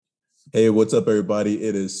Hey, what's up, everybody?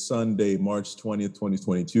 It is Sunday, March 20th,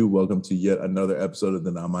 2022. Welcome to yet another episode of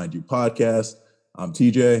the Now Mind You podcast. I'm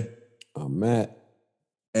TJ. I'm Matt.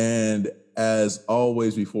 And as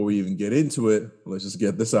always, before we even get into it, let's just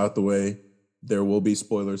get this out the way. There will be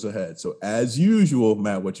spoilers ahead. So as usual,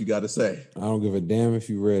 Matt, what you got to say? I don't give a damn if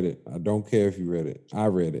you read it. I don't care if you read it. I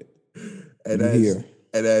read it.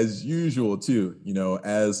 And as usual, too,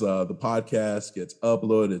 as the podcast gets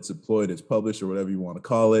uploaded, it's deployed, it's published, or whatever you want to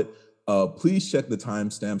call it, please check the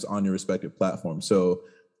timestamps on your respective platform. So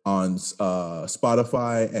on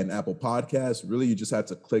Spotify and Apple Podcasts, really you just have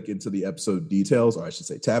to click into the episode details, or I should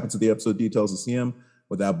say tap into the episode details to see them.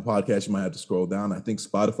 With Apple Podcasts, you might have to scroll down. I think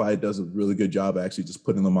Spotify does a really good job actually just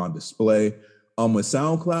putting them on display. With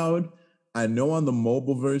SoundCloud, I know on the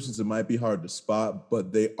mobile versions it might be hard to spot,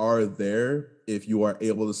 but they are there if you are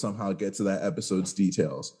able to somehow get to that episode's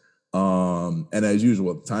details. And as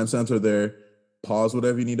usual, the timestamps are there. Pause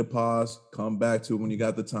whatever you need to pause, come back to it when you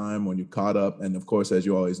got the time, when you caught up. And of course, as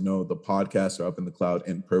you always know, the podcasts are up in the cloud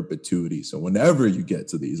in perpetuity. So whenever you get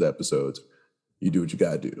to these episodes, you do what you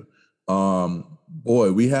got to do.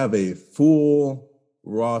 Boy, we have a full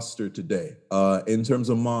roster today. In terms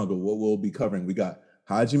of manga, what we'll be covering, we got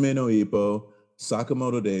Hajime No Ippo,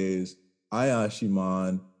 Sakamoto Days,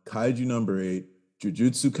 Ayashimon, Kaiju No. 8,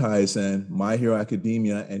 Jujutsu Kaisen, My Hero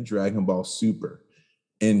Academia, and Dragon Ball Super.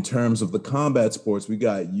 In terms of the combat sports, we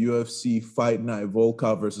got UFC Fight Night,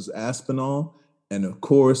 Volkov versus Aspinall. And of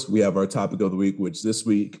course, we have our topic of the week, which this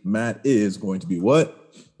week, Matt, is going to be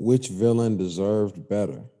what? Which villain deserved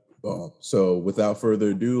better? So without further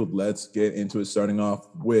ado, let's get into it, starting off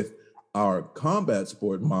with our combat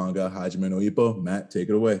sport manga, Hajime No Ippo. Matt, take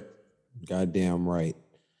it away. Goddamn right.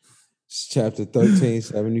 It's chapter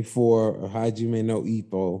 1374 of Hajime No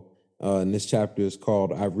Ippo. And this chapter is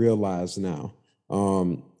called I Realize Now.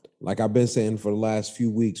 Like I've been saying for the last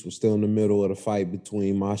few weeks, we're still in the middle of the fight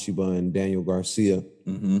between Mashiba and Daniel Garcia.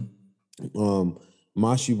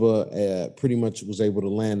 Mashiba pretty much was able to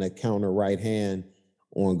land a counter right hand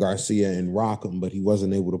on Garcia and rock him, but he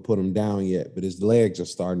wasn't able to put him down yet. But his legs are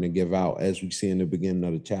starting to give out, as we see in the beginning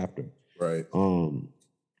of the chapter. Right.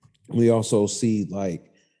 We also see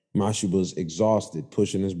like Mashiba's exhausted,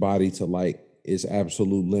 pushing his body to like its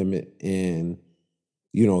absolute limit, and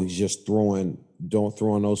he's just throwing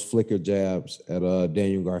those flicker jabs at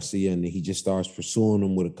Daniel Garcia, and he just starts pursuing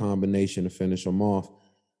him with a combination to finish him off,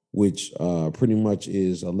 which pretty much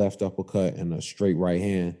is a left uppercut and a straight right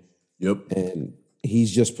hand. Yep. And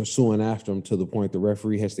he's just pursuing after him to the point the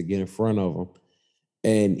referee has to get in front of him.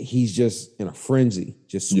 And he's just in a frenzy,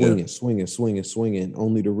 just swinging,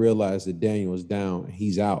 only to realize that Daniel is down and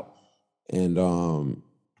he's out. And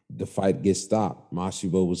the fight gets stopped.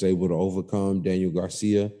 Mashiba was able to overcome Daniel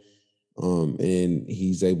Garcia, and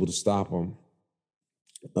he's able to stop him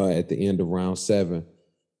at the end of round 7.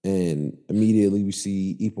 And immediately we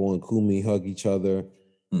see Ippo and Kumi hug each other,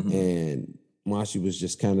 and Mashi was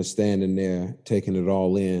just kind of standing there, taking it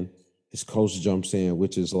all in. His coach jumps in,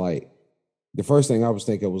 which is like, the first thing I was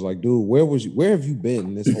thinking was like, dude, where have you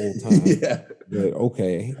been this whole time? Yeah. But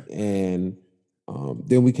okay. And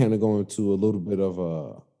then we kind of go into a little bit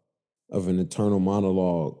of an internal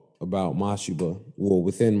monologue about Mashiba,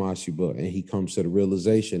 within Mashiba, and he comes to the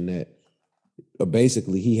realization that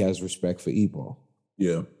basically he has respect for Ippo.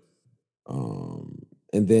 Yeah.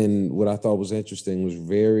 And then what I thought was interesting was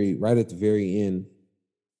right at the very end,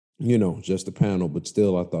 just the panel, but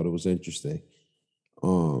still I thought it was interesting.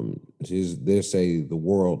 They say the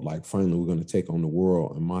world, like finally we're going to take on the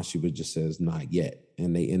world, and Mashiba just says not yet,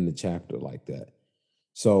 and they end the chapter like that.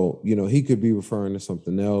 So, he could be referring to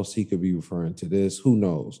something else. He could be referring to this. Who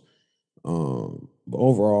knows? But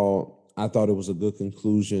overall, I thought it was a good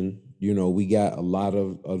conclusion. We got a lot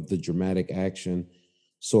of the dramatic action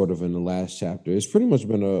sort of in the last chapter. It's pretty much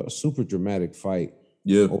been a super dramatic fight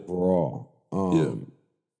overall.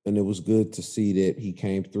 And it was good to see that he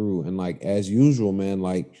came through. And like, as usual, man,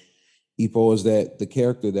 like Ippo is the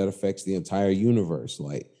character that affects the entire universe.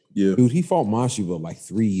 Like, dude, he fought Mashiba like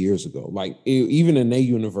 3 years ago. Like even in their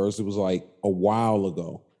universe, it was like a while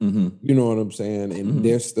ago. You know what I'm saying? And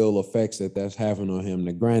there's still effects that's having on him.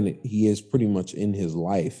 Now, granted, he is pretty much in his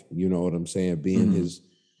life. You know what I'm saying? Being his,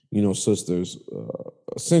 sister's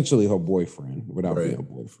essentially her boyfriend without being a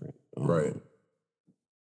boyfriend. Right.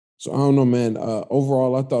 So I don't know, man.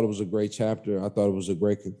 Overall, I thought it was a great chapter. I thought it was a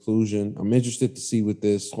great conclusion. I'm interested to see what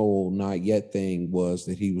this whole not yet thing was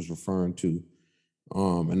that he was referring to.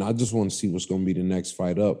 And I just want to see what's going to be the next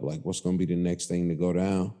fight up. Like, what's going to be the next thing to go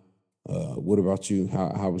down. What about you?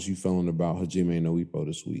 How was you feeling about Hajime No Ippo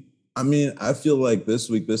this week? I mean, I feel like this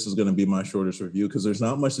week this is going to be my shortest review because there's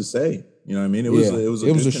not much to say. You know what I mean? It was a it was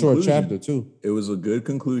good a short conclusion. chapter too. It was a good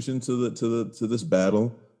conclusion to this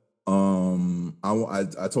battle.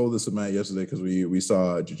 I told this to Matt yesterday because we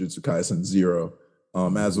saw Jujutsu Kaisen 0.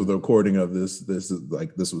 As of the recording of this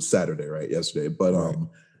was Saturday, right? Yesterday, but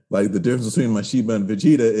like the difference between Mashiba and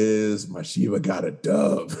Vegeta is Mashiba got a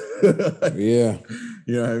dub. Yeah.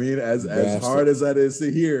 You know what I mean? As hard as that is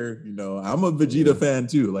to hear, you know, I'm a Vegeta fan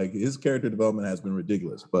too. Like his character development has been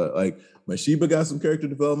ridiculous, but like Mashiba got some character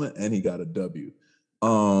development and he got a W.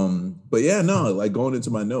 But yeah, no, like going into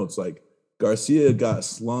my notes, like Garcia got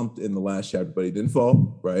slumped in the last chapter, but he didn't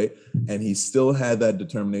fall, right? And he still had that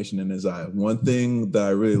determination in his eye. One thing that I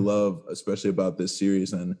really love, especially about this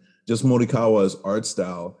series and just Morikawa's art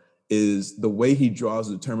style, is the way he draws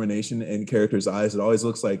determination in characters' eyes. It always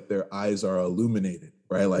looks like their eyes are illuminated,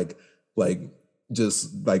 right? Like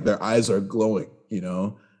just like their eyes are glowing, you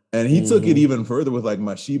know? And he took it even further with like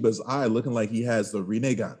Mashiba's eye looking like he has the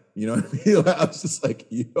Rinnegan. You know what I mean? I was just like,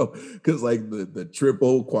 because like the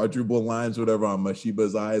triple, quadruple lines, whatever on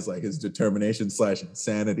Mashiba's eyes, like his determination /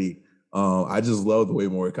 insanity. I just love the way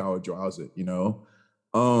Morikawa draws it, you know?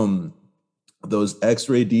 Those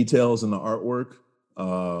X-ray details in the artwork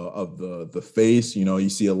of the face, you know, you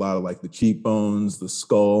see a lot of like the cheekbones, the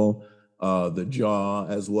skull, the jaw,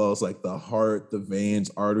 as well as like the heart, the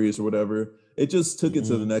veins, arteries, or whatever. It just took it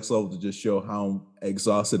to the next level to just show how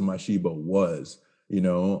exhausted Mashiba was, you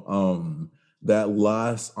know. That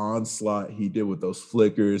last onslaught he did with those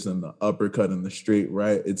flickers and the uppercut and the straight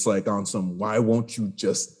right, it's like on some "why won't you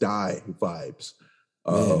just die" vibes.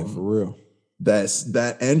 Man, for real.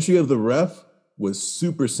 That entry of the ref was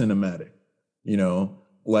super cinematic, you know,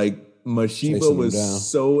 like Mashiba was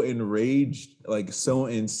so enraged, like so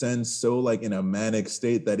incensed, so like in a manic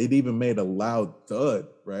state that it even made a loud thud,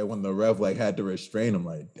 right? When the ref like had to restrain him,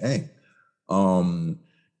 like, dang.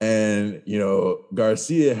 And you know,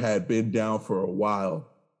 Garcia had been down for a while,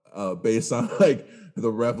 based on like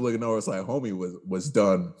the ref looking over, it's like homie was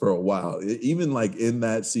done for a while. Even like in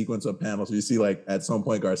that sequence of panels, you see like at some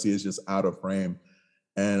point Garcia is just out of frame.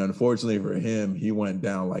 And unfortunately for him, he went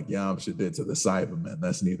down like Yamcha did to the Cybermen.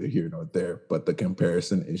 That's neither here nor there, but the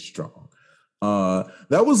comparison is strong.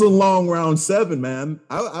 That was a long round 7, man.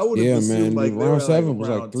 I would have assumed like round 7 was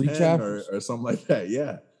round like 3 chapters chapters or something like that.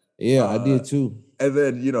 Yeah. Yeah, I did too. And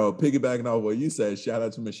then, you know, piggybacking off what you said, shout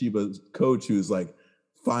out to Mashiba's coach who's like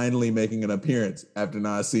finally making an appearance after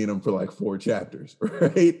not seeing him for like 4 chapters,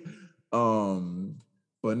 right?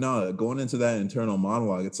 But no, going into that internal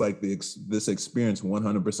monologue, it's like this experience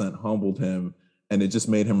 100% humbled him, and it just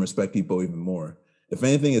made him respect Ippo even more. If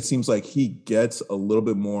anything, it seems like he gets a little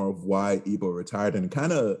bit more of why Ippo retired, and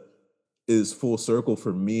kind of is full circle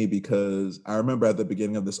for me because I remember at the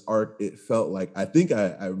beginning of this arc, it felt like, I think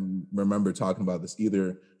I remember talking about this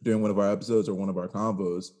either during one of our episodes or one of our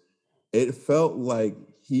convos. It felt like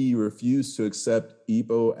he refused to accept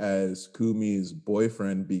Ippo as Kumi's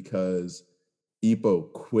boyfriend because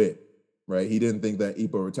Ippo quit, right? He didn't think that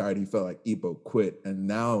Ippo retired. He felt like Ippo quit. And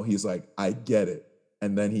now he's like, I get it.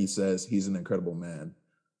 And then he says he's an incredible man.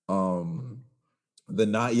 The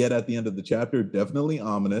not yet at the end of the chapter, definitely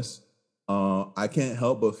ominous. I can't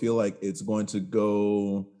help but feel like it's going to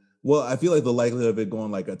go, well, I feel like the likelihood of it going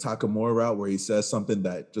like a Takamura route where he says something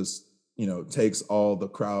that just, you know, takes all the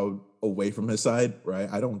crowd away from his side, right?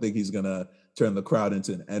 I don't think he's going to turn the crowd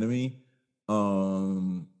into an enemy.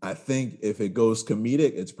 I think if it goes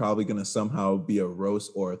comedic, it's probably going to somehow be a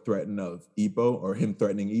roast or a threaten of Ippo or him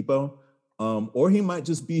threatening Ippo. Or he might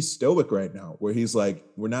just be stoic right now where he's like,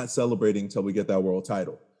 we're not celebrating until we get that world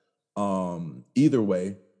title. Either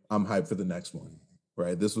way, I'm hyped for the next one,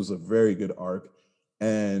 right? This was a very good arc.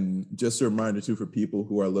 And just a reminder too, for people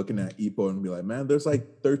who are looking at Ippo and be like, man, there's like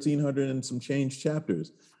 1,300 and some change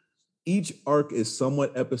chapters. Each arc is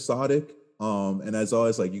somewhat episodic. And as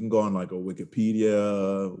always, like you can go on like a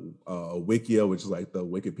Wikipedia, Wikia, which is like the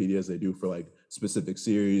Wikipedias they do for like specific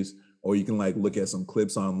series, or you can like look at some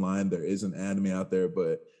clips online. There is an anime out there,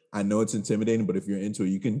 but I know it's intimidating, but if you're into it,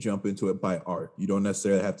 you can jump into it by arc. You don't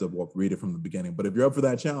necessarily have to read it from the beginning, but if you're up for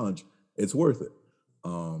that challenge, it's worth it.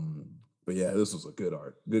 But yeah, this was a good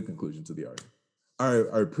arc, good conclusion to the arc.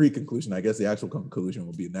 Our pre-conclusion, I guess the actual conclusion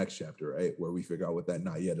will be next chapter, right? Where we figure out what that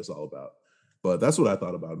not yet is all about. But that's what I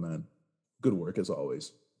thought about, man. Good work as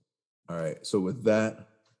always. All right. So with that,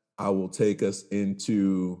 I will take us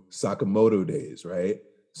into Sakamoto Days, right?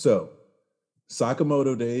 So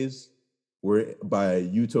Sakamoto Days were by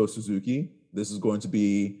Yuto Suzuki. This is going to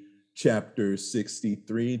be chapter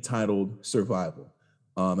 63 titled Survival.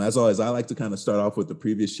 As always, I like to kind of start off with the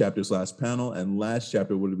previous chapter's last panel. And last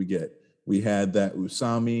chapter, what did we get? We had that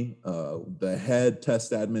Usami, the head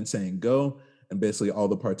test admin saying go, and basically all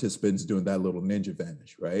the participants doing that little ninja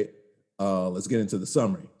vanish, right? Let's get into the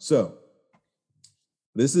summary. So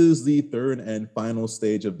this is the third and final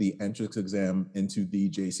stage of the entrance exam into the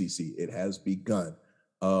JCC. It has begun.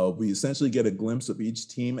 We essentially get a glimpse of each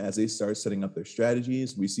team as they start setting up their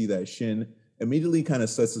strategies. We see that Shin immediately kind of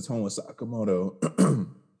sets the tone with Sakamoto,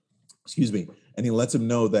 excuse me, and he lets him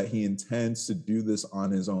know that he intends to do this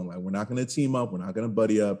on his own. Like, we're not going to team up. We're not going to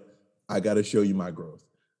buddy up. I got to show you my growth.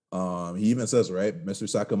 He even says, right, Mr.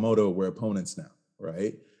 Sakamoto, we're opponents now,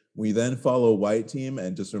 right? We then follow white team,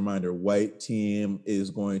 and just a reminder, white team is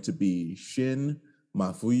going to be Shin,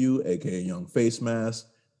 Mafuyu, aka Young Face Mask,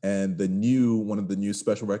 and one of the new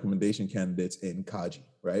special recommendation candidates in Kaji,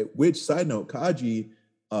 right? Which, side note, Kaji,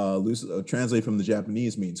 translate from the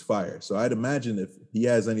Japanese, means fire. So I'd imagine if he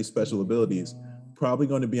has any special abilities, probably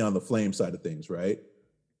going to be on the flame side of things, right?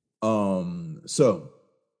 So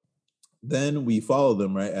then we follow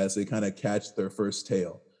them, right, as they kind of catch their first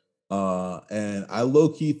tail. And I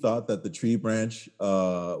low-key thought that the tree branch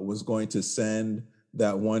was going to send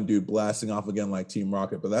that one dude blasting off again like Team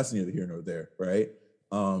Rocket, but that's neither here nor there, right?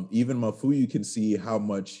 Even Mafuyu can see how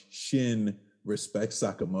much Shin respects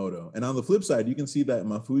Sakamoto. And on the flip side, you can see that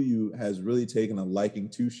Mafuyu has really taken a liking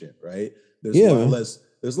to Shin, right? There's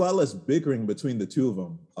a lot less bickering between the two of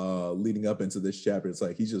them leading up into this chapter. It's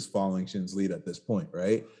like he's just following Shin's lead at this point,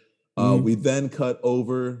 right? We then cut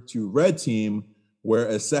over to Red Team, where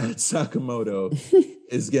a sad Sakamoto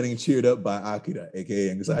is getting cheered up by Akira,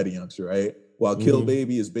 aka Anxiety Youngster, right? While Kill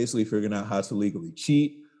Baby is basically figuring out how to legally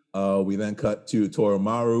cheat. We then cut to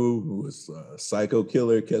Toromaru, who is a psycho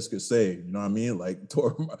killer, qu'est-ce que c'est? You know what I mean? Like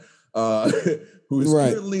Toromaru, who is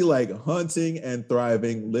currently like hunting and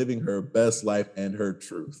thriving, living her best life and her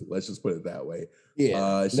truth. Let's just put it that way.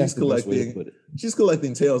 Yeah, she's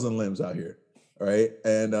collecting tails and limbs out here. All right,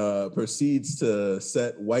 and proceeds to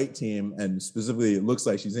set white team, and specifically it looks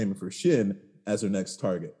like she's aiming for Shin as her next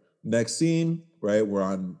target. Next scene, right, we're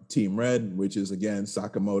on Team Red, which is again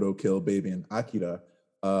Sakamoto, Kill Baby, and Akira,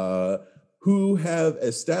 who have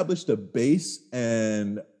established a base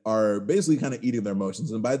and are basically kind of eating their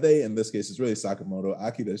emotions. And by they, in this case, it's really Sakamoto.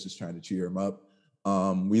 Akira is just trying to cheer him up.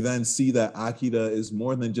 We then see that Akira is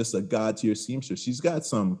more than just a god-tier seamstress. She's got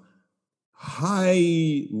some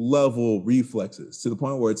high level reflexes to the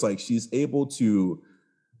point where it's like she's able to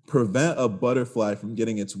prevent a butterfly from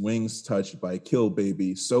getting its wings touched by Kill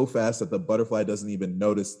Baby so fast that the butterfly doesn't even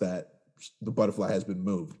notice that the butterfly has been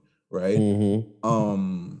moved, right?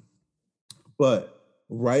 But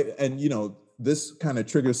right, and you know, this kind of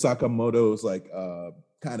triggers Sakamoto's like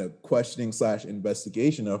kind of questioning /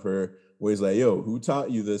 investigation of her, where he's like, yo, who taught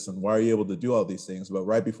you this and why are you able to do all these things? But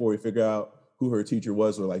right before we figure out who her teacher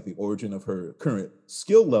was or like the origin of her current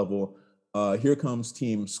skill level, here comes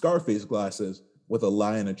Team Scarface Glasses with a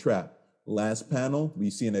lie in a trap. Last panel,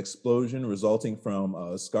 we see an explosion resulting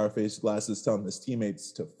from Scarface Glasses telling his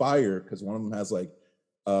teammates to fire because one of them has like,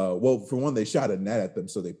 well, for one, they shot a net at them,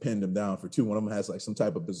 so they pinned him down. For two, one of them has like some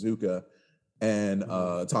type of bazooka and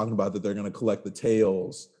talking about that they're going to collect the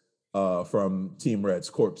tails from Team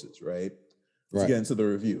Red's corpses, right? Let's get into the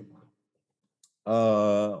review.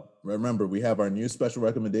 Remember, we have our new special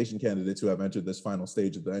recommendation candidates who have entered this final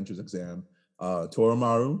stage of the entrance exam.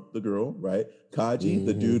 Toromaru, the girl, right? Kaji,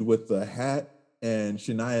 the dude with the hat, and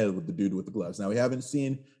Shania, the dude with the gloves. Now, we haven't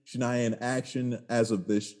seen Shania in action as of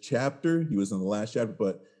this chapter. He was in the last chapter,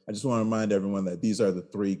 but I just want to remind everyone that these are the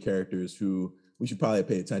three characters who we should probably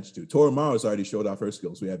pay attention to. Toromaru has already showed off her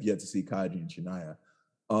skills. We have yet to see Kaji and Shania.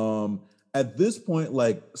 At this point,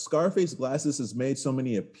 like Scarface Glasses has made so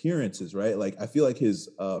many appearances, right? Like I feel like his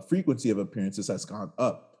frequency of appearances has gone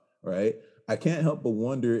up, right? I can't help but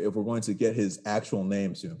wonder if we're going to get his actual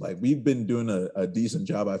name soon. Like we've been doing a decent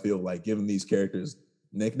job, I feel like, giving these characters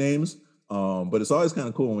nicknames, but it's always kind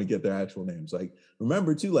of cool when we get their actual names. Like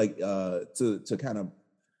remember too, like to kind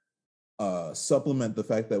of supplement the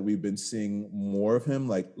fact that we've been seeing more of him.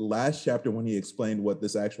 Like last chapter when he explained what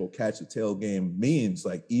this actual catch the tail game means,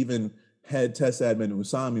 like even head test admin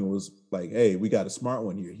Usami was like, hey, we got a smart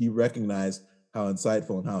one here. He recognized how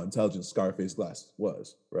insightful and how intelligent Scarface Glasses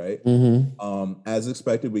was, right? As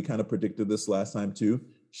expected, we kind of predicted this last time too.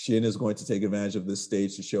 Shin is going to take advantage of this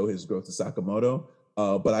stage to show his growth to Sakamoto,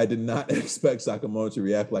 but I did not expect Sakamoto to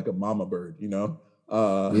react like a mama bird, you know?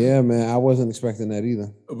 Yeah, man, I wasn't expecting that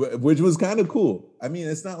either. Which was kind of cool. I mean,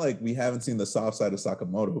 it's not like we haven't seen the soft side of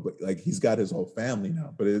Sakamoto, but like he's got his whole family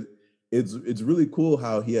now. But it's really cool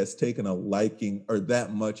how he has taken a liking, or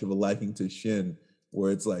that much of a liking, to Shin,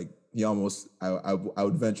 where it's like he almost, I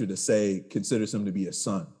would venture to say, considers him to be a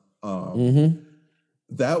son.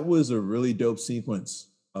 that was a really dope sequence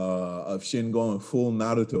of Shin going full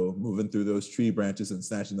Naruto, moving through those tree branches and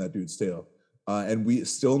snatching that dude's tail. And we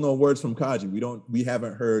still no words from Kaji. We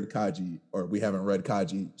haven't heard Kaji, or we haven't read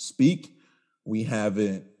Kaji speak. We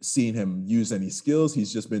haven't seen him use any skills.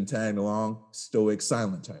 He's just been tagged along, stoic,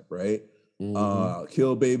 silent type, right?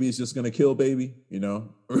 Kill baby is just gonna kill baby,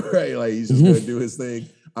 right? Like he's just gonna do his thing.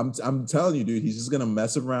 I'm telling you, dude, he's just gonna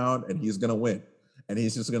mess around and he's gonna win. And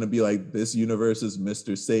he's just gonna be like, this universe is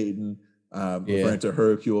Mr. Satan, referring to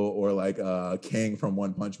Hercule, or like Kang from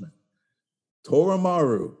One Punch Man.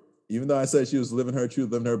 Toromaru, even though I said she was living her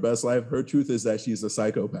truth, living her best life, her truth is that she's a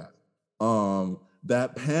psychopath.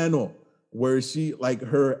 That panel where she, like,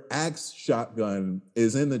 her axe shotgun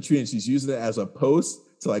is in the tree and she's using it as a post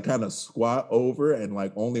to like kind of squat over, and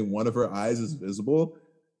like only one of her eyes is visible.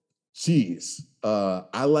 Jeez.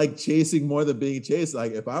 I like chasing more than being chased.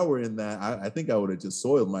 Like if I were in that, I think I would have just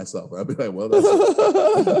soiled myself. I'd be like, well,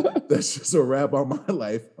 that's just a wrap on my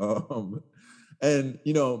life. And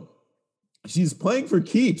she's playing for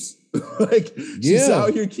keeps. Like she's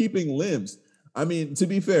out here keeping limbs. I mean, to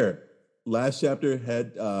be fair, last chapter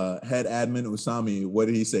head admin Usami, what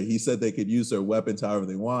did he say? He said they could use their weapons however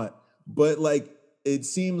they want, but like it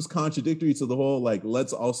seems contradictory to the whole, like,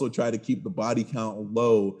 let's also try to keep the body count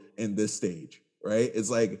low in this stage, right?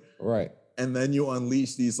 It's like, right. And then you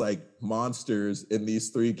unleash these like monsters in these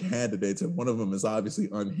three candidates, and one of them is obviously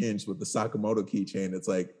unhinged with the Sakamoto keychain. It's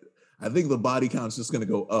like, I think the body count's just going to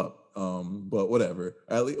go up, but whatever.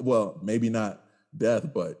 At least, well, maybe not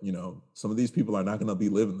death, but some of these people are not going to be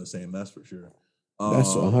living the same. That's for sure. That's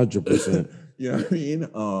 100%. You know what I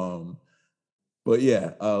mean? But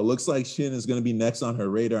yeah, looks like Shin is going to be next on her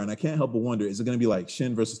radar, and I can't help but wonder: is it going to be like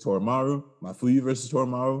Shin versus Toromaru, Mafuyu versus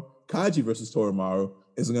Toromaru, Kaji versus Toromaru?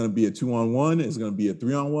 Is it going to be a 2-on-1? Is it going to be a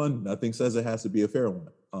 3-on-1? Nothing says it has to be a fair one.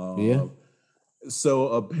 So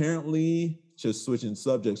apparently, just switching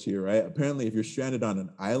subjects here, right? Apparently, if you're stranded on an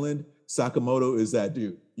island, Sakamoto is that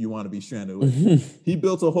dude you want to be stranded with. He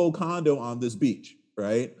built a whole condo on this beach,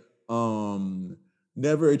 right?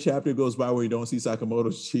 Never a chapter goes by where you don't see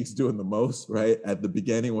Sakamoto's cheeks doing the most, right? At the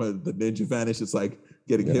beginning, when the ninja vanish, it's like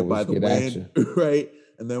getting hit by the wind, right?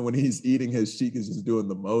 And then when he's eating, his cheek is just doing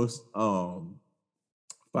the most.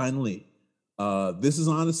 Finally, this is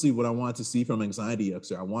honestly what I wanted to see from Anxiety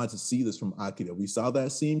Xer. I wanted to see this from Akira. We saw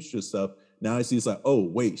that seamstress stuff. Now I see it's like, oh,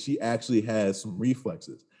 wait, she actually has some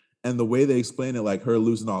reflexes. And the way they explain it, like her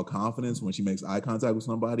losing all confidence when she makes eye contact with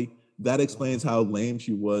somebody, that explains how lame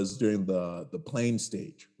she was during the plane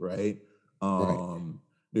stage, right? During,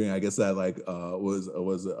 I guess that like what's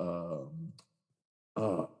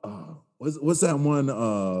that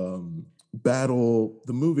one battle?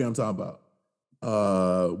 The movie I'm talking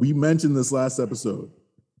about. We mentioned this last episode,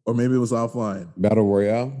 or maybe it was offline. Battle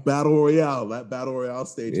Royale. That Battle Royale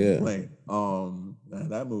stage in the plane.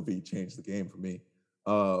 That movie changed the game for me.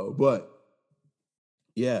 But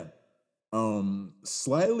yeah.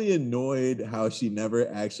 Slightly annoyed how she never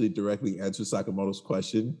actually directly answers Sakamoto's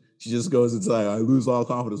question. She just goes into like, I lose all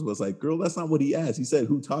confidence. But it's like, girl, that's not what he asked. He said,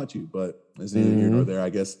 who taught you? But it's neither here nor there. I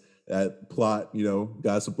guess that plot,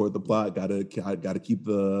 gotta support the plot, gotta keep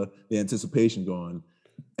the anticipation going.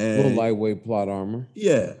 And a little lightweight plot armor.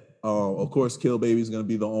 Yeah. Of course, Kill Baby's gonna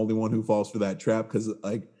be the only one who falls for that trap, because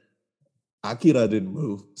like Akira didn't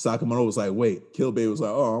move. Sakamoto was like, wait. Kill Baby was like,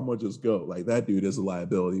 oh, I'm going to just go. Like, that dude is a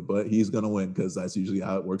liability, but he's going to win because that's usually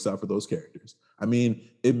how it works out for those characters. I mean,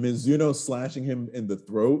 if Mizuno slashing him in the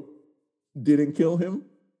throat didn't kill him,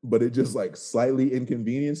 but it just, like, slightly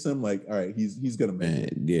inconvenienced him, like, all right, he's going to make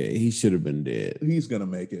it. Yeah, he should have been dead. He's going to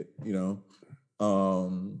make it,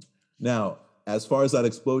 Now, as far as that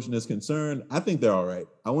explosion is concerned, I think they're all right.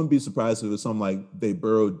 I wouldn't be surprised if it was something like they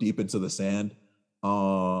burrowed deep into the sand.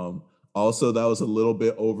 Also, that was a little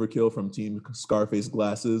bit overkill from Team Scarface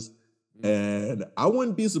Glasses. And I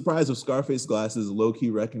wouldn't be surprised if Scarface Glasses low-key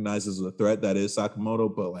recognizes a threat that is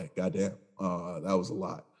Sakamoto, but like, goddamn, that was a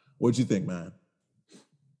lot. What'd you think, man?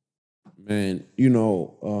 Man, I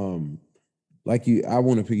want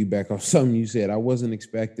to piggyback off something you said. I wasn't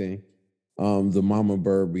expecting the Mama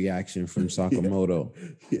Bird reaction from Sakamoto,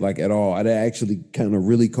 like at all. It actually kind of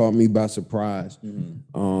really caught me by surprise.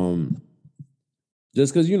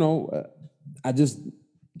 Just because, I just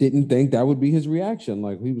didn't think that would be his reaction.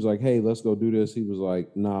 Like, he was like, hey, let's go do this. He was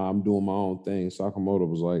like, nah, I'm doing my own thing. Sakamoto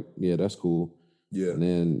was like, yeah, that's cool. Yeah. And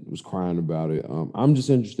then was crying about it. I'm just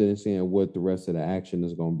interested in seeing what the rest of the action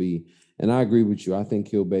is going to be. And I agree with you. I think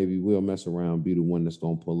Kill Baby will mess around, be the one that's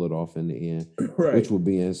going to pull it off in the end, which would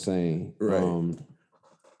be insane. Right.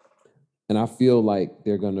 And I feel like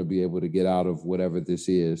they're going to be able to get out of whatever this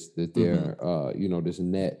is that they're, this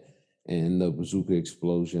net. and the bazooka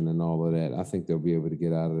explosion and all of that. I think they'll be able to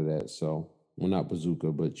get out of that. So, well, not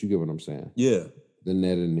bazooka, but you get what I'm saying. Yeah. The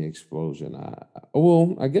net and the explosion.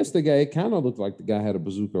 I guess the guy, it kind of looked like the guy had a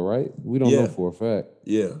bazooka, right? We don't know for a fact.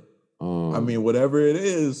 Yeah. I mean, whatever it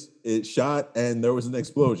is, it shot and there was an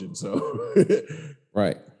explosion. So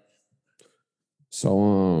right.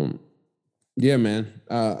 So yeah, man.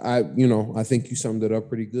 I think you summed it up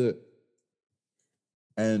pretty good.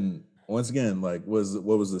 And once again, like what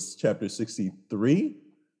was this, chapter 63?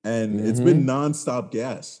 And it's been nonstop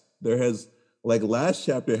gas. There has, like, last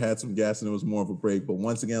chapter had some gas and it was more of a break, but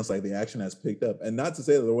once again, it's like the action has picked up. And not to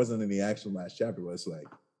say that there wasn't any action last chapter, but it's like,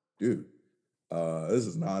 dude, this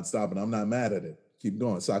is nonstop and I'm not mad at it. Keep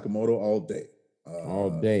going. Sakamoto all day.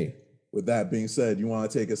 All day. With that being said, you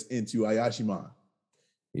want to take us into Ayashimon?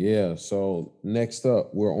 Yeah, so next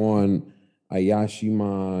up, we're on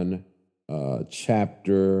Ayashimon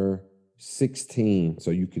chapter 16.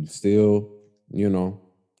 So you can still,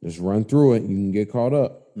 just run through it. You can get caught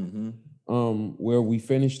up. Where we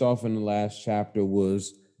finished off in the last chapter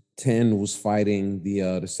was 10 was fighting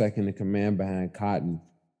the second in command behind Cotton.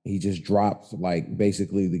 He just dropped, like,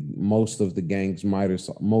 basically most of the gang's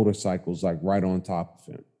motorcycles, like, right on top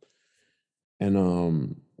of him.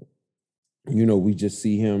 And we just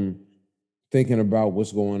see him thinking about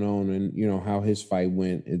what's going on and, how his fight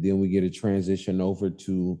went. And then we get a transition over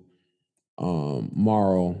to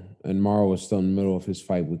Morrow. And Morrow is still in the middle of his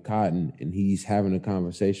fight with Cotton. And he's having a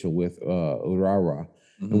conversation with Urara.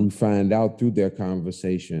 And we find out through their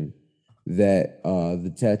conversation that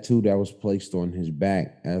the tattoo that was placed on his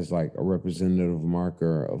back as, like, a representative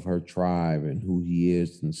marker of her tribe and who he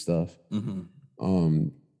is and stuff.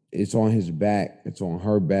 It's on his back, it's on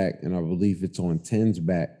her back, and I believe it's on 10's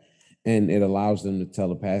back, and it allows them to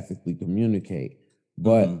telepathically communicate.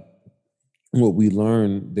 But what we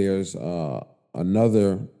learn, there's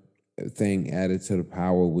another thing added to the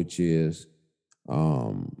power, which is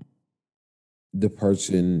the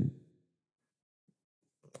person.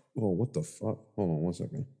 Oh, what the fuck? Hold on 1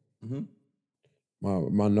 second.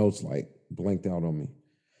 My notes, like, blanked out on me.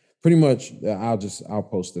 Pretty much, I'll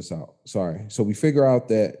post this out. Sorry. So we figure out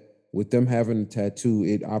that with them having a tattoo,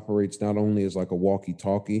 it operates not only as, like, a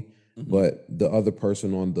walkie-talkie, but the other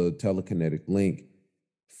person on the telekinetic link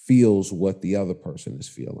feels what the other person is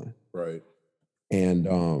feeling. Right. And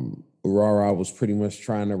Urara was pretty much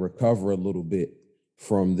trying to recover a little bit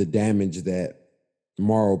from the damage that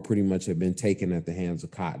Morrow pretty much had been taken at the hands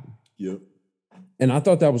of Cotton. Yep. And I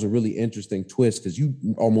thought that was a really interesting twist because you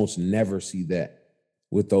almost never see that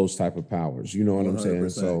with those type of powers. You know what I'm saying?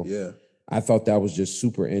 So yeah. I thought that was just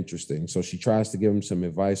super interesting. So she tries to give him some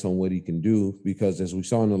advice on what he can do because, as we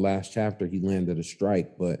saw in the last chapter, he landed a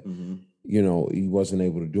strike, but he wasn't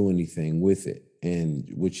able to do anything with it. And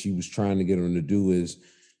what she was trying to get him to do is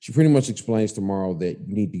she pretty much explains to Morrow that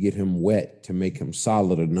you need to get him wet to make him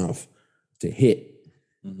solid enough to hit.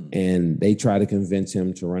 And they try to convince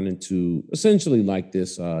him to run into essentially like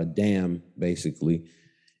this dam, basically.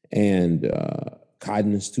 And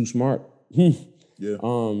Cotton is too smart.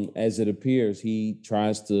 As it appears, he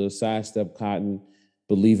tries to sidestep Cotton,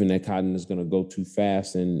 believing that Cotton is going to go too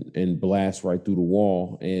fast and blast right through the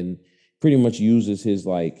wall, and pretty much uses his,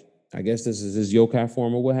 like, I guess this is his yokai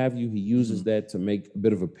form or what have you. He uses that to make a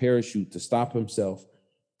bit of a parachute to stop himself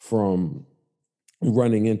from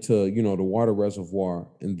running into, the water reservoir.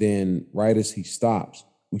 And then right as he stops,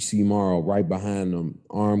 we see Morrow right behind him,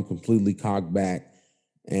 arm completely cocked back,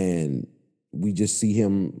 and we just see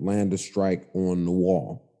him land a strike on the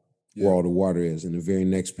wall where all the water is. In the very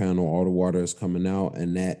next panel, all the water is coming out,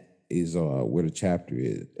 and that is where the chapter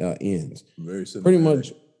ends. Very cinematic. Pretty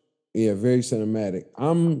much, very cinematic.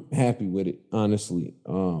 I'm happy with it, honestly.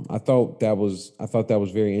 I thought that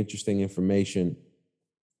was very interesting information,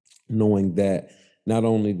 knowing that not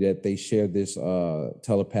only that they share this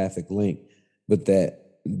telepathic link, but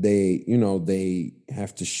that they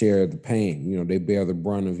have to share the pain. They bear the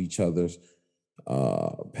brunt of each other's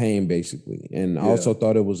pain, basically. And I also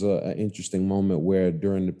thought it was an interesting moment where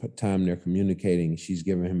during the time they're communicating, she's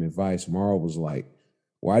giving him advice. Morrow was like,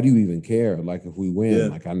 why do you even care? Like, if we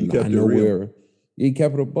win, like, I know he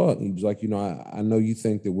kept it a buck. He was like, I know you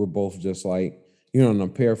think that we're both just like, and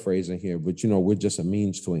I'm paraphrasing here, but we're just a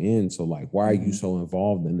means to an end. So, like, why are you so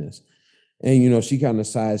involved in this? And she kind of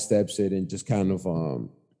sidesteps it and just kind of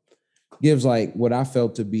gives, like, what I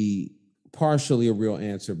felt to be partially a real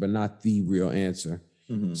answer, but not the real answer,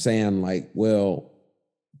 saying, like, well,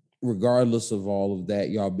 regardless of all of that,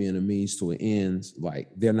 y'all being a means to an end, like,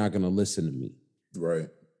 they're not going to listen to me. Right.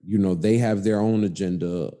 They have their own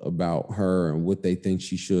agenda about her and what they think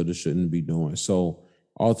she should or shouldn't be doing. So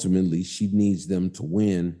ultimately she needs them to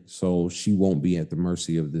win, so she won't be at the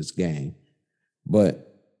mercy of this gang.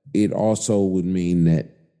 But it also would mean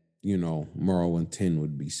that, Moro and Ten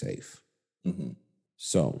would be safe. Mm-hmm.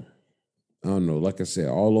 So, I don't know, like I said,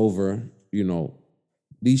 all over,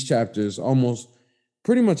 these chapters, almost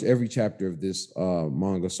pretty much every chapter of this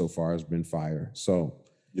manga so far has been fire. So,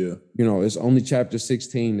 yeah, it's only chapter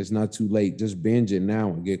 16. It's not too late. Just binge it now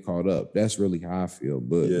and get caught up. That's really how I feel.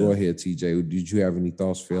 But go ahead, TJ. Did you have any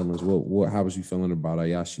thoughts, feelings? How was you feeling about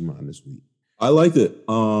Ayashimon this week? I liked it.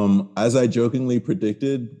 As I jokingly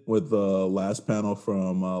predicted with the last panel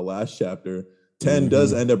from last chapter, 10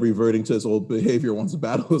 does end up reverting to his old behavior once the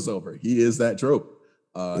battle is over. He is that trope.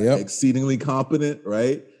 Exceedingly competent,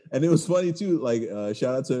 right? And it was funny too, like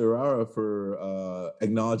shout out to Urara for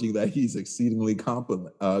acknowledging that he's exceedingly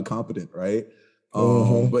competent, right?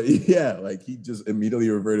 But yeah, like he just immediately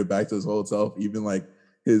reverted back to his old self, even like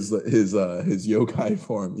his yokai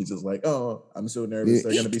form. He's just like, oh, I'm so nervous.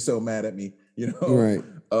 They're gonna be so mad at me, Right.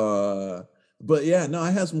 But yeah, no,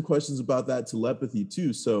 I have some questions about that telepathy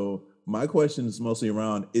too. So my question is mostly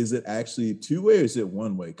around, is it actually two-way or is it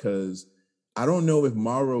one-way? Because I don't know if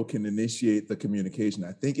Maro can initiate the communication.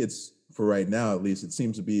 I think it's, for right now at least, it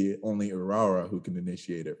seems to be only Urara who can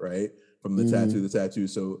initiate it, right? From the tattoo.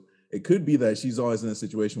 So it could be that she's always in a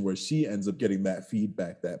situation where she ends up getting that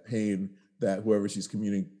feedback, that pain that whoever she's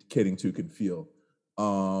communicating to can feel.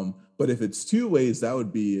 But if it's two ways, that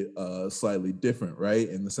would be slightly different, right?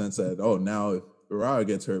 In the sense that, now if Urara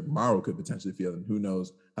gets hurt, Maro could potentially feel it, and who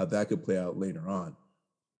knows how that could play out later on.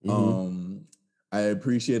 I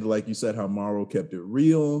appreciated, like you said, how Maro kept it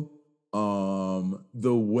real.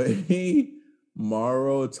 The way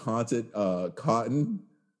Maro taunted Cotton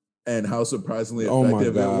and how surprisingly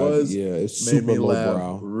effective it was, it's made me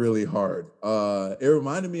lowbrow. laugh really hard. It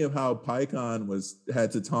reminded me of how Paikon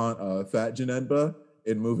had to taunt Fat Janenba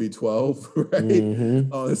in movie 12, right?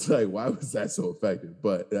 It's like, why was that so effective?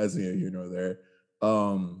 But that's neither here nor there.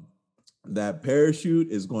 That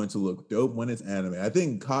parachute is going to look dope when it's animated. I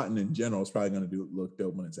think Cotton in general is probably going to look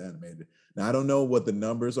dope when it's animated. Now, I don't know what the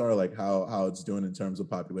numbers are, like how it's doing in terms of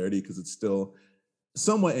popularity, because it's still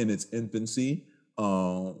somewhat in its infancy.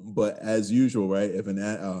 But as usual, right, if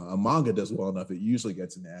a manga does well enough, it usually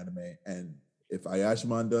gets an anime. And if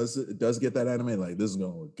Ayashimon does get that anime, like, this is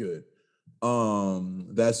going to look good.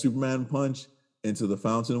 That Superman punch into the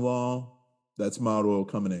fountain wall, that's Maro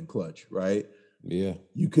coming in clutch, right? Yeah.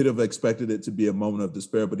 You could have expected it to be a moment of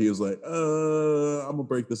despair, but he was like, I'm gonna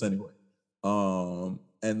break this anyway.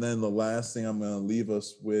 And then the last thing I'm gonna leave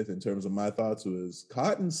us with in terms of my thoughts was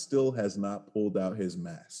Cotton still has not pulled out his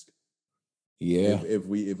mask. Yeah. If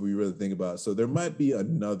we really think about it. So there might be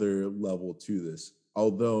another level to this.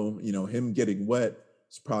 Although, him getting wet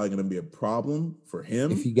is probably gonna be a problem for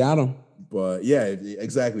him. If he got him. But yeah,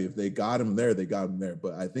 exactly. If they got him there, they got him there.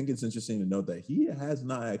 But I think it's interesting to note that he has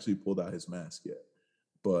not actually pulled out his mask yet.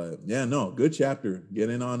 But yeah, no, good chapter.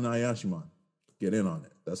 Get in on Ayashimon. Get in on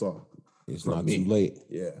it. That's all. It's not too late.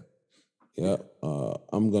 Yeah. Yep.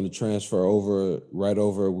 I'm going to transfer right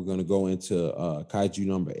over. We're going to go into Kaiju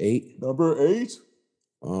number 8. Number 8?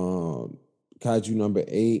 Kaiju number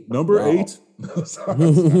 8. Number 8? No, sorry.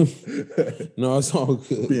 No, it's all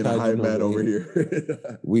good. Being Kaiju a hype man over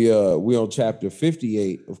here. We on chapter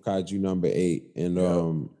 58 of Kaiju number 8.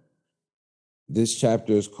 And this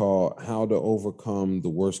chapter is called How to Overcome the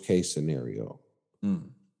Worst Case Scenario.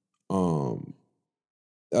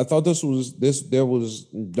 I thought I'm just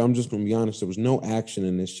going to be honest, there was no action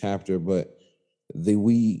in this chapter, but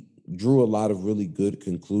we drew a lot of really good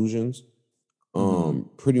conclusions.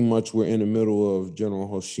 Pretty much we're in the middle of General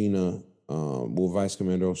Hoshina, Vice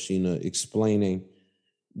Commander Hoshina, explaining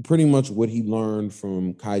pretty much what he learned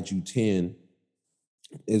from Kaiju 10,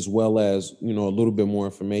 as well as, a little bit more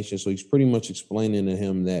information. So he's pretty much explaining to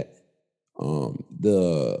him that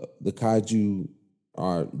the Kaiju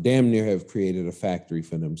are damn near have created a factory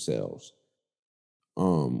for themselves,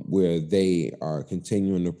 where they are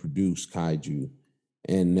continuing to produce Kaiju,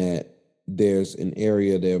 and that there's an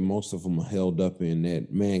area that most of them are held up in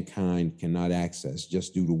that mankind cannot access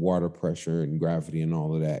just due to water pressure and gravity and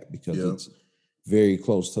all of that, because it's very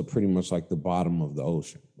close to pretty much like the bottom of the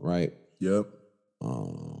ocean, right? Yep.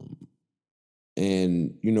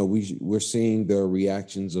 And, we're seeing the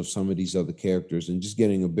reactions of some of these other characters and just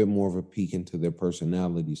getting a bit more of a peek into their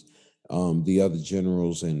personalities. The other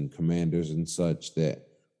generals and commanders and such that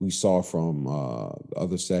we saw from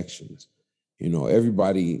other sections.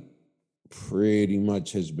 Everybody pretty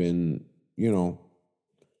much has been,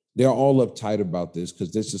 they're all uptight about this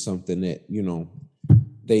because this is something that,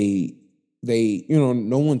 they they, you know,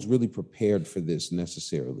 no one's really prepared for this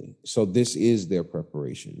necessarily. So this is their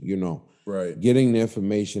preparation, you know, right? Getting the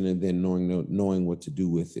information and then knowing what to do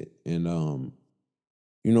with it. And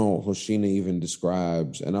you know, Hoshina even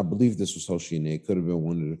describes, and I believe this was Hoshina. It could have been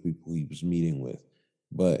one of the people he was meeting with,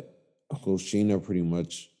 but Hoshina pretty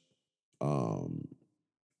much,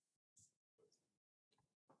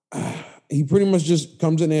 he pretty much just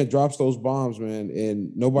comes in there and drops those bombs, man,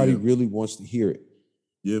 and nobody really wants to hear it.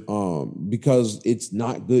 Yep. Because it's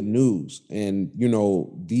not good news. And, you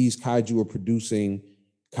know, these kaiju are producing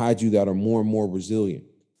kaiju that are more and more resilient.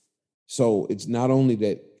 So it's not only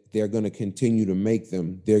that they're going to continue to make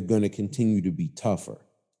them, they're going to continue to be tougher.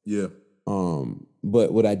 Yeah.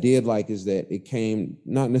 But what I did like is that it came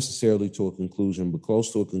not necessarily to a conclusion, but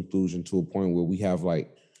close to a conclusion, to a point where we have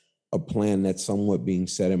like a plan that's somewhat being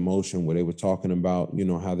set in motion, where they were talking about, you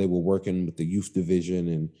know, how they were working with the youth division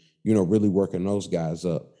and, you know, really working those guys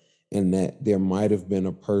up, and that there might have been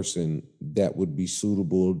a person that would be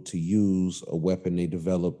suitable to use a weapon they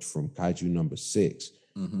developed from Kaiju number 6.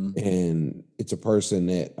 Mm-hmm. And it's a person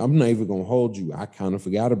that I'm not even going to hold you, I kind of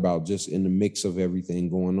forgot about just in the mix of everything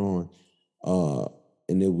going on.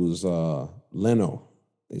 And it was Leno.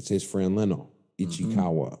 It's his friend Leno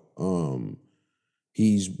Ichikawa. Mm-hmm.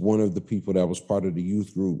 He's one of the people that was part of the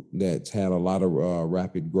youth group that's had a lot of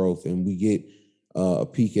rapid growth. And we get a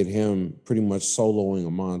peek at him pretty much soloing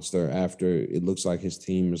a monster after it looks like his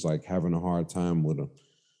team is like having a hard time with him.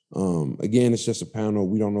 Again, it's just a panel.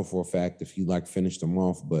 We don't know for a fact if he like finished them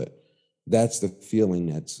off, but that's the feeling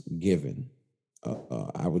that's given,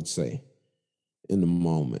 I would say, in the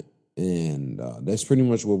moment. And that's pretty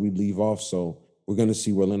much where we leave off. So we're going to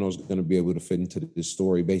see where Leno's going to be able to fit into this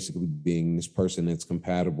story, basically being this person that's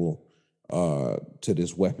compatible to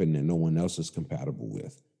this weapon that no one else is compatible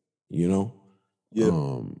with, you know?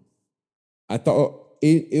 Yeah. I thought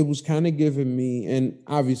it was kind of giving me, and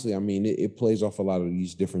obviously, I mean, it plays off a lot of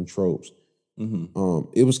these different tropes. Mm-hmm.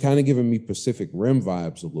 It was kind of giving me Pacific Rim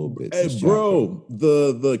vibes a little bit. Hey, bro,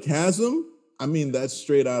 the chasm. I mean, that's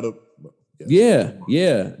straight out of. Yeah.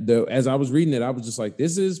 As I was reading it, I was just like,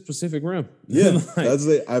 "This is Pacific Rim." Yeah, like, that's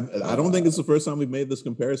it. I don't think it's the first time we've made this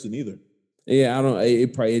comparison either. Yeah, I don't.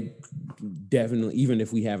 It definitely, even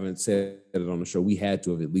if we haven't said it on the show, we had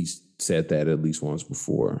to have at least said that at least once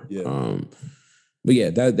before. Yeah. But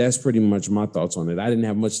yeah, that's pretty much my thoughts on it. I didn't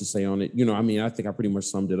have much to say on it. You know, I mean, I think I pretty much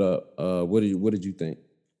summed it up. What did you think?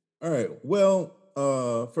 All right. Well,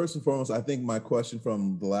 first and foremost, I think my question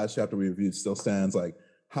from the last chapter we reviewed still stands. Like,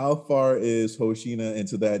 how far is Hoshina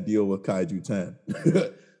into that deal with Kaiju 10?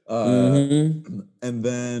 And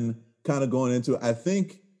then kind of going into, I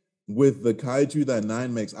think with the Kaiju that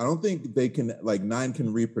 9 makes, I don't think they can, like 9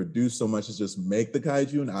 can reproduce so much as just make the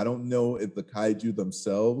Kaiju. And I don't know if the Kaiju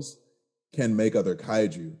themselves can make other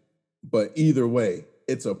Kaiju, but either way,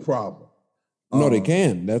 it's a problem. No, they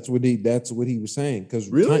can. That's what he was saying. Because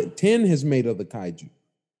really? 10 has made other Kaiju.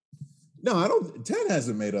 No, I don't. 10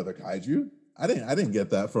 hasn't made other Kaiju. I didn't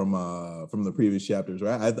get that from the previous chapters,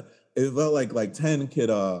 right? It felt like 10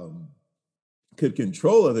 could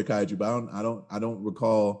control other Kaiju, but I don't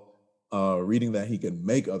recall reading that he can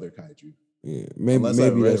make other Kaiju. Yeah,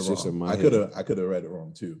 maybe that's just in my head. I could have read it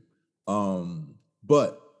wrong too.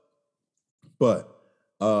 But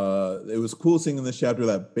it was cool seeing in this chapter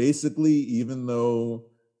that basically, even though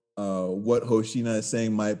what Hoshina is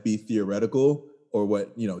saying might be theoretical, or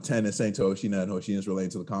what 10 is saying to Hoshina and Hoshina is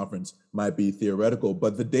relating to the conference might be theoretical,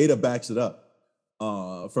 but the data backs it up.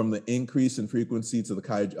 From the increase in frequency to the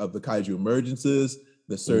kaiju emergences,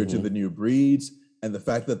 the surge in the new breeds, and the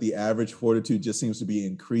fact that the average fortitude just seems to be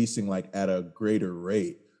increasing like at a greater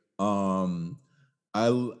rate. I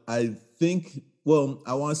think. Well,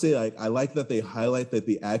 I want to say I like that they highlight that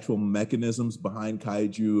the actual mechanisms behind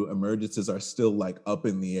kaiju emergences are still like up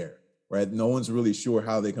in the air, right? No one's really sure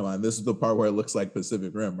how they come on. This is the part where it looks like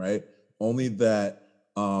Pacific Rim, right? Only that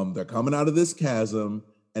they're coming out of this chasm,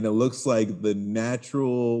 and it looks like the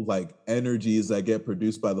natural like energies that get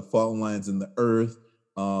produced by the fault lines in the earth,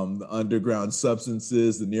 the underground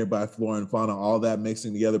substances, the nearby flora and fauna, all that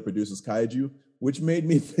mixing together produces kaiju, which made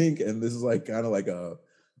me think, and this is like kind of like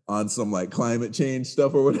on some like climate change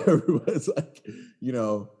stuff or whatever, but it's like,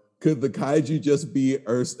 could the kaiju just be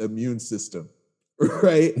Earth's immune system,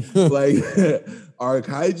 right? Like, are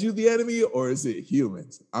kaiju the enemy or is it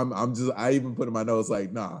humans? I even put in my notes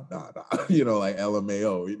like, nah. You know, like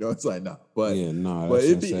LMAO, you know, it's like, nah. But yeah, nah, but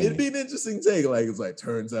it'd be an interesting take. Like, it's like,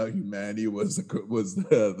 turns out humanity was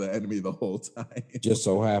the enemy the whole time. Just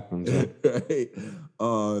so happens, huh? Right?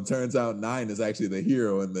 Turns out 9 is actually the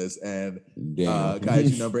hero in this, and Damn.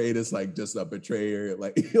 kaiju number 8 is like just a betrayer,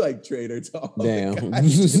 like traitor to all Damn. the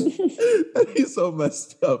kaiju. He's so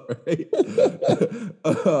messed up, right?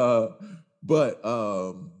 But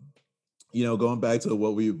you know, going back to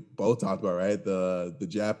what we both talked about, right? The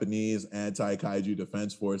Japanese anti-kaiju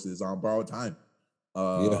defense force is on borrowed time.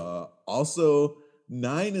 Yeah. Also,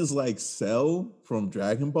 9 is like Cell from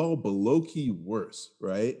Dragon Ball, but low-key worse,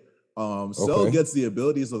 right? Cell Okay. gets the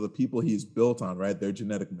abilities of the people he's built on, right? Their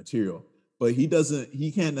genetic material. But he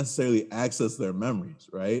can't necessarily access their memories,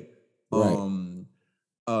 right?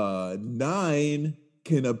 Right. 9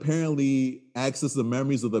 can apparently access the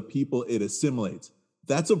memories of the people it assimilates.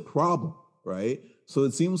 That's a problem, right? So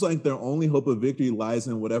it seems like their only hope of victory lies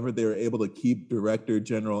in whatever they're able to keep Director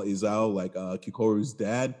General Izao, like Kikoru's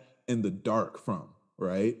dad, in the dark from,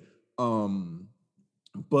 right?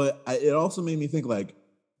 But it also made me think, like,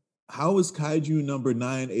 how is Kaiju number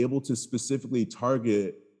 9 able to specifically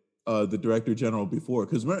target the Director General before?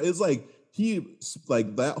 Because it's like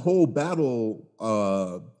that whole battle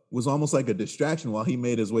was almost like a distraction while he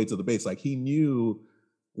made his way to the base. Like, he knew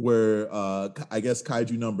where I guess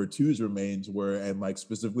Kaiju number 2's remains were, and like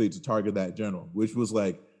specifically to target that general, which was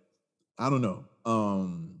like, I don't know.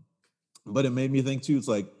 But it made me think too, it's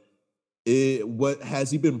like, what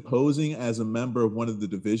has he been posing as a member of one of the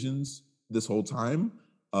divisions this whole time?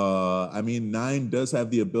 I mean, 9 does have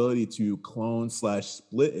the ability to clone /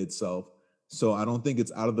 split itself, so I don't think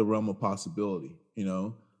it's out of the realm of possibility, you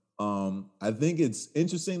know? I think it's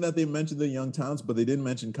interesting that they mentioned the young talents, but they didn't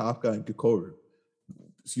mention Kafka and Kikoru.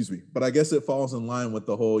 Excuse me. But I guess it falls in line with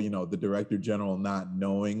the whole, you know, the Director General not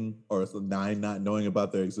knowing, or 9 not knowing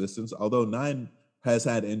about their existence, although 9 has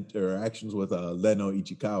had interactions with Leno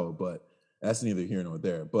Ichikawa, but that's neither here nor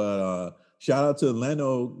there. But shout out to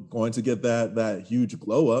Leno going to get that huge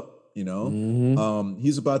glow up, you know. Mm-hmm.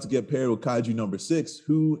 He's about to get paired with Kaiju number 6,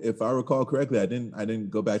 who, if I recall correctly, I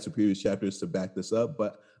didn't go back to previous chapters to back this up,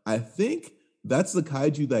 but I think that's the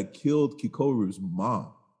Kaiju that killed Kikoru's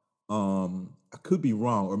mom. I could be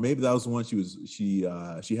wrong, or maybe that was the one she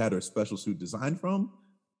had her special suit designed from,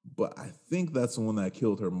 but I think that's the one that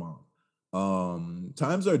killed her mom.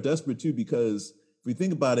 Times are desperate too, because if we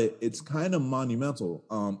think about it, it's kind of monumental.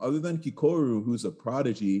 Other than Kikoru, who's a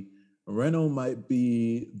prodigy, Reno might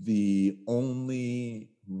be the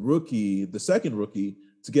second rookie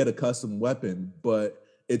to get a custom weapon, but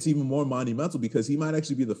it's even more monumental because he might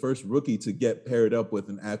actually be the first rookie to get paired up with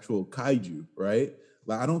an actual kaiju, right?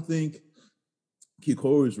 Like, I don't think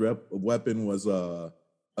Kikoru's weapon was a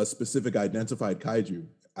specific identified kaiju.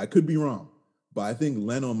 I could be wrong, but I think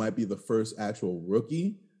Leno might be the first actual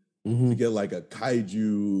rookie to get like a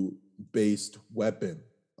kaiju-based weapon,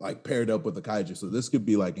 like paired up with a kaiju. So this could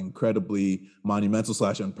be like incredibly monumental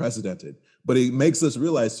 / unprecedented. But it makes us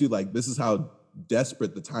realize too, like, this is how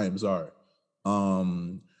desperate the times are.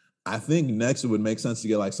 I think next it would make sense to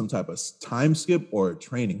get like some type of time skip or a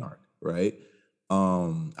training arc, right?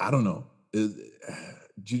 I don't know.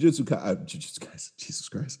 Jujutsu Kaisen, Jesus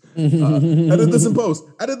Christ. I did this in post.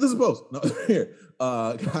 No, here.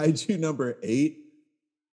 Kaiju number 8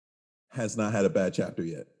 has not had a bad chapter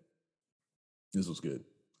yet. This was good.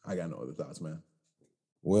 I got no other thoughts, man.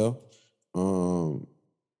 Well,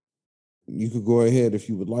 you could go ahead if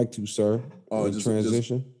you would like to, sir. Just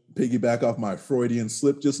transition. Piggyback off my Freudian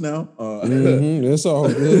slip just now. It's all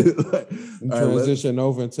good. Transition right,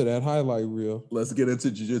 over into that highlight reel. Let's get into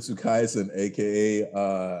Jujutsu Kaisen, aka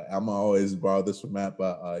I'm always borrow this from Matt,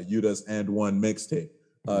 but Yuta's and One mixtape.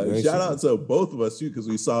 Shout out to both of us too, because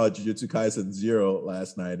we saw Jujutsu Kaisen 0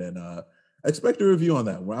 last night, and expect a review on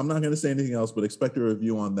that. I'm not going to say anything else, but expect a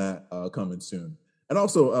review on that coming soon. And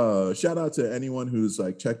also, shout out to anyone who's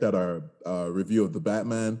like checked out our review of the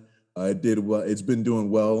Batman. It did well. It's been doing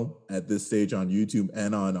well at this stage on YouTube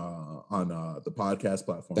and on the podcast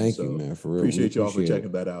platform. Thank you, man. For real, appreciate you all for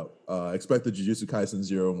checking that out. Expect the Jujutsu Kaisen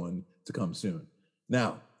 01 to come soon.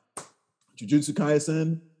 Now, Jujutsu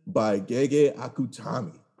Kaisen by Gege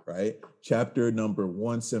Akutami, right? Chapter number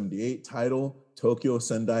 178, title Tokyo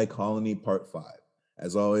Sendai Colony Part 5.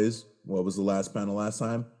 As always, what was the last panel last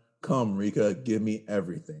time? Come, Rika, give me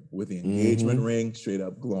everything, with the engagement ring straight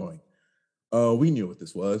up glowing. We knew what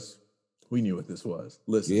this was.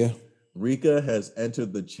 Listen, Rika has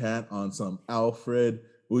entered the chat on some Alfred,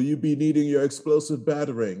 will you be needing your explosive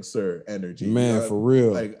batarang, sir, energy. Man, for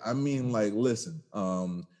real. Like, I mean, like, listen,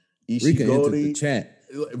 Rika entered the Ishigori,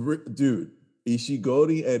 chat. dude,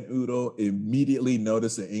 Ishigori and Udo immediately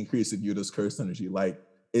notice an increase in Yuta's curse energy. Like,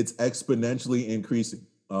 it's exponentially increasing.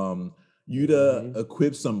 Yuta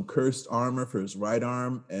equips some cursed armor for his right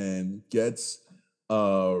arm and gets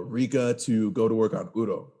Rika to go to work on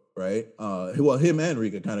Udo, right? Well, him and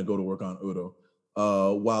Rika kind of go to work on Udo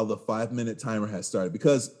while the 5-minute timer has started.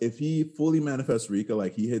 Because if he fully manifests Rika,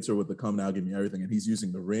 like he hits her with the come now, give me everything, and he's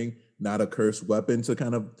using the ring, not a cursed weapon to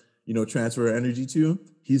kind of, transfer her energy to,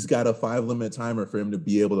 he's got a 5-limit timer for him to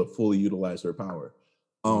be able to fully utilize her power.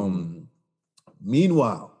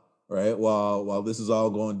 Meanwhile, right, while this is all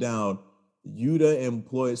going down, Yuta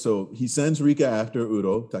employs, so he sends Rika after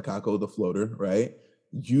Udo, Takako the floater, right?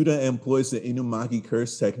 Yuta employs the Inumaki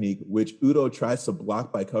curse technique, which Udo tries to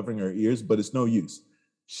block by covering her ears, but it's no use.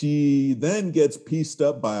 She then gets pieced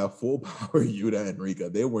up by a full power Yuta and Rika.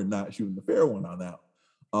 They were not shooting the fair one on that.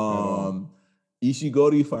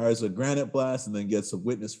 Ishigori fires a granite blast and then gets to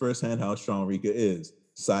witness firsthand how strong Rika is.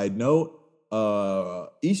 Side note,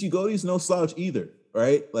 Ishigori's no slouch either,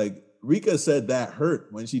 right? Like, Rika said that hurt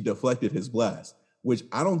when she deflected his blast, which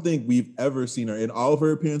I don't think we've ever seen her in all of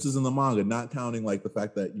her appearances in the manga, not counting like the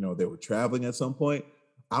fact that, they were traveling at some point.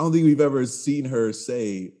 I don't think we've ever seen her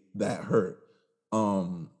say that hurt.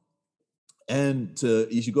 And to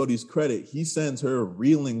Ishigori's credit, he sends her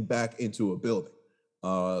reeling back into a building.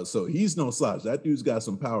 So he's no slouch. That dude's got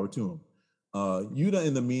some power to him. Yuta,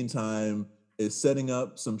 in the meantime, is setting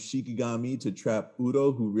up some Shikigami to trap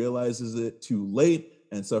Udo, who realizes it too late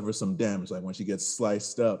and suffers some damage, like when she gets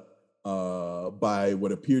sliced up by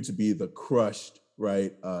what appeared to be the crushed,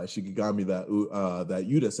 right, Shikigami that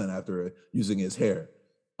Yuta sent after her using his hair.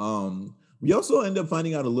 We also end up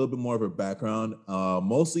finding out a little bit more of her background,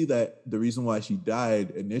 mostly that the reason why she died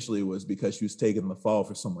initially was because she was taking the fall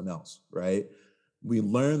for someone else, right? We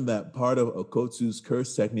learned that part of Okotsu's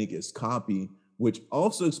curse technique is copy, which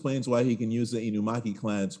also explains why he can use the Inumaki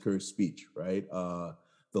clan's curse speech, right?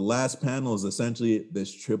 The last panel is essentially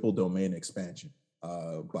this triple domain expansion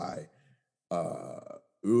by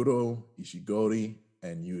Udo, Ishigori,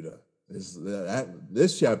 and Yuta.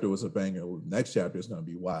 This chapter was a banger. Next chapter is going to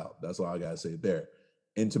be wild. That's all I got to say there.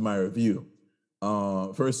 Into my review.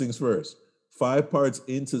 First things first. 5 parts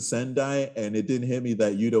into Sendai, and it didn't hit me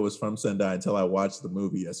that Yuta was from Sendai until I watched the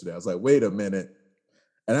movie yesterday. I was like, wait a minute.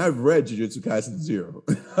 And I've read Jujutsu Kaisen 0.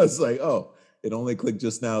 I was like, oh, it only clicked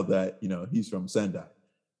just now that, he's from Sendai.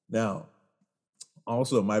 Now,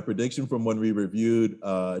 also, my prediction from when we reviewed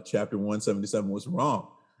chapter 177 was wrong.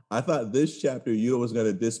 I thought this chapter, Yuta was going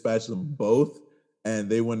to dispatch them both, and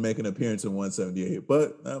they wouldn't make an appearance in 178.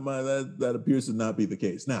 But that appears to not be the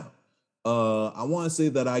case. Now, I want to say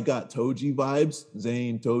that I got Toji vibes,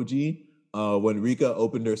 Zane Toji, when Rika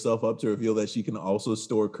opened herself up to reveal that she can also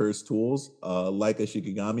store cursed tools like a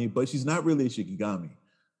Shikigami, but she's not really a Shikigami.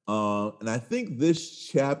 And I think this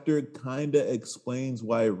chapter kind of explains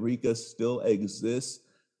why Rika still exists,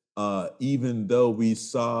 even though we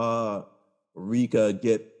saw Rika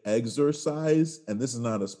get exorcised. And this is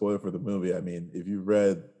not a spoiler for the movie. I mean, if you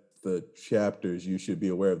read the chapters, you should be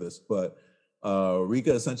aware of this. But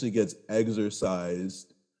Rika essentially gets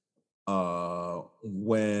exorcised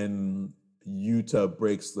when Yuta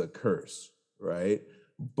breaks the curse, right?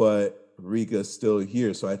 But Rika's still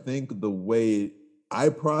here. So I think the way I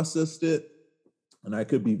processed it, and I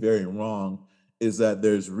could be very wrong, is that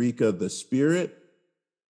there's Rika the spirit,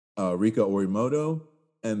 Rika Orimoto,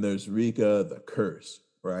 and there's Rika the curse,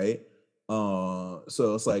 right? So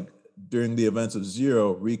it's like during the events of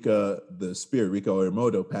Zero, Rika the spirit, Rika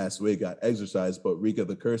Orimoto, passed away, got exorcised, but Rika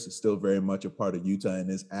the curse is still very much a part of Yuta and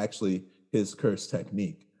is actually his curse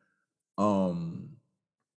technique.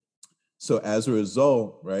 So as a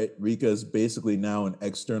result, right, Rika is basically now an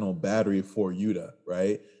external battery for Yuta,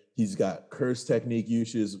 right? He's got curse technique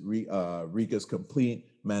uses, Rika's complete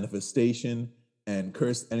manifestation, and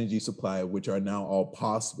cursed energy supply, which are now all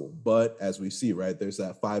possible. But as we see, right, there's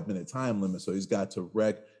that 5-minute time limit, so he's got to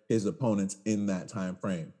wreck his opponents in that time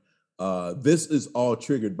frame. This is all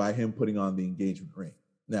triggered by him putting on the engagement ring.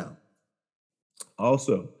 Now,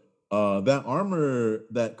 also, that armor,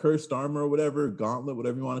 that cursed armor or whatever, gauntlet,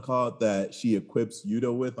 whatever you want to call it, that she equips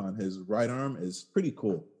Yuta with on his right arm is pretty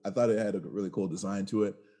cool. I thought it had a really cool design to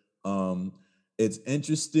it. It's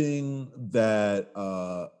interesting that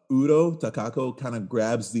Udo, Takako, kind of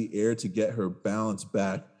grabs the air to get her balance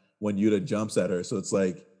back when Yuta jumps at her. So it's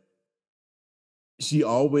like she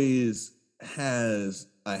always has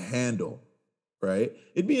a handle, right?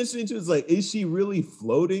 It'd be interesting too. It's like, is she really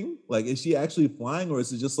floating? Like, is she actually flying, or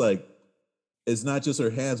is it just like, it's not just her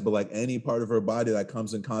hands, but like any part of her body that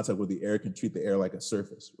comes in contact with the air can treat the air like a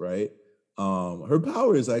surface, right? Her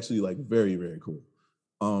power is actually like very, very cool.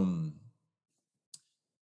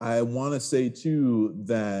 I want to say too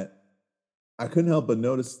that I couldn't help but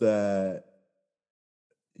notice that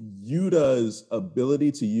Yuta's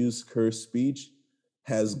ability to use cursed speech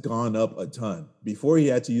has gone up a ton. Before he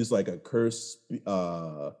had to use like a cursed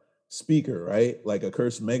speaker, right? Like a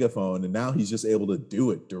cursed megaphone, and now he's just able to do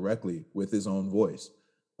it directly with his own voice.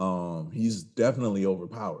 He's definitely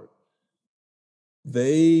overpowered.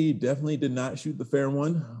 They definitely did not shoot the fair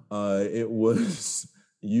one. It was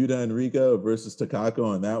Yuta and Rika versus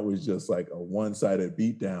Takako, and that was just like a one-sided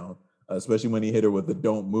beatdown, especially when he hit her with the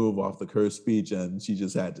 "don't move" off the cursed speech, and she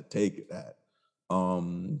just had to take that.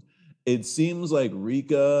 It seems like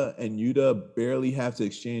Rika and Yuta barely have to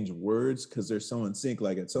exchange words because they're so in sync.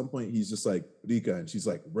 Like at some point, he's just like Rika, and she's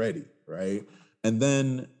like ready, right? And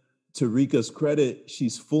then to Rika's credit,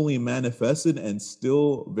 she's fully manifested and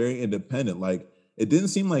still very independent. Like it didn't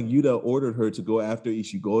seem like Yuta ordered her to go after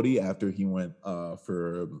Ishigori after he went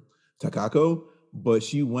for Takako, but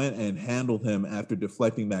she went and handled him after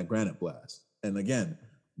deflecting that granite blast. And again,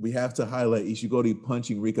 we have to highlight Ishigori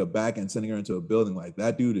punching Rika back and sending her into a building. Like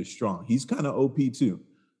that dude is strong. He's kind of OP too.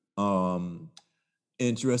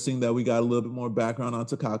 Interesting that we got a little bit more background on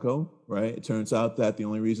Takako, right? It turns out that the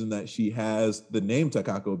only reason that she has the name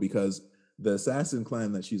Takako because the assassin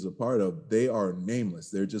clan that she's a part of, they are nameless.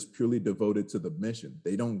 They're just purely devoted to the mission.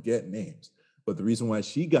 They don't get names. But the reason why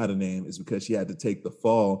she got a name is because she had to take the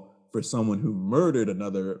fall for someone who murdered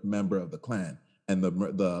another member of the clan. And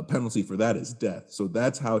the penalty for that is death. So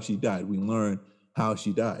that's how she died. We learn how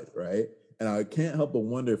she died, right? And I can't help but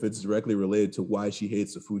wonder if it's directly related to why she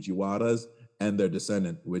hates the Fujiwaras and their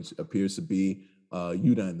descendant, which appears to be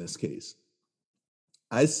Yuta in this case.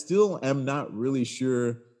 I still am not really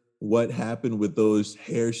sure what happened with those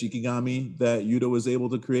hair shikigami that Yuta was able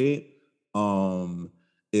to create.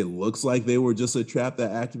 It looks like they were just a trap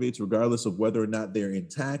that activates regardless of whether or not they're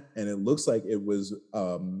intact. And it looks like it was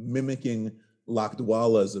mimicking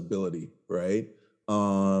Lakdwala's ability, right?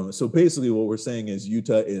 So basically what we're saying is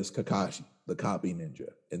Yuta is Kakashi, the copy ninja.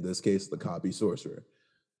 In this case, the copy sorcerer.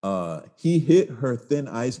 He hit her thin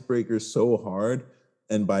icebreaker so hard,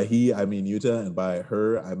 and by he, I mean Yuta, and by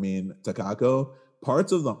her, I mean Takako,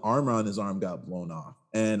 parts of the armor on his arm got blown off.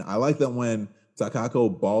 And I like that when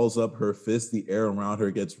Takako balls up her fist, the air around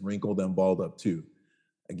her gets wrinkled and balled up too.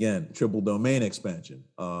 Again, triple domain expansion.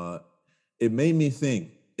 It made me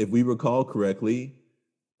think, if we recall correctly,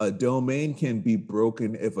 a domain can be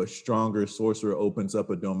broken if a stronger sorcerer opens up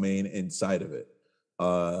a domain inside of it.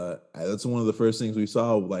 That's one of the first things we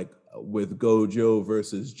saw, like with Gojo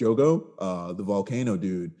versus Jogo, the volcano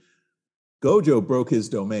dude. Gojo broke his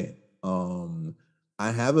domain. I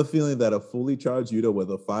have a feeling that a fully charged Yuta with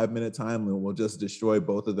a 5-minute time limit will just destroy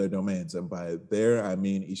both of their domains. And by there, I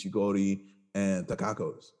mean Ishigori and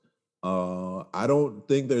Takako's. I don't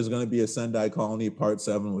think there's going to be a Sendai Colony Part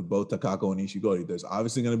 7 with both Takako and Ishigori. There's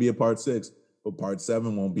obviously going to be a Part 6, but Part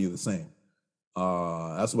 7 won't be the same.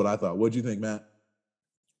 That's what I thought. What do you think, Matt?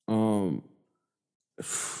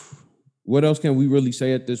 What else can we really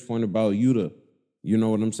say at this point about Yuta? You know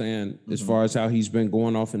what I'm saying? Mm-hmm. As far as how he's been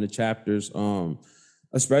going off in the chapters,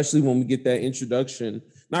 especially when we get that introduction,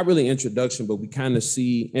 not really introduction, but we kind of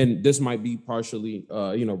see, and this might be partially,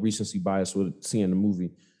 recency bias with seeing the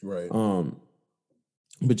movie. Right.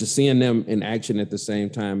 But just seeing them in action at the same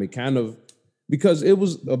time, it kind of, because it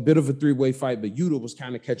was a bit of a three-way fight, but Yuta was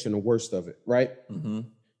kind of catching the worst of it, right? Mm-hmm.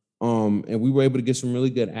 And we were able to get some really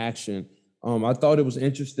good action. I thought it was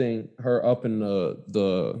interesting, her up in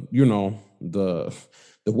the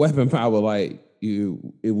weapon power, like,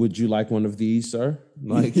 would you like one of these, sir?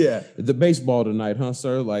 Like, yeah, the baseball tonight, huh,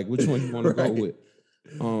 sir? Like, which one you want to go with?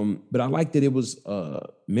 But I like that it was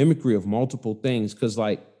mimicry of multiple things, because,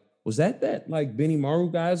 like, was that like Benny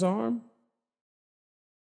Maru guy's arm?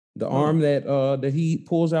 The arm that he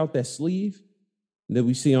pulls out that sleeve that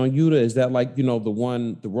we see on Yuta, is that like, the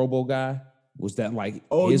Robo guy? Was that like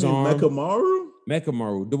his arm?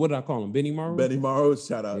 Mechamaru. What did I call him? Benny Maru? Benny Maru.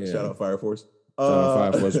 Shout out Fire Force. Shout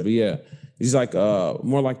out Fire Force. But yeah, he's like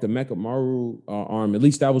more like the Mechamaru arm. At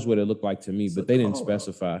least that was what it looked like to me, but they didn't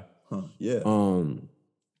specify. Huh. Yeah.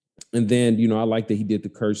 And then, I like that he did the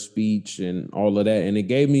cursed speech and all of that. And it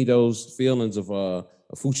gave me those feelings of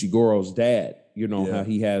Fushigoro's dad, how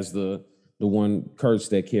he has the one curse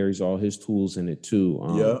that carries all his tools in it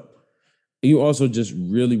too. You also just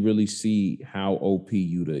really, really see how OP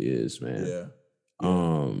Yuta is, man. Yeah.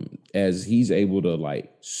 As he's able to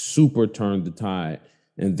like super turn the tide,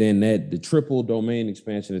 and then the triple domain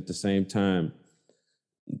expansion at the same time.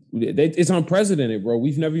 It's unprecedented, bro.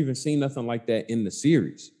 We've never even seen nothing like that in the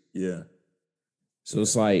series. Yeah. So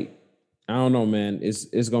it's like, I don't know, man.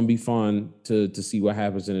 It's gonna be fun to see what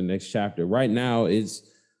happens in the next chapter. Right now, it's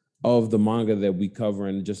of the manga that we cover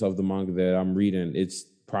and just of the manga that I'm reading, it's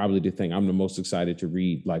probably the thing I'm the most excited to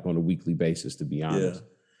read, like on a weekly basis, to be honest.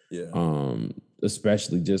 Yeah.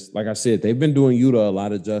 Especially just like I said, they've been doing Yuta a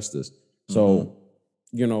lot of justice. So,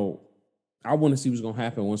 I want to see what's gonna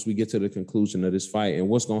happen once we get to the conclusion of this fight and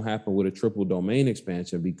what's gonna happen with a triple domain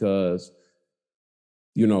expansion because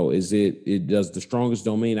is it does the strongest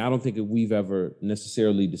domain? I don't think we've ever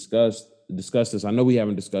necessarily discussed this. I know we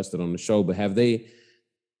haven't discussed it on the show, but have they?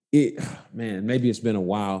 Maybe it's been a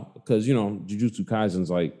while because Jujutsu Kaisen's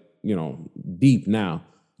like deep now.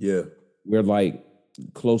 Yeah, we're like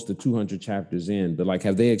close to 200 chapters in, but like,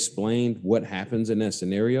 have they explained what happens in that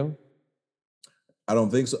scenario? I don't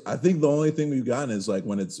think so. I think the only thing we've gotten is like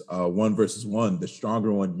when it's 1 versus 1, the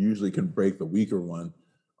stronger one usually can break the weaker one.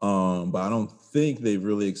 But I don't think they've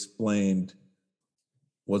really explained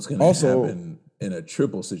what's going to happen in a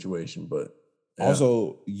triple situation. But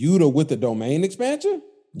also, Yuta with the domain expansion?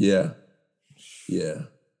 Yeah.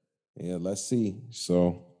 Let's see.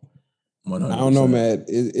 So 100%. I don't know, man.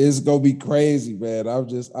 It's gonna be crazy, man.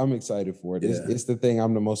 I'm excited for it. It's the thing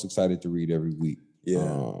I'm the most excited to read every week.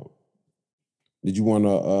 Yeah. Did you want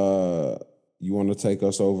to take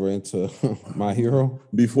us over into My Hero?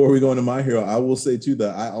 Before we go into My Hero, I will say too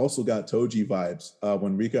that I also got Toji vibes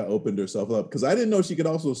when Rika opened herself up because I didn't know she could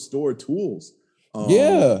also store tools.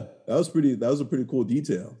 That was a pretty cool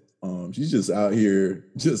detail. She's just out here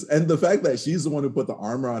and the fact that she's the one who put the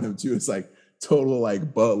armor on him too, it's like total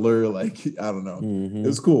like butler, like I don't know. It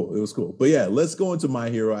was cool. But yeah, let's go into My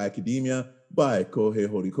Hero Academia by Kohei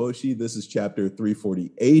Horikoshi. This is chapter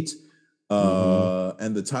 348.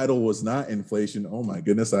 And the title was not inflation. Oh my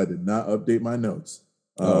goodness, I did not update my notes.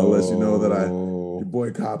 Unless you know that your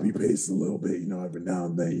boy copy pastes a little bit, every now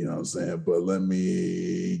and then, you know what I'm saying? But let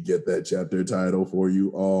me get that chapter title for you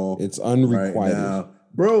all. It's unrequited. Right now.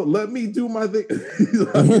 Bro, let me do my thing.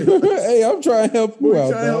 Hey, I'm trying to help you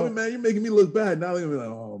out. Trying to help me, man. You're making me look bad. Now they're gonna be like,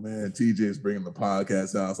 oh man, TJ's bringing the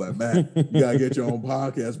podcast out. I was like, man, you gotta get your own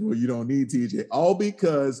podcast, bro. You don't need TJ. All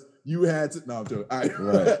because you had to. No, I'm joking.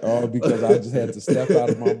 Right. All because I just had to step out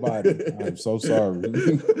of my body. I'm so sorry.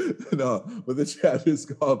 No, but the chapter is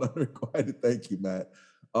called Unrequited. Thank you, Matt.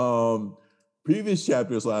 Previous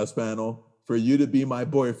chapter's last panel. For you to be my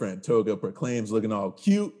boyfriend, Toga proclaims, looking all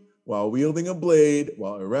cute while wielding a blade,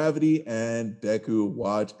 while Iravati and Deku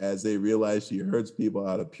watch as they realize she hurts people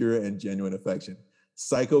out of pure and genuine affection.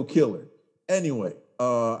 Psycho killer. Anyway,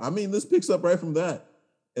 this picks up right from that.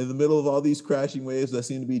 In the middle of all these crashing waves that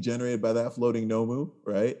seem to be generated by that floating Nomu,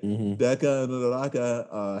 right? Deka and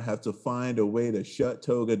Uraraka have to find a way to shut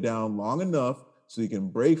Toga down long enough so he can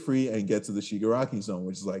break free and get to the Shigaraki zone,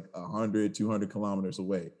 which is like 100, 200 kilometers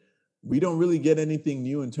away. We don't really get anything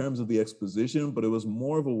new in terms of the exposition, but it was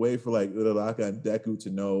more of a way for like Uraraka and Deku to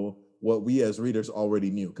know what we as readers already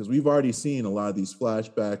knew. Because we've already seen a lot of these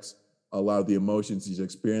flashbacks, a lot of the emotions she's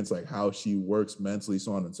experienced, like how she works mentally,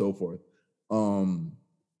 so on and so forth.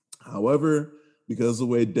 However, because of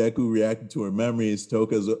the way Deku reacted to her memories,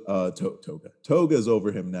 Toga's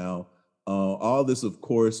over him now. All this, of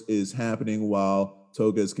course, is happening while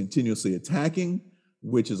Toga is continuously attacking,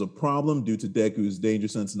 which is a problem due to Deku's danger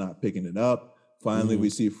sense not picking it up. Finally, we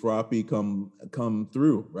see Froppy come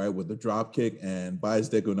through, right, with the drop kick and buys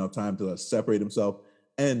Deku enough time to separate himself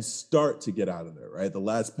and start to get out of there, right? The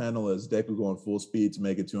last panel is Deku going full speed to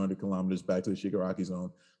make it 200 kilometers back to the Shigaraki zone,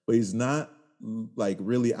 but he's not like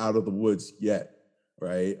really out of the woods yet,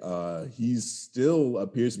 right? He still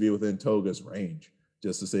appears to be within Toga's range,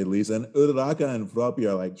 just to say the least. And Uraraka and Froppy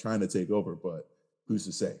are like trying to take over, but who's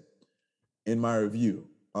to say? In my review,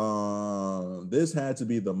 this had to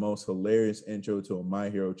be the most hilarious intro to a My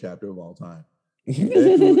Hero chapter of all time.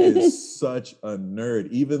 Deku is such a nerd.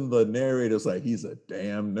 Even the narrator's like, he's a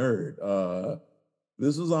damn nerd.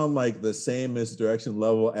 This was on like the same misdirection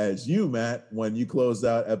level as you, Matt, when you closed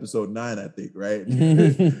out episode 9, I think, right?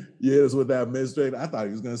 Yeah, it was with that misdirection. I thought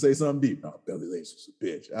he was gonna say something deep. No, Billy Lace was a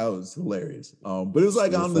bitch. That was hilarious. But it was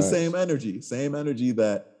like on the same energy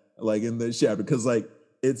that like in this chapter, because like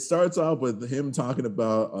it starts off with him talking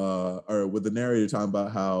about, or with the narrator talking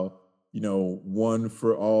about how, one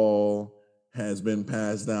for all has been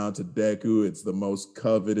passed down to Deku. It's the most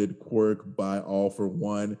coveted quirk by all for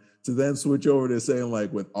one. To then switch over to saying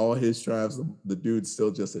like with all his triumphs, the dude's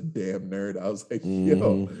still just a damn nerd. I was like,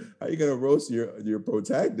 yo, how you gonna roast your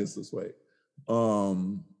protagonist this way?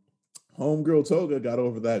 Homegirl Toga got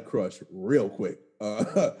over that crush real quick.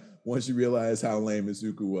 Once she realized how lame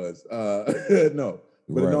Izuku was. No.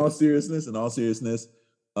 But in all seriousness,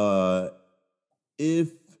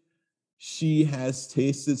 if she has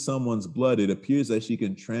tasted someone's blood, it appears that she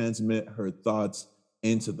can transmit her thoughts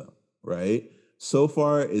into them, right? So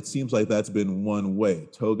far, it seems like that's been one way,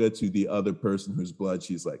 Toga to the other person whose blood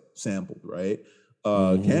she's like sampled, right?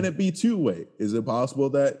 Can it be two-way? Is it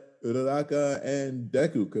possible that Uraraka and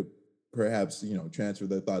Deku could perhaps, transfer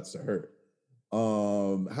their thoughts to her?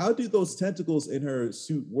 How do those tentacles in her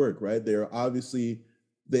suit work, right? They obviously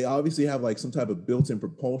have like some type of built-in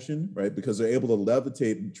propulsion, right? Because they're able to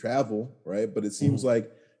levitate and travel, right? But it seems like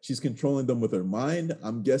she's controlling them with her mind.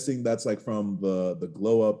 I'm guessing that's like from the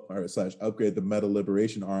glow up or / upgrade the Meta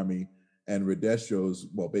Liberation Army and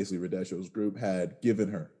basically Redestro's group had given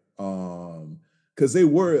her. Because they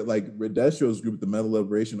were like Redestro's group, the Meta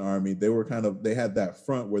Liberation Army, they had that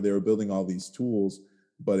front where they were building all these tools.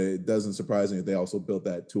 But it doesn't surprise me that they also built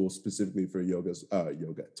that tool specifically for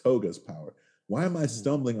Toga's power. Why am I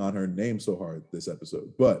stumbling on her name so hard this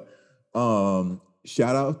episode? But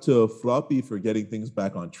shout out to Floppy for getting things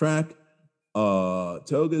back on track.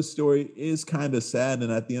 Toga's story is kind of sad,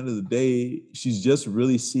 and at the end of the day, she's just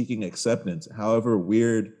really seeking acceptance. However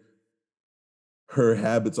weird her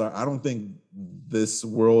habits are, I don't think this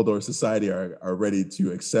world or society are ready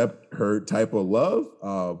to accept her type of love.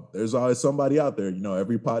 There's always somebody out there,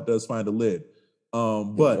 every pot does find a lid.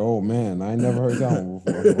 But oh man, I never heard that one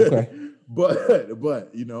before. Okay. But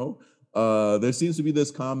there seems to be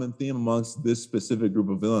this common theme amongst this specific group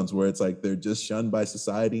of villains where it's like they're just shunned by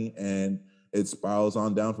society and it spirals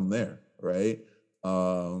on down from there, right?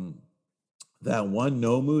 That one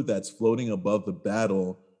Nomu that's floating above the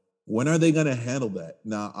battle, when are they going to handle that?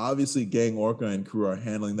 Now, obviously, Gang Orca and crew are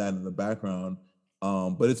handling that in the background,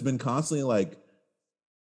 but it's been constantly like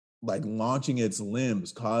launching its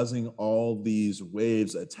limbs, causing all these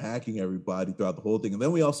waves, attacking everybody throughout the whole thing. And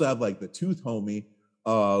then we also have like the Tooth Homie,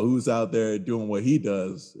 who's out there doing what he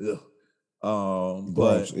does.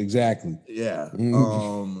 But exactly. Yeah.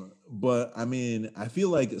 But I mean, I feel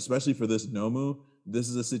like, especially for this Nomu, this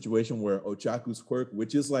is a situation where Ochaku's quirk,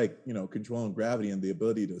 which is like, controlling gravity and the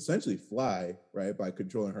ability to essentially fly, right, by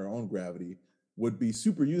controlling her own gravity, would be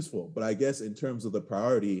super useful. But I guess in terms of the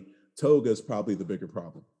priority, Toga's probably the bigger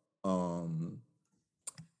problem.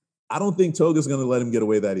 I don't think Toga's going to let him get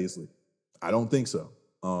away that easily. I don't think so.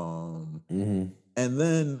 And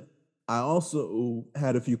then I also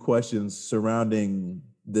had a few questions surrounding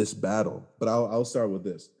this battle, but I'll start with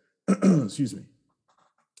this. Excuse me.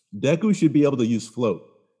 Deku should be able to use float.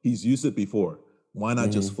 He's used it before. Why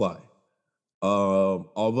not just fly?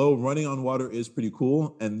 Although running on water is pretty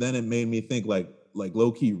cool, and then it made me think like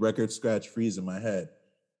low-key record scratch freeze in my head.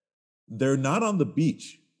 They're not on the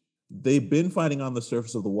beach. They've been fighting on the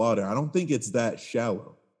surface of the water. I don't think it's that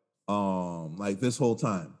shallow. Like this whole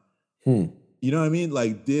time. You know what I mean?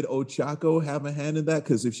 Like, did Ochako have a hand in that?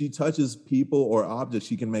 Because if she touches people or objects,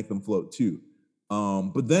 she can make them float too.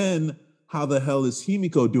 But then how the hell is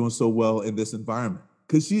Himiko doing so well in this environment?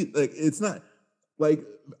 Because it's not like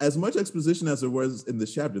as much exposition as there was in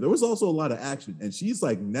this chapter. There was also a lot of action, and she's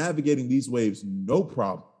like navigating these waves no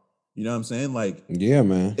problem. You know what I'm saying? Like, yeah,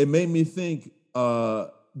 man. It made me think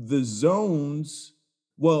the zones.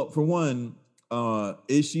 Well, for one,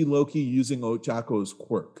 is she low-key using Ochako's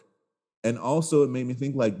quirk? And also, it made me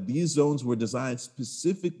think like these zones were designed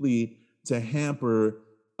specifically to hamper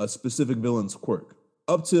a specific villain's quirk,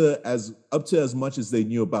 up to as much as they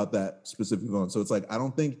knew about that specific villain. So it's like I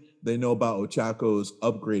don't think they know about Ochako's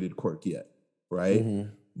upgraded quirk yet, right?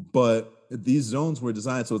 But these zones were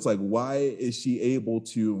designed, so it's like, why is she able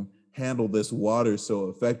to handle this water so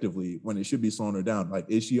effectively when it should be slowing her down? Like,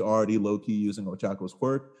 is she already low-key using Ochako's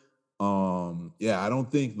quirk? I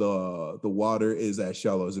don't think the water is as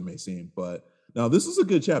shallow as it may seem, but now this is a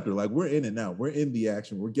good chapter. Like, we're in it now. We're in the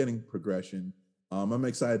action. We're getting progression. I'm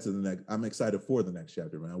excited for the next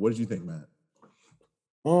chapter, man. What did you think, Matt?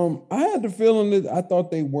 I had the feeling that I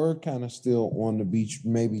thought they were kind of still on the beach,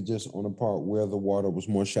 maybe just on the part where the water was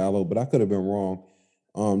more shallow, but I could have been wrong.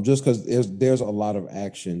 Just because there's a lot of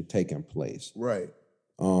action taking place. Right.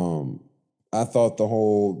 I thought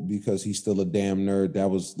because he's still a damn nerd, that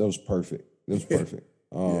was perfect. It was perfect.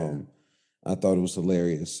 I thought it was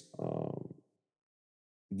hilarious.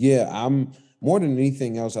 I'm more than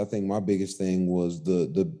anything else, I think my biggest thing was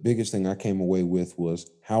the biggest thing I came away with was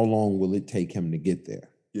how long will it take him to get there?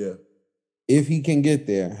 Yeah. If he can get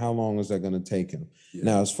there, how long is that going to take him? Yeah.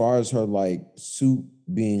 Now, as far as her like suit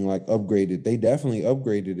being like upgraded, they definitely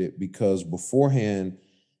upgraded it because beforehand,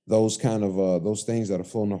 those kind of those things that are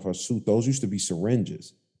floating off her suit, those used to be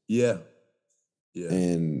syringes. Yeah.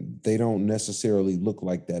 And they don't necessarily look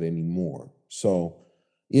like that anymore. So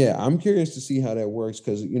yeah, I'm curious to see how that works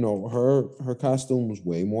because her costume was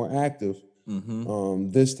way more active.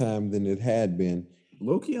 this time than it had been.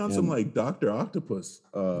 Low-key on some like Dr. Octopus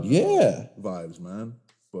vibes, man.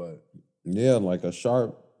 But yeah, like a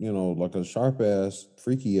sharp ass,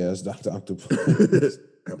 freaky ass Dr. Octopus.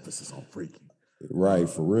 Emphasis on freaky. Right,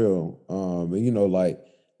 for real. And like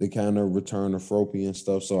the kind of return of Froppy and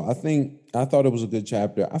stuff. So I thought it was a good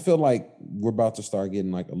chapter. I feel like we're about to start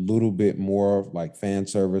getting like a little bit more like fan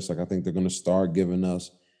service. Like I think they're gonna start giving us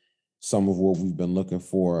some of what we've been looking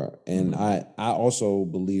for. And I also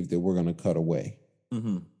believe that we're gonna cut away.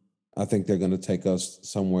 I think they're gonna take us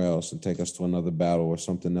somewhere else and take us to another battle or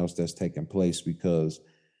something else that's taking place because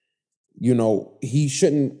he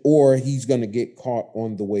shouldn't, or he's going to get caught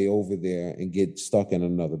on the way over there and get stuck in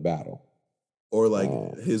another battle. Or like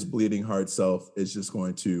his bleeding heart self is just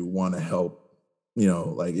going to want to help,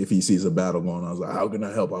 like if he sees a battle going on, I was like, how can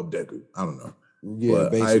I help out Deku? I don't know. Yeah,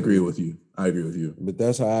 but basically. I agree with you. But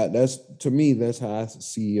that's how I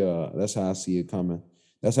see it coming.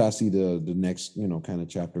 That's how I see the next, kind of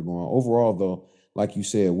chapter going. Overall, though, like you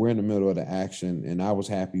said, we're in the middle of the action, and I was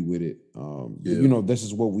happy with it. This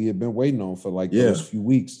is what we had been waiting on for those few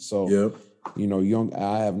weeks. So,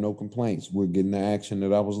 I have no complaints. We're getting the action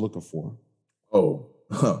that I was looking for. Oh,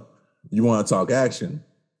 you want to talk action?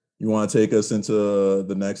 You want to take us into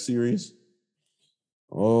the next series?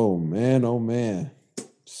 Oh man.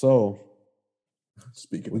 So,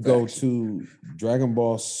 speaking, we go to Dragon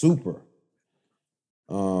Ball Super.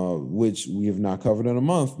 Which we have not covered in a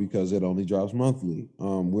month because it only drops monthly.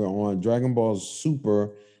 We're on Dragon Ball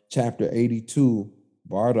Super Chapter 82,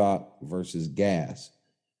 Bardock versus Gas.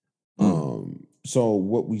 So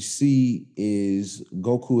what we see is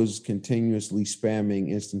Goku is continuously spamming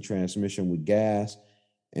instant transmission with Gas.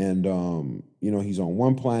 And, he's on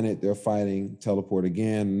one planet, they're fighting, teleport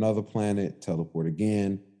again, another planet, teleport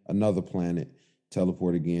again, another planet,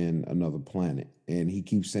 teleport again, another planet. And he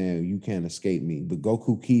keeps saying, you can't escape me. But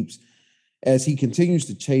Goku as he continues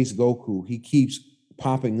to chase Goku, he keeps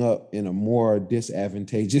popping up in a more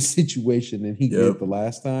disadvantageous situation than he did the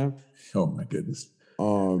last time. Oh my goodness.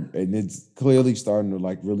 And it's clearly starting to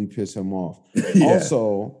like really piss him off.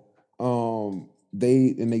 Also,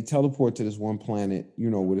 they teleport to this one planet,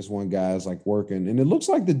 where this one guy's like working. And it looks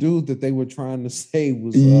like the dude that they were trying to say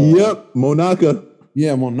was Monaka.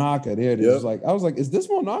 Yeah, Monaka. There it is. I was like, is this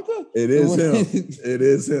Monaka? It is him. It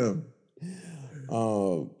is him.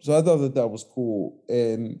 So I thought that was cool.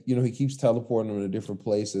 And, he keeps teleporting them to different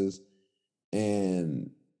places. And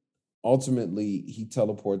ultimately, he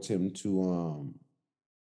teleports him to,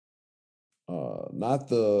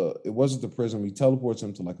 it wasn't the prison. He teleports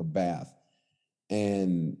him to like a bath.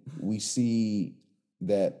 And we see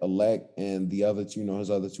that Alec and the other two, his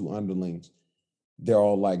other two underlings, they're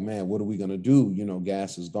all like, man, what are we going to do?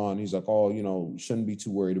 Gas is gone. He's like, oh, shouldn't be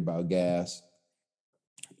too worried about Gas.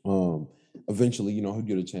 Eventually, he'll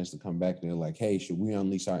get a chance to come back and they're like, hey, should we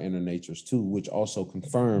unleash our inner natures too? Which also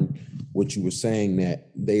confirmed what you were saying,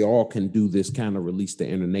 that they all can do this kind of release the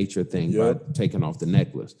inner nature thing by taking off the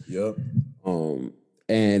necklace.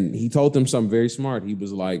 And he told them something very smart. He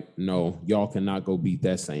was like, no, y'all cannot go beat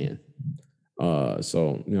that Saiyan.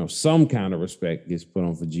 So, some kind of respect gets put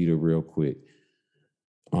on Vegeta real quick.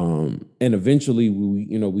 And eventually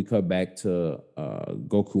we cut back to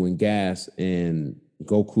Goku and Gas, and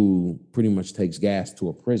Goku pretty much takes Gas to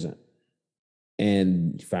a prison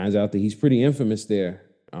and finds out that he's pretty infamous there.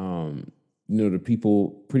 The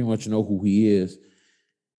people pretty much know who he is.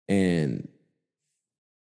 And,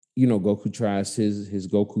 Goku tries his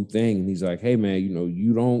Goku thing, and he's like, hey man,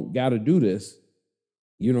 you don't got to do this.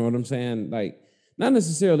 You know what I'm saying? Like, not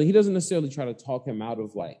necessarily, he doesn't necessarily try to talk him out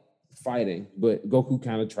of like fighting, but Goku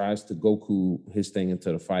kind of tries to Goku his thing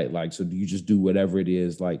into the fight. Like, so do you just do whatever it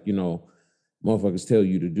is, like, motherfuckers tell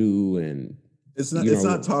you to do? And it's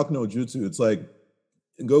not talk no jutsu. It's like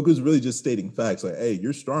Goku's really just stating facts. Like, hey,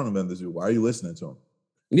 you're stronger than this dude. Why are you listening to him?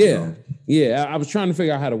 Yeah. I was trying to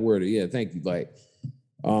figure out how to word it. Yeah, thank you. Like,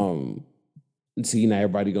 see, now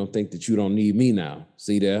everybody gonna think that you don't need me now.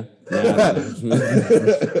 See there?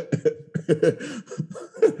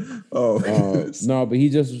 No, but he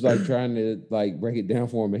just was like trying to like break it down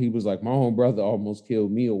for him, and he was like, my own brother almost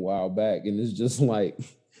killed me a while back, and it's just like,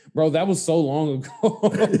 bro, that was so long ago.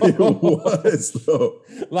 It was though.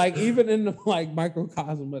 Like, even in the like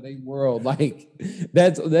microcosm of their world, like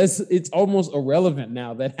that's it's almost irrelevant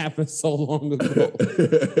now. That happened so long ago.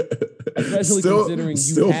 Especially considering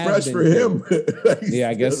still fresh for him. Yeah,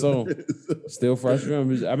 I guess so. Still fresh for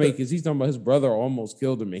him. I mean, because he's talking about his brother almost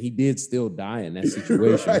killed him, and he did still die in that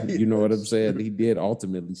situation. Right. You know what I'm saying? He did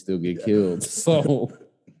ultimately still get killed. So,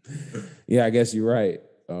 yeah, I guess you're right.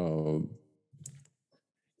 And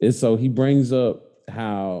so he brings up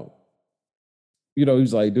how you know,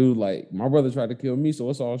 he's like, dude, like my brother tried to kill me, so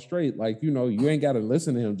it's all straight. Like, you know, you ain't got to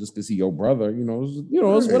listen to him just because he your brother. You know,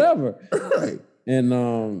 it's whatever. Right.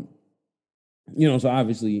 And you know, so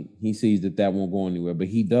obviously he sees that won't go anywhere, but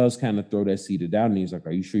he does kind of throw that seed of doubt, and he's like,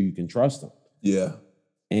 "Are you sure you can trust him?" Yeah.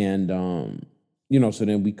 And you know, so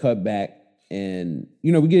then we cut back, and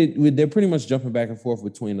you know, they're pretty much jumping back and forth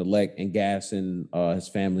between Elect and Gas and his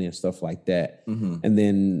family and stuff like that. Mm-hmm. And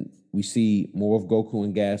then we see more of Goku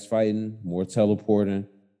and Gas fighting, more teleporting,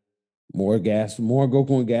 more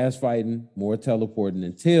Goku and Gas fighting, more teleporting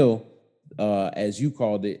until, as you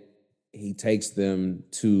called it, he takes them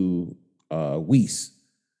to Whis.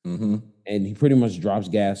 Mm-hmm. And he pretty much drops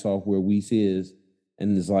Gas off where Whis is,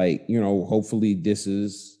 and is like, you know, hopefully this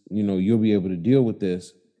is, you know, you'll be able to deal with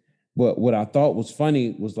this. But what I thought was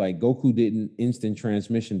funny was like Goku didn't instant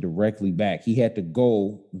transmission directly back. He had to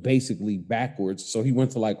go basically backwards. So he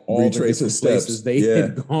went to like all Retrace the different places they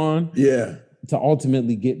had gone. Yeah. To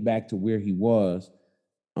ultimately get back to where he was.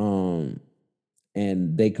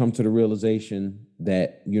 And they come to the realization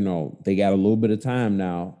that, you know, they got a little bit of time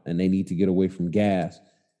now and they need to get away from Gas.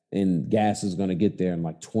 And Gas is going to get there in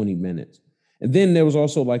like 20 minutes. And then there was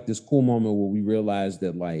also like this cool moment where we realized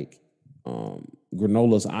that like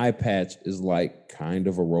Granola's eye patch is like kind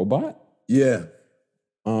of a robot. Yeah.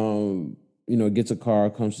 You know, gets a car,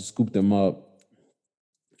 comes to scoop them up.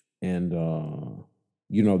 And,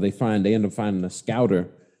 you know, they end up finding a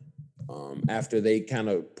scouter after they kind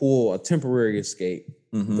of pull a temporary escape.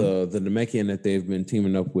 Mm-hmm. The Namekian that they've been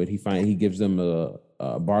teaming up with, he gives them a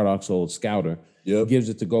Bardock's old scouter. Yep. Gives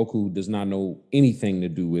it to Goku, who does not know anything to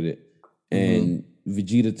do with it. And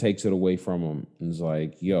Vegeta takes it away from him and is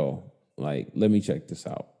like, yo, like, let me check this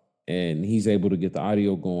out. And he's able to get the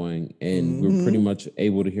audio going, and we're pretty much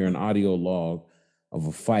able to hear an audio log of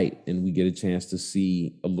a fight, and we get a chance to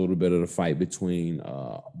see a little bit of the fight between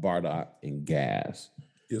Bardock and Gas.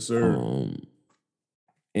 Yes, sir.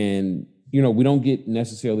 And, you know, we don't get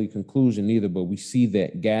necessarily conclusion either, but we see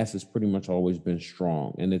that Gas has pretty much always been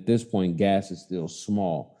strong. And at this point, Gas is still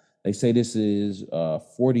small. They say this is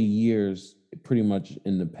 40 years pretty much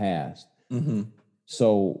in the past. Mm-hmm.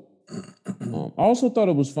 So I also thought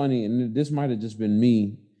it was funny, and this might have just been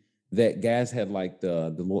me, that Gas had like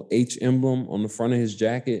the little H emblem on the front of his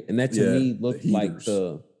jacket. And that to me looked like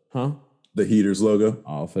the Heaters logo.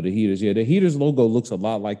 Oh, for the Heaters. Yeah, the Heaters logo looks a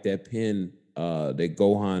lot like that pin that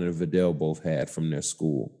Gohan and Videl both had from their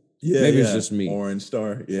school. Yeah, maybe it's just me. Orange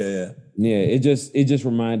star. Yeah. Yeah, it just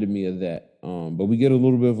reminded me of that. But we get a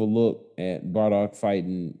little bit of a look at Bardock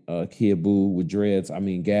fighting Kid Buu with dreads. I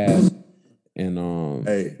mean Gas. And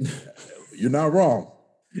hey, you're not wrong.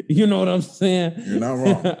 You know what I'm saying? You're not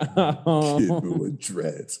wrong. Kid Buu with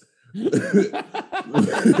dreads.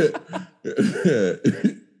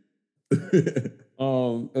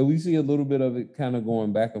 And we see a little bit of it kind of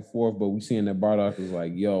going back and forth, but we seeing that Bardock is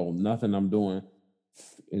like, yo, nothing I'm doing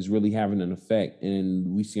is really having an effect.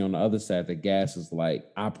 And we see on the other side that Gas is like,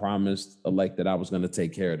 I promised Elect that I was going to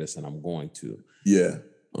take care of this, and I'm going to. Yeah.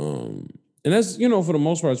 And that's, you know, for the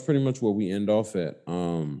most part, it's pretty much where we end off at.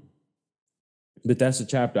 But that's a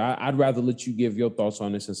chapter. I'd rather let you give your thoughts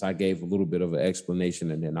on it, since I gave a little bit of an explanation,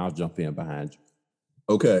 and then I'll jump in behind you.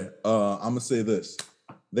 Okay. I'm going to say this.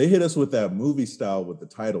 They hit us with that movie style with the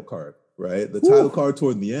title card, right? The title card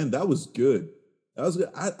toward the end, that was good. That was good.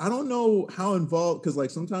 I don't know how involved, because like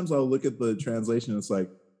sometimes I'll look at the translation, it's like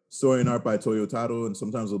story and art by Toyotaro, and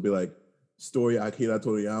sometimes it'll be like story Akira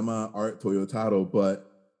Toriyama, art Toyotaro. But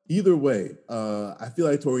either way, I feel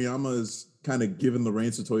like Toriyama is kind of given the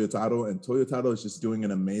reins to Toyotaro, and Toyotaro is just doing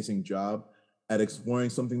an amazing job at exploring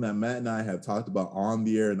something that Matt and I have talked about on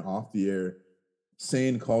the air and off the air,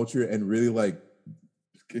 sane culture, and really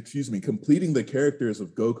completing the characters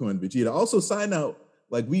of Goku and Vegeta. Also, side note,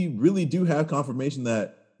 like we really do have confirmation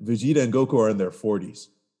that Vegeta and Goku are in their 40s.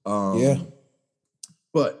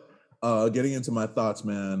 But getting into my thoughts,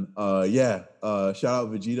 man. Shout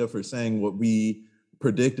out Vegeta for saying what we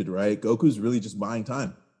predicted, right? Goku's really just buying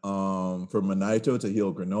time for Minato to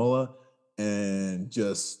heal Granola, and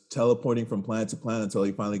just teleporting from planet to planet until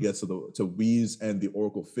he finally gets to Whis and the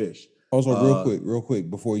Oracle Fish. Also, real quick,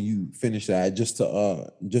 before you finish that, just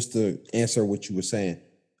to answer what you were saying,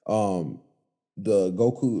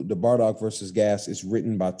 the Bardock versus Gas is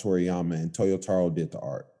written by Toriyama, and Toyotaro did the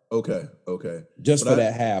art. Okay. Just for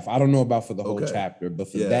that half. I don't know about for the whole chapter,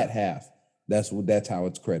 but for that half, that's how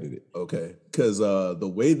it's credited. Okay, because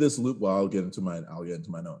the way this loop, I'll get into my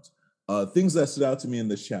notes. Things that stood out to me in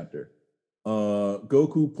this chapter: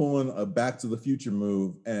 Goku pulling a Back to the Future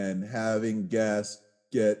move and having Gas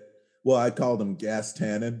get. Well, I called him Gas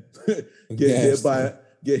Tannen. Get hit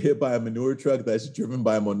get hit by a manure truck that's driven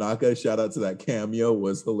by Monaka. Shout out to that cameo,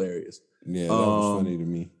 was hilarious. Yeah, that was funny to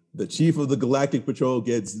me. The chief of the Galactic Patrol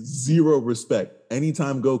gets zero respect.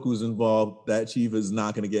 Anytime Goku's involved, that chief is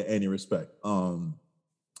not going to get any respect.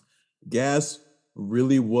 Gas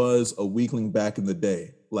really was a weakling back in the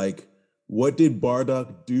day. Like, what did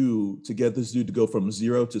Bardock do to get this dude to go from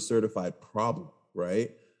zero to certified problem,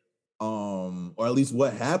 right? Or at least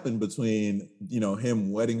what happened between,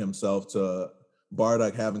 him wedding himself to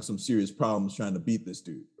Bardock having some serious problems trying to beat this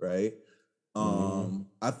dude, right?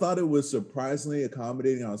 I thought it was surprisingly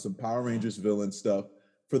accommodating on some Power Rangers villain stuff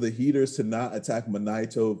for the Heaters to not attack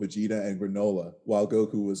Monaito, Vegeta, and Granola while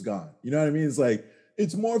Goku was gone. You know what I mean? It's like,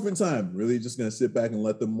 it's morphin' time. Really just gonna sit back and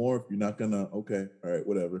let them morph? You're not gonna, okay, all right,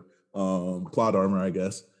 whatever. Plot armor, I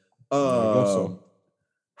guess. I guess so.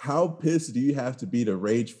 How pissed do you have to be to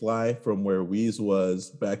rage fly from where Whis was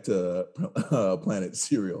back to Planet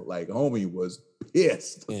Cereal? Like, homie was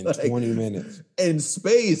pissed. In 20 minutes. In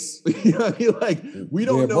space. You know what I mean? Like, we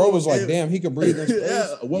don't know. Bro was like, damn, he could breathe in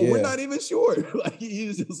space. We're not even sure. Like,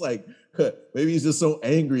 he's just like, maybe he's just so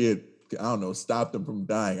angry and, I don't know, stopped him from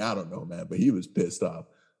dying. I don't know, man, but he was pissed off.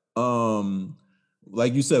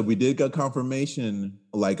 Like you said, we did get confirmation.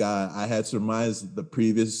 Like I had surmised the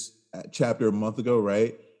previous chapter a month ago,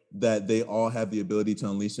 right? That they all have the ability to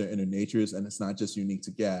unleash their inner natures, and it's not just unique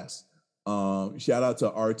to Gas. Shout out to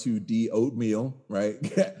R2D Oatmeal, right?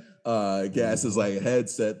 Gas is like a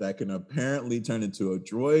headset that can apparently turn into a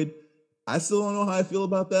droid. I still don't know how I feel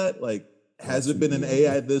about that. Like, has it been an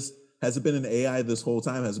AI this whole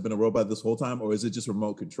time? Has it been a robot this whole time? Or is it just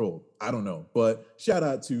remote controlled? I don't know. But shout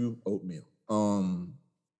out to Oatmeal.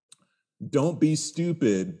 Don't be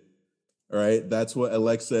stupid. All right. That's what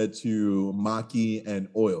Alex said to Maki and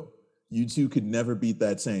Oil. You two could never beat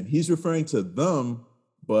that saying. He's referring to them,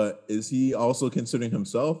 but is he also considering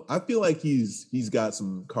himself? I feel like he's got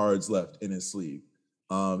some cards left in his sleeve.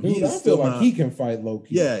 Dude, I feel like he can fight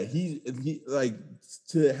low-key. Yeah, he like,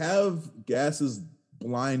 to have Gas's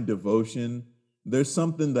blind devotion, there's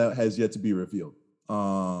something that has yet to be revealed.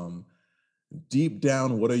 Deep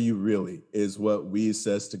down, what are you really, is what Whis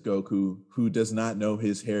says to Goku, who does not know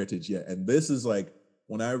his heritage yet. And this is like,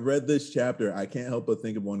 when I read this chapter, I can't help but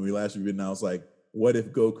think of when we last read it, and I was like, what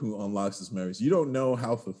if Goku unlocks his memories? You don't know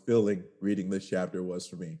how fulfilling reading this chapter was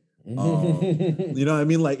for me. You know what I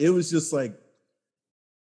mean? Like, it was just like,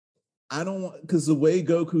 I don't want, because the way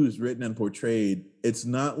Goku is written and portrayed, it's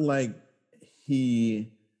not like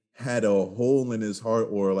he had a hole in his heart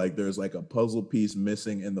or like there's like a puzzle piece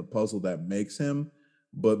missing in the puzzle that makes him.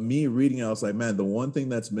 But me reading it, I was like, man, the one thing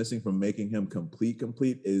that's missing from making him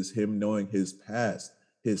complete is him knowing his past,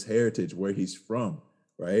 his heritage, where he's from,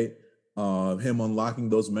 right? Him unlocking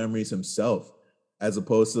those memories himself, as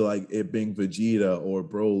opposed to like it being Vegeta or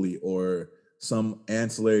Broly or some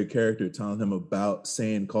ancillary character telling him about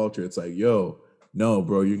Saiyan culture. It's like, yo, no,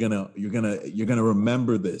 bro, you're gonna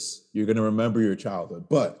remember this. You're gonna remember your childhood.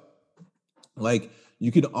 But like,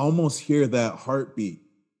 you could almost hear that heartbeat,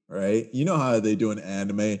 right? You know how they do in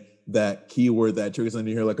anime, that keyword that triggers, and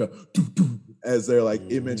you hear like a doo, doo, as their like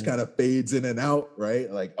image kind of fades in and out,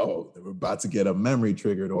 right? Like, oh, they're about to get a memory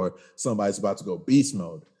triggered, or somebody's about to go beast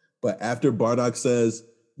mode. But after Bardock says,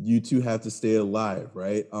 you two have to stay alive,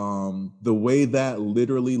 right? The way that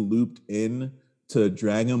literally looped in to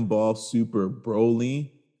Dragon Ball Super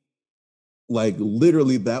Broly, like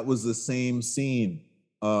literally that was the same scene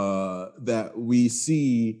that we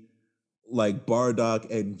see like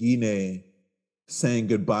Bardock and Gine saying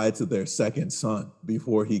goodbye to their second son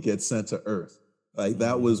before he gets sent to Earth. Like,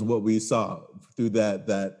 that was what we saw through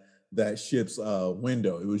that ship's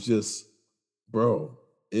window. It was just, bro,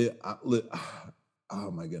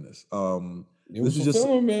 oh my goodness.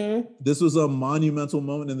 This was a monumental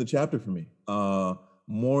moment in the chapter for me.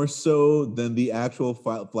 More so than the actual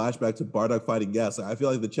flashback to Bardock fighting Gas. I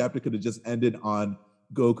feel like the chapter could have just ended on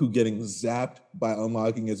Goku getting zapped by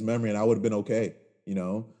unlocking his memory, and I would have been okay, you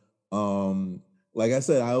know? Like I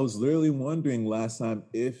said, I was literally wondering last time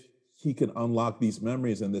if he could unlock these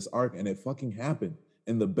memories in this arc, and it fucking happened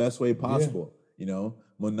in the best way possible. You know,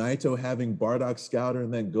 Monaito having Bardock scout her,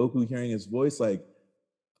 and then Goku hearing his voice, like,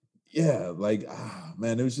 yeah, like,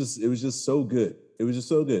 man, it was just so good. It was just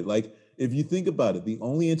so good. Like, if you think about it, the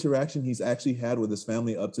only interaction he's actually had with his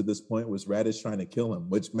family up to this point was Radish trying to kill him,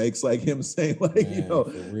 which makes like him saying, like,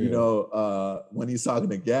 man, when he's talking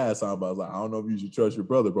to Gas, I was like, I don't know if you should trust your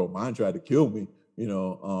brother, bro. Mine tried to kill me. You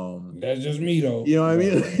know, that's just me though. You know what I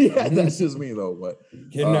mean? Yeah, that's just me though. But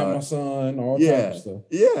kidnap my son, all types of stuff.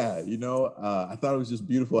 Yeah, you know, I thought it was just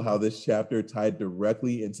beautiful how this chapter tied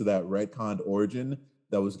directly into that retconned origin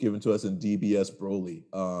that was given to us in DBS Broly.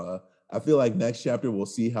 I feel like next chapter we'll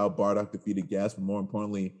see how Bardock defeated Gas, but more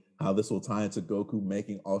importantly, how this will tie into Goku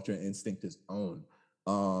making Ultra Instinct his own.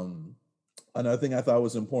 Another thing I thought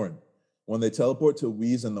was important, when they teleport to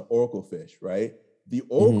Whis and the Oracle Fish, right? The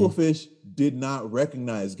Oracle Fish did not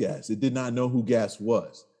recognize Gas. It did not know who Gas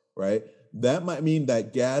was, right? That might mean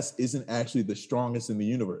that Gas isn't actually the strongest in the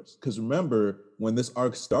universe. Because remember, when this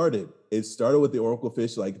arc started, it started with the Oracle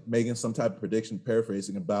Fish like making some type of prediction,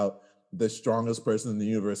 paraphrasing about the strongest person in the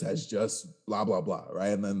universe has just blah, blah, blah, right?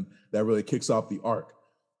 And then that really kicks off the arc.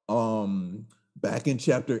 Back in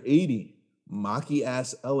chapter 80, Maki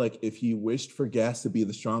asked Elec if he wished for Gas to be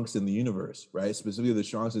the strongest in the universe, right? Specifically the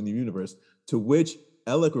strongest in the universe, to which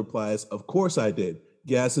Elec replies, of course I did.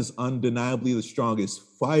 Gas is undeniably the strongest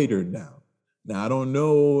fighter now. Now, I don't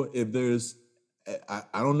know if there's, I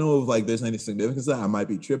don't know if like there's any significance to that. I might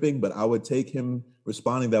be tripping, but I would take him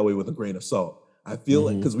responding that way with a grain of salt. I feel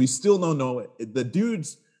like, because we still don't know, the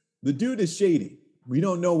dude is shady. We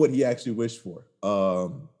don't know what he actually wished for.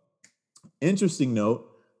 Interesting note,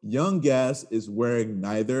 young Gas is wearing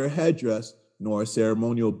neither a headdress nor a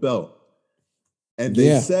ceremonial belt. And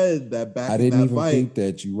they said that back in that fight, think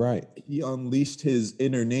that you're right. He unleashed his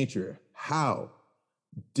inner nature. How?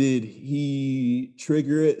 Did he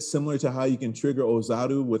trigger it similar to how you can trigger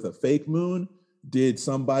Ozaru with a fake moon? Did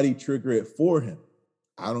somebody trigger it for him?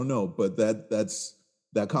 I don't know, but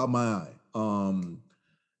that caught my eye.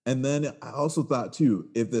 And then I also thought too,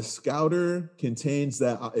 if the Scouter contains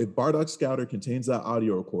that, if Bardock's Scouter contains that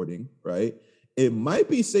audio recording, right, it might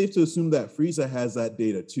be safe to assume that Frieza has that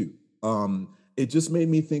data too. It just made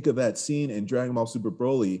me think of that scene in Dragon Ball Super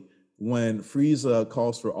Broly when Frieza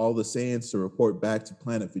calls for all the Saiyans to report back to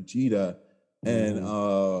planet Vegeta, and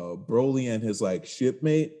Broly and his like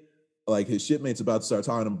shipmate, like his shipmate's about to start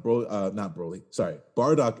talking to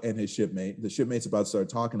Bardock and his shipmate. The shipmate's about to start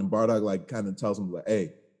talking, and Bardock like kind of tells him like,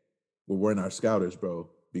 "Hey, we're wearing our Scouters, bro.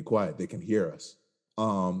 Be quiet. They can hear us."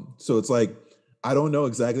 So it's like, I don't know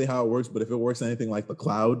exactly how it works, but if it works anything like the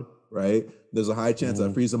Cloud, right? There's a high chance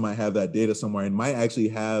that Frieza might have that data somewhere and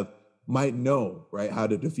might know, right, how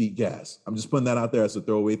to defeat Gas. I'm just putting that out there as a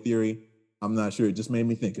throwaway theory. I'm not sure. It just made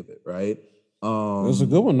me think of it, right? That's a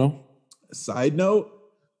good one, though. Side note,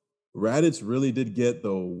 Raditz really did get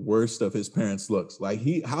the worst of his parents' looks. Like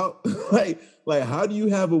how do you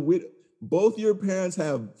have a widow? Both your parents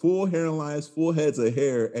have full hairlines, full heads of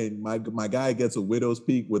hair, and my guy gets a widow's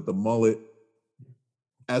peak with the mullet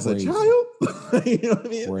as a child. You know what I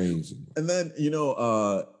mean? Crazy. And then,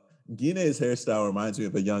 Gine's hairstyle reminds me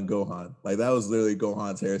of a young Gohan. Like that was literally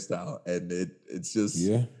Gohan's hairstyle. And it's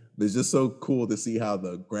just so cool to see how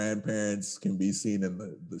the grandparents can be seen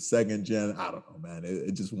in the second gen. I don't know, man.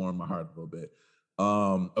 It just warmed my heart a little bit.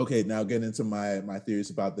 Okay, now getting into my theories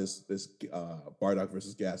about this Bardock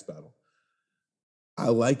versus Gas battle. I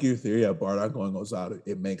like your theory of Bardock going Ozaru.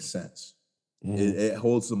 It makes sense. It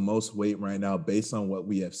holds the most weight right now based on what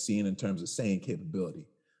we have seen in terms of Saiyan capability.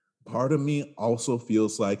 Part of me also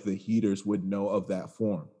feels like the Heaters would know of that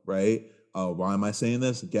form, right? Why am I saying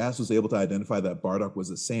this? Gas was able to identify that Bardock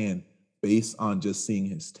was a Saiyan based on just seeing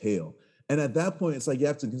his tail. And at that point, it's like you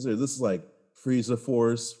have to consider this is like Frieza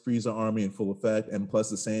Force, Frieza Army in full effect, and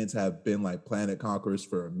plus the Saiyans have been like planet conquerors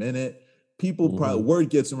for a minute. People probably, word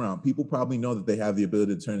gets around, people probably know that they have the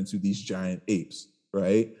ability to turn into these giant apes,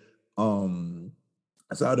 right? So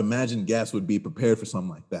I would imagine Gas would be prepared for something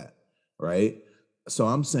like that, right? So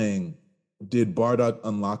I'm saying, did Bardock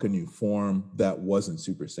unlock a new form that wasn't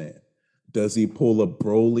Super Saiyan? Does he pull a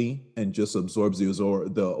Broly and just absorbs the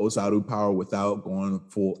Ozaru power without going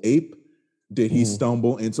full ape? Did he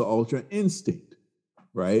stumble into Ultra Instinct,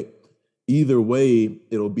 right? Either way,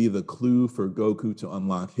 it'll be the clue for Goku to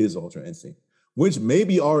unlock his Ultra Instinct, which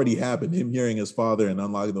maybe already happened. Him hearing his father and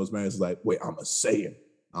unlocking those memories is like, wait, I'm a Saiyan.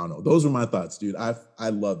 I don't know. Those are my thoughts, dude. I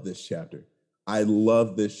love this chapter. I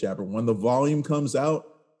love this chapter. When the volume comes out,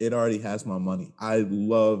 it already has my money. I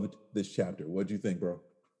loved this chapter. What do you think, bro?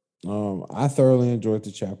 I thoroughly enjoyed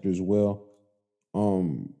the chapter as well.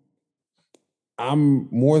 I'm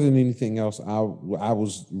more than anything else, I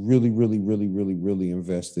was really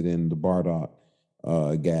invested in the Bardock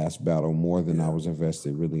Gas battle more than I was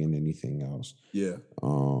invested really in anything else. Yeah.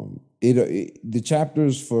 The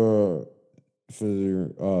chapters for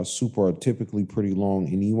Super are typically pretty long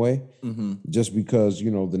anyway, just because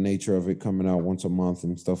the nature of it coming out once a month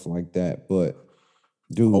and stuff like that. But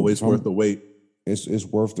dude, always worth the wait. It's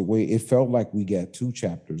worth the wait. It felt like we got 2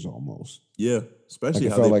 chapters almost. Yeah, especially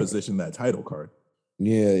how they positioned that title card.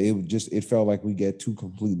 Yeah, it felt like we get 2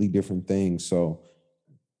 completely different things. So,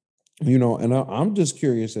 and I'm just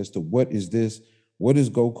curious as to what is this? what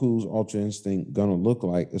is Goku's Ultra Instinct gonna look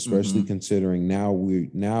like, especially considering now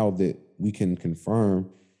that we can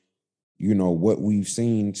confirm, what we've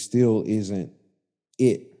seen still isn't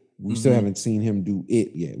it. We still haven't seen him do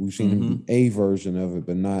it yet. We've seen him do a version of it,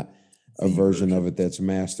 but not a version of it that's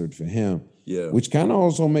mastered for him. Yeah. Which kind of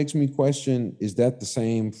also makes me question, is that the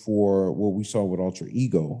same for what we saw with Ultra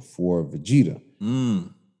Ego for Vegeta?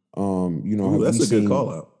 That's a good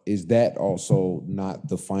call out. Is that also not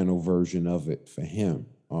the final version of it for him?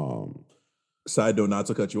 Side note, not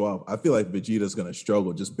to cut you off, I feel like Vegeta's going to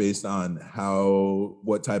struggle just based on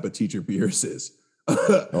what type of teacher Beerus is.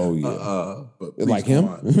 Oh yeah, but like him?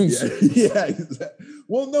 yeah. Exactly.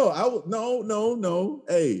 Well, no.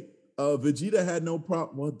 Hey, Vegeta had no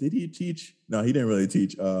problem. Well, did he teach? No, he didn't really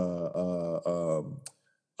teach Kabe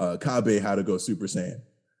how to go Super Saiyan.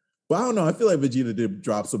 But I don't know. I feel like Vegeta did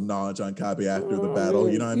drop some knowledge on Kabe after the battle.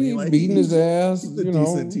 You know what I mean? Like beating his ass. He's a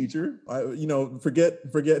decent teacher.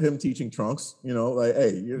 Forget him teaching Trunks. Like,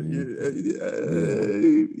 hey,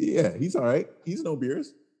 yeah, he's all right. He's no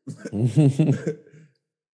Beerus.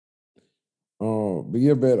 But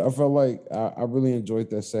yeah, but I felt like I really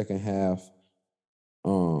enjoyed that second half.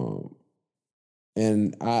 And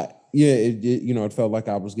it felt like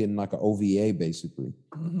I was getting like an OVA basically.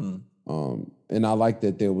 And I like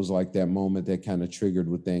that there was like that moment that kind of triggered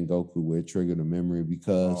within Goku where it triggered a memory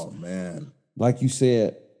because, oh man, like you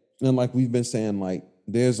said, and like we've been saying, like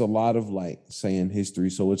there's a lot of like saying history.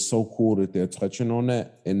 So it's so cool that they're touching on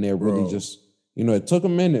that and they're really just, it took a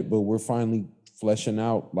minute, but we're finally fleshing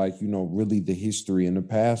out like, really the history and the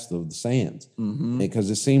past of the Saiyans. Because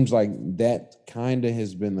it seems like that kind of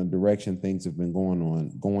has been the direction things have been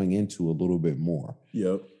going into a little bit more.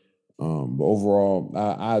 Yep. But overall,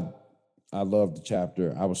 I loved the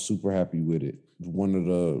chapter. I was super happy with it. One of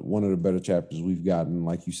the better chapters we've gotten.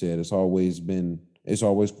 Like you said, it's always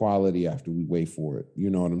quality after we wait for it. You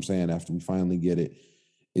know what I'm saying? After we finally get it,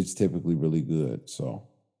 it's typically really good. So.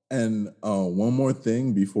 And one more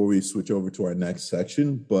thing before we switch over to our next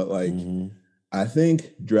section, but like I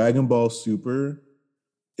think Dragon Ball Super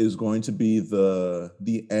is going to be the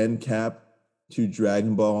end cap to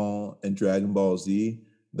Dragon Ball and Dragon Ball Z.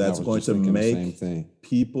 That's going to make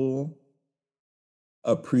people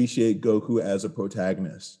appreciate Goku as a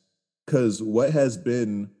protagonist. Because what has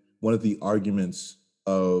been one of the arguments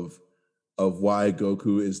of why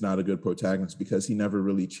Goku is not a good protagonist, because he never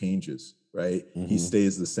really changes, right? He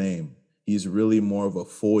stays the same. He's really more of a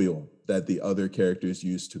foil that the other characters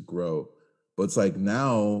use to grow. But it's like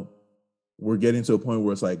now we're getting to a point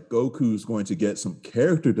where it's like Goku's going to get some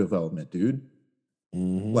character development, dude.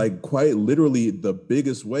 Like quite literally the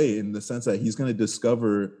biggest way, in the sense that he's going to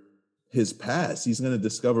discover his past. He's going to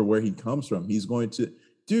discover where he comes from. He's going to,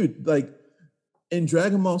 dude, like in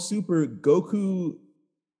Dragon Ball Super, Goku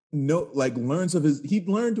he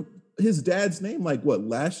learned his dad's name like what,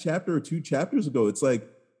 last chapter or 2 chapters ago. It's like,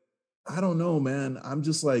 I don't know, man. I'm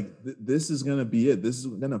just like, this is going to be it. This is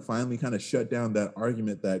going to finally kind of shut down that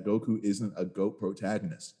argument that Goku isn't a GOAT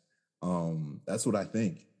protagonist. That's what I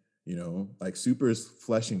think. Like Super is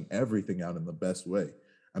fleshing everything out in the best way.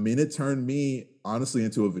 I mean, it turned me honestly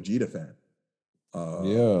into a Vegeta fan.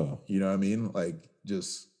 Yeah. You know what I mean? Like,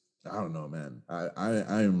 just, I don't know, man.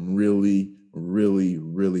 I am really, really,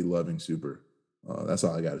 really loving Super. That's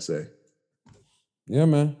all I got to say. Yeah,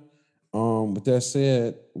 man. With that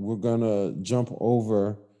said, we're gonna jump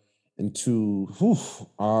over into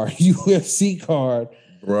our UFC card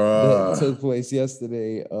that took place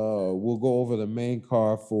yesterday. We'll go over the main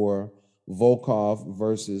card for Volkov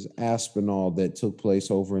versus Aspinall that took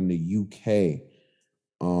place over in the UK.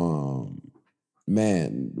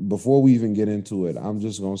 Man, before we even get into it, I'm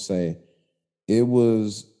just gonna say it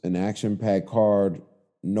was an action-packed card.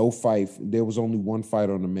 No fight. There was only one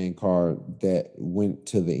fight on the main card that went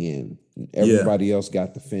to the end. Everybody else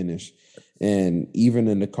got the finish. And even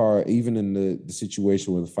in the car, even in the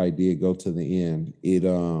situation where the fight did go to the end, it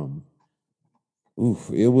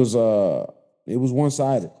was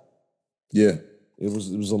one-sided. Yeah. It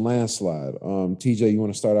was a landslide. TJ, you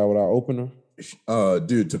want to start out with our opener?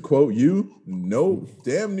 Dude, to quote you,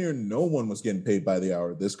 damn near no one was getting paid by the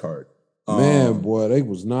hour this card. Man, boy, they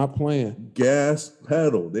was not playing. Gas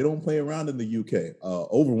pedal. They don't play around in the UK.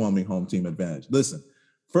 Overwhelming home team advantage. Listen,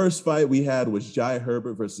 first fight we had was Jai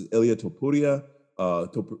Herbert versus Ilia Topuria.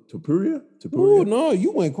 Topuria? Ooh, no,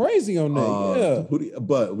 you went crazy on that. Topuria,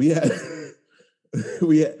 but we had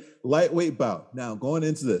we had lightweight bout. Now, going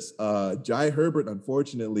into this, Jai Herbert,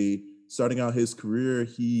 unfortunately, starting out his career,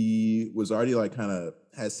 he was already like kind of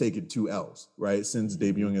has taken 2 L's, right? Since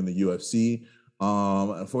debuting in the UFC.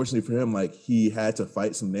 Unfortunately for him, like he had to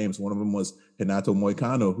fight some names. One of them was Renato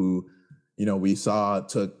Moicano, who we saw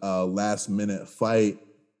took a last minute fight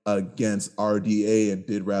against RDA and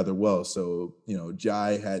did rather well. So,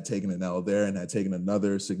 Jai had taken an L there and had taken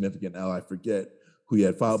another significant L. I forget who he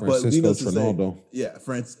had fought. Francisco but needless Trinaldo.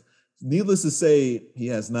 to say, needless to say, he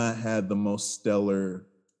has not had the most stellar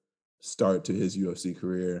start to his UFC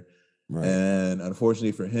career. Right. And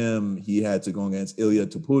unfortunately for him, he had to go against Ilia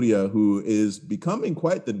Topuria, who is becoming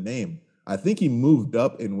quite the name. I think he moved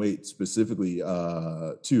up in weight specifically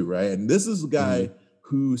too, right? And this is a guy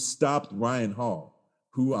who stopped Ryan Hall,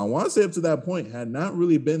 who I want to say up to that point had not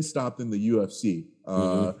really been stopped in the UFC.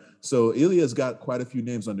 So Ilia's got quite a few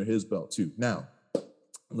names under his belt too. Now,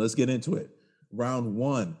 let's get into it. Round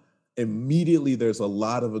 1, immediately there's a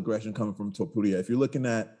lot of aggression coming from Topuria. If you're looking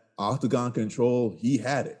at octagon control, he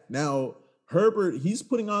had it. Now, Herbert, he's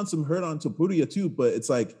putting on some hurt on Topuria too, but it's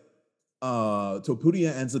like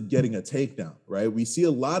Topuria ends up getting a takedown, right? We see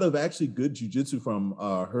a lot of actually good jiu-jitsu from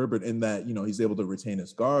Herbert in that, he's able to retain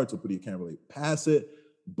his guard. Topuria can't really pass it.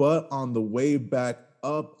 But on the way back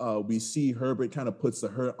up, we see Herbert kind of puts the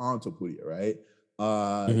hurt on Topuria, right?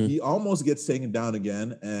 He almost gets taken down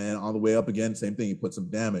again. And on the way up again, same thing, he puts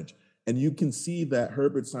some damage. And you can see that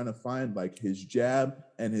Herbert's trying to find like his jab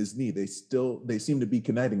and his knee. They seem to be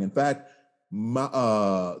connecting. In fact,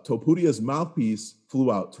 Topuria's mouthpiece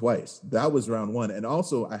flew out twice. That was round 1. And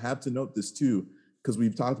also, I have to note this too, because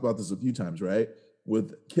we've talked about this a few times, right?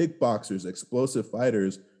 With kickboxers, explosive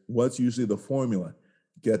fighters, what's usually the formula?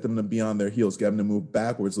 Get them to be on their heels, get them to move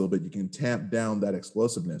backwards a little bit. You can tamp down that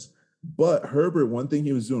explosiveness. But Herbert, one thing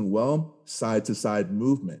he was doing well, side-to-side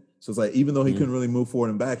movement. So it's like, even though he couldn't really move forward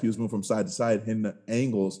and back, he was moving from side to side, hitting the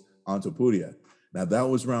angles on Topuria. Now, that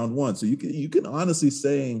was round 1. So you can honestly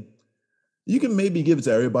say, you can maybe give it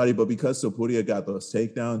to everybody, but because Topuria got those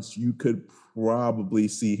takedowns, you could probably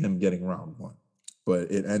see him getting round 1.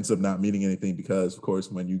 But it ends up not meaning anything because, of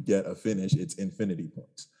course, when you get a finish, it's infinity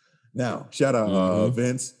points. Now, shout out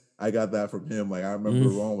Vince. I got that from him. Like, I remember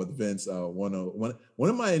rolling with Vince. One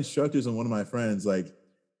of my instructors and one of my friends, like,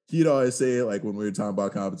 he'd always say, like, when we were talking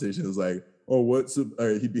about competition, it was like, or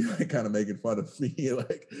he'd be like kind of making fun of me,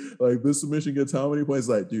 like this submission gets how many points?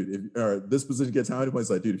 Like, dude, or this position gets how many points?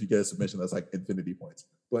 Like, dude, if you get a submission, that's like infinity points.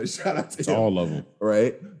 But shout out to him. All of them.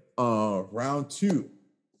 Right? Round 2,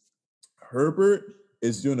 Herbert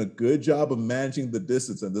is doing a good job of managing the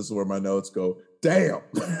distance, and this is where my notes go, damn,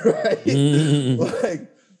 right?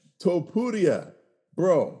 Like, Topuria,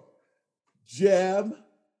 bro, jab,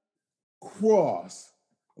 cross,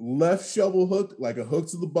 left shovel hook, like a hook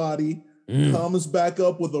to the body, comes back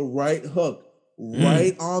up with a right hook,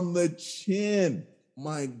 right on the chin.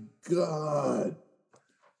 My God.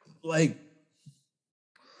 Like,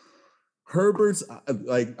 Herbert's,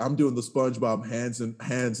 like, I'm doing the SpongeBob hands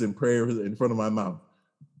in prayer in front of my mouth.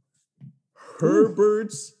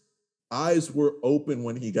 Herbert's eyes were open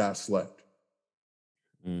when he got slept.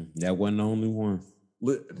 That wasn't the only one.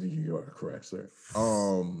 You are correct, sir.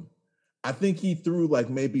 I think he threw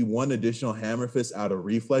like maybe one additional hammer fist out of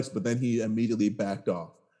reflex, but then he immediately backed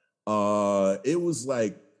off. It was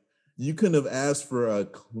like you couldn't have asked for a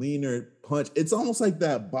cleaner punch. It's almost like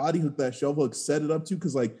that body hook, that shovel hook set it up to,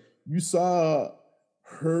 because like you saw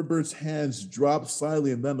Herbert's hands drop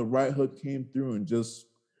slightly, and then the right hook came through and just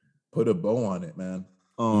put a bow on it, man.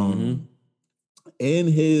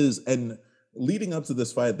 And leading up to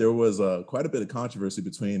this fight, there was quite a bit of controversy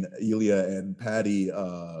between Ilia and Paddy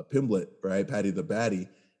Pimblett, right? Paddy the Batty.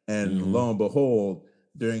 And lo and behold,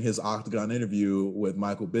 during his Octagon interview with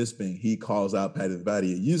Michael Bisping, he calls out Paddy the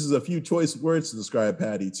Batty. He uses a few choice words to describe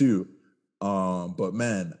Paddy too. But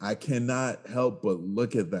man, I cannot help but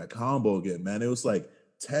look at that combo again, man. It was like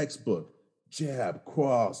textbook, jab,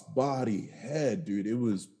 cross, body, head, dude. It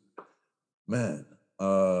was, man.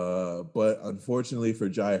 But unfortunately for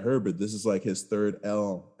Jai Herbert, this is like his 3rd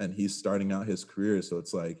L, and he's starting out his career. So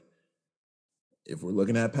it's like, if we're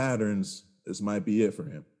looking at patterns, this might be it for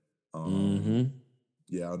him.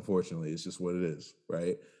 Yeah, unfortunately, it's just what it is,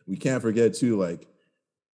 right? We can't forget too, like,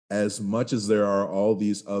 as much as there are all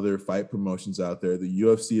these other fight promotions out there, the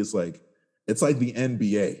UFC is like, it's like the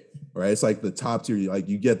NBA, right? It's like the top tier. Like,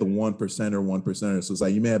 you get the 1%er. So it's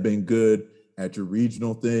like, you may have been good at your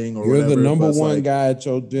regional thing or you're whatever. The number one like, guy at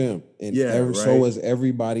your gym, and right? So is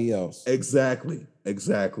everybody else. Exactly.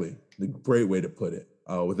 The great way to put it.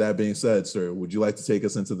 With that being said, sir, would you like to take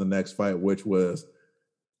us into the next fight, which was?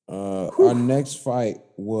 Our next fight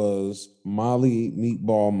was Molly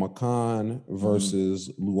Meatball McCann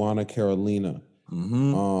versus Luana Carolina.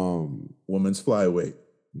 Women's flyweight.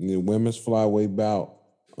 The women's flyweight bout.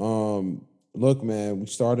 Look, man, we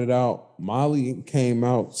started out. Molly came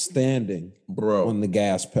out standing, on the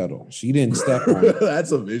gas pedal. She didn't step on it.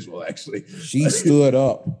 That's a visual, actually. She stood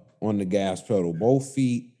up on the gas pedal, both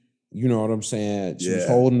feet. You know what I'm saying? She was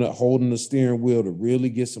holding the steering wheel to really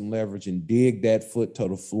get some leverage and dig that foot to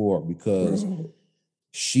the floor because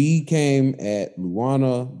she came at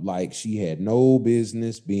Luana like she had no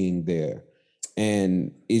business being there.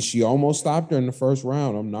 And she almost stopped her in the first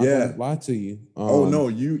round. I'm not going to lie to you. Oh no,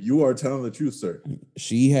 you are telling the truth, sir.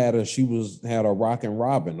 She had a rock and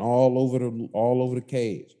robin all over the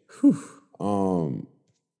cage.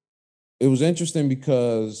 It was interesting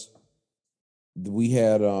because we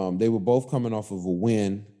had they were both coming off of a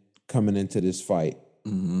win coming into this fight.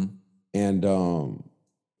 Mm-hmm. And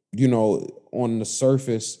you know, on the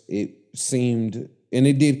surface it seemed, and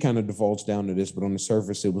it did kind of divulge down to this, but on the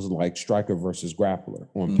surface it was like striker versus grappler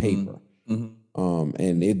on paper. Mm-hmm.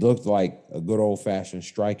 And it looked like a good old-fashioned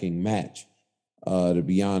striking match, to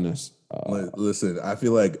be honest. Listen, I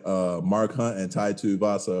feel like Mark Hunt and Tai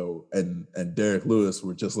Tuivasa and Derek Lewis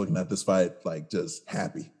were just looking at this fight like just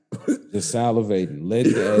happy. Just salivating.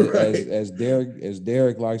 As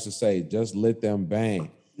Derek likes to say, just let them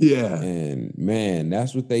bang. Yeah. And man,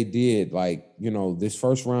 that's what they did. Like, you know, this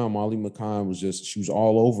first round, Molly McCann she was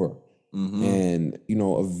all over. Mm-hmm. And, you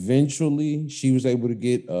know, eventually she was able to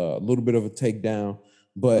get a little bit of a takedown.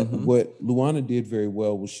 But what Luana did very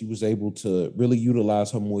well was she was able to really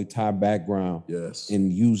utilize her Muay Thai background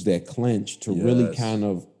and use that clinch to really kind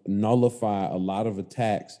of nullify a lot of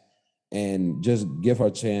attacks and just give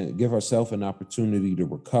herself an opportunity to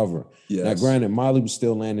recover. Yes. Now, granted, Molly was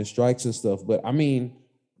still landing strikes and stuff, but I mean,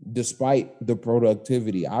 despite the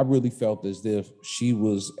productivity, I really felt as if she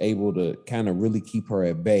was able to kind of really keep her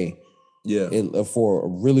at bay for a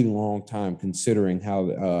really long time, considering how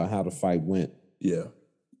the fight went. Yeah.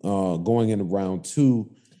 Going into round 2,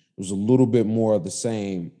 it was a little bit more of the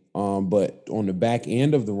same. But on the back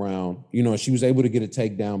end of the round, you know, she was able to get a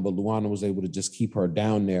takedown, but Luana was able to just keep her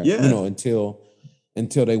down there, you know, until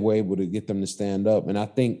they were able to get them to stand up. And I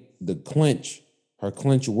think her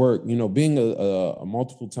clinch work, you know, being a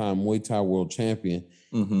multiple-time Muay Thai world champion,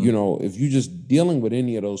 you know, if you're just dealing with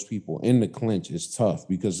any of those people in the clinch, it's tough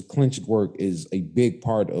because the clinch work is a big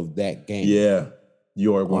part of that game. Yeah,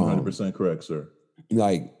 you are 100% correct, sir.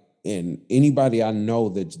 Like, and anybody I know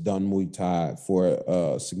that's done Muay Thai for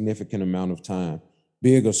a significant amount of time,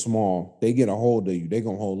 big or small, they get a hold of you, they're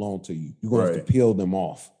going to hold on to you. You're going to have to peel them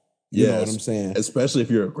off. You know what I'm saying? Especially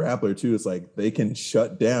if you're a grappler, too. It's like they can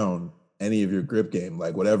shut down any of your grip game.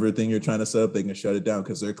 Like whatever thing you're trying to set up, they can shut it down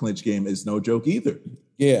because their clinch game is no joke either.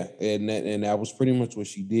 Yeah, and that was pretty much what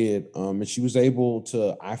she did. And she was able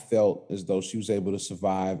to, I felt as though she was able to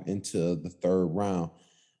survive into the third round.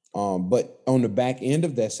 But on the back end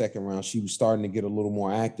of that second round, she was starting to get a little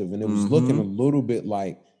more active, and it was looking a little bit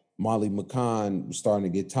like Molly McCann was starting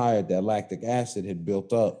to get tired. That lactic acid had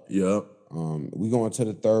built up. Yep. We go into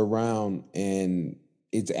the third round, and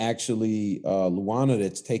it's actually Luana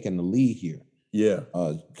that's taking the lead here. Yeah.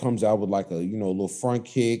 Comes out with like a, you know, little front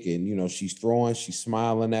kick, and, you know, she's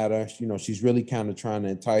smiling at her. You know, she's really kind of trying to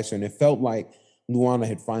entice her, and it felt like Luana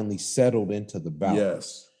had finally settled into the bout.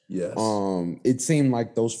 Yes. Yes. It seemed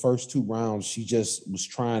like those first 2 rounds, she just was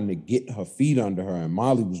trying to get her feet under her, and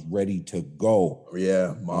Molly was ready to go.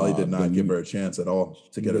 Yeah, Molly did not give her a chance at all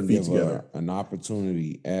to get her feet together. An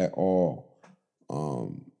opportunity at all.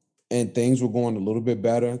 And things were going a little bit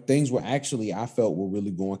better. Things were actually, I felt, were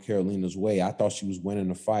really going Carolina's way. I thought she was winning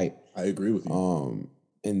the fight. I agree with you.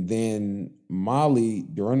 And then Molly,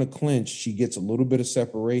 during the clinch, she gets a little bit of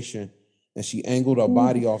separation, and she angled her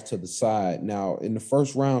body off to the side. Now, in the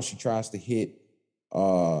first round, she tries to hit,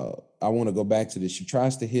 I want to go back to this. She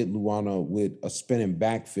tries to hit Luana with a spinning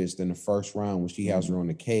back fist in the first round when she has her on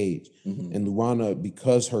the cage. And Luana,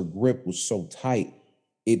 because her grip was so tight,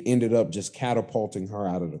 it ended up just catapulting her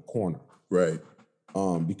out of the corner. Right.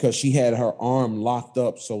 Because she had her arm locked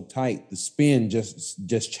up so tight, the spin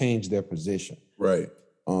just changed their position. Right.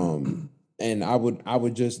 And I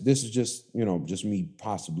would just, this is just, you know, just me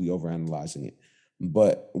possibly overanalyzing it.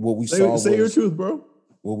 But what we saw was... Say your truth, bro.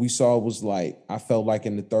 What we saw was like, I felt like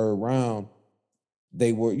in the third round,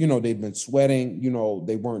 they were, you know, they'd been sweating, you know,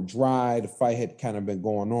 they weren't dry. The fight had kind of been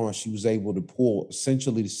going on. She was able to pull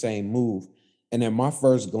essentially the same move. And at my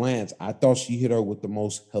first glance, I thought she hit her with the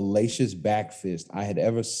most hellacious back fist I had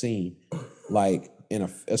ever seen. Like,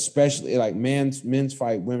 especially like men's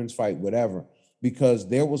fight, women's fight, whatever. Because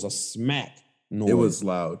there was a smack noise. It was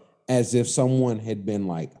loud. As if someone had been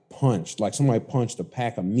like punched, like somebody punched a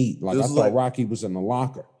pack of meat. Like I thought like, Rocky was in the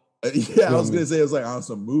locker. Yeah, I was going to say it was like on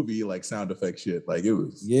some movie, like sound effect shit. Like it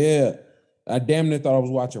was. Yeah. I damn near thought I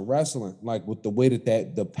was watching wrestling, like with the way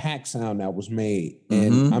that the pack sound that was made.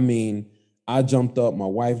 And I mean, I jumped up, my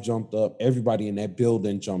wife jumped up, everybody in that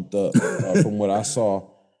building jumped up from what I saw.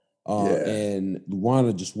 And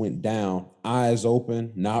Luana just went down, eyes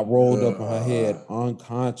open, not rolled up on her head,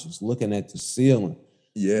 unconscious, looking at the ceiling.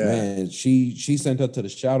 Yeah, man, she sent her to the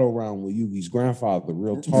shadow round with Yugi's grandfather.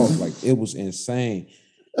 Real talk, like it was insane.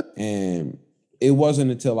 And it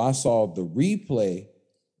wasn't until I saw the replay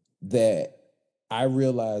that I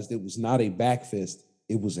realized it was not a back fist;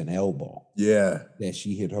 it was an elbow. Yeah, that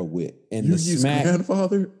she hit her with, and Yugi's the smack.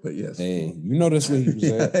 Grandfather, but yes, hey, you know that's where he was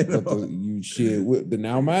at. But you shit with the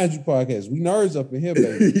Now Mind You podcast. We nerds up in here,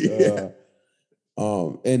 baby.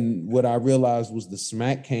 And what I realized was the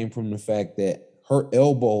smack came from the fact that her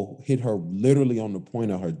elbow hit her literally on the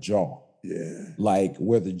point of her jaw. Yeah. Like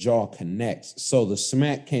where the jaw connects. So the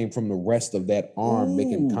smack came from the rest of that arm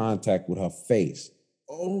making contact with her face.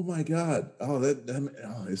 Oh my God. Oh,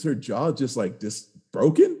 is her jaw just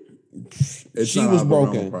broken? She was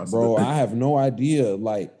broken, bro. I have no idea.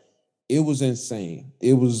 Like, it was insane.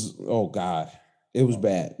 It was, oh God. It was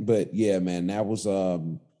bad. But yeah, man, that was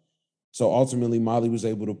so ultimately Molly was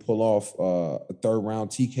able to pull off a third round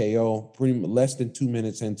TKO, pretty much less than 2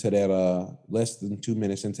 minutes into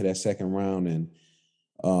that second round. And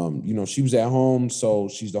she was at home, so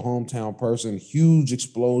she's the hometown person. Huge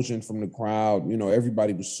explosion from the crowd.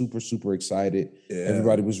 Everybody was super, super excited. Yeah.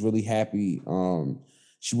 Everybody was really happy.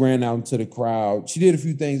 She ran out into the crowd. She did a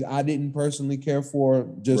few things I didn't personally care for,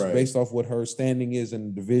 just based off what her standing is in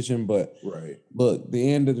the division. But look,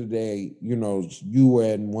 the end of the day, you were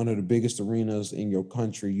in one of the biggest arenas in your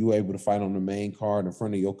country. You were able to fight on the main card in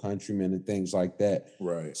front of your countrymen and things like that.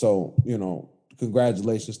 Right. So,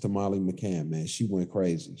 congratulations to Molly McCann, man. She went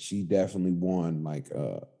crazy. She definitely won.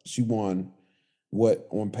 She won what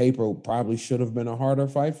on paper probably should have been a harder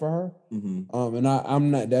fight for her. Mm-hmm. And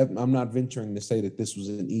I'm not venturing to say that this was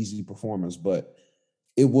an easy performance, but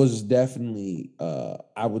it was definitely,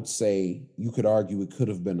 I would say you could argue it could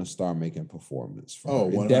have been a star-making performance for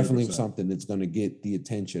her. 100%. It definitely was something that's going to get the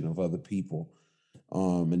attention of other people.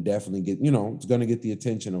 And definitely get, it's going to get the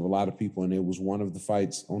attention of a lot of people. And it was one of the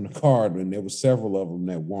fights on the card, and there were several of them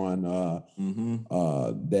that won,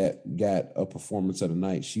 that got a performance of the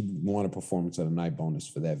night. She won a performance of the night bonus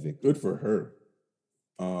for that victory. Good for her.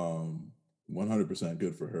 100%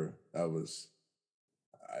 good for her. That was,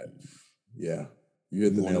 you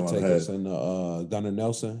hit the nail on the head. Us in Gunnar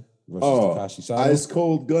Nelson versus Takashi Sato. Ice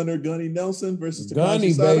cold Gunny Nelson versus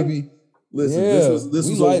Takashi Sato. Gunny, baby. Listen, this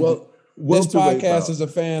was this podcast is a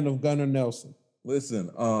fan of Gunnar Nelson.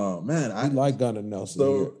 Listen, man, I like Gunnar Nelson.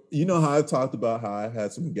 So you know how I talked about how I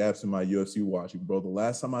had some gaps in my UFC watching, bro. The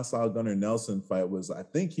last time I saw Gunnar Nelson fight was, I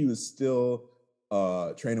think he was still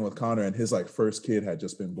training with Conor, and his first kid had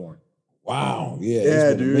just been born. Wow,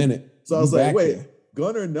 yeah, dude. A minute. So I was like, wait,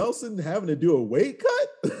 Gunnar Nelson having to do a weight cut?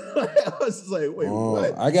 I was just like, wait,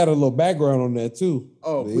 what? I got a little background on that too.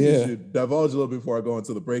 Oh, please divulge a little before I go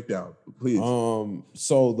into the breakdown, please.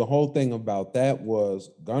 So the whole thing about that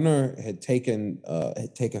was Gunnar had taken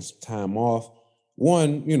some time off.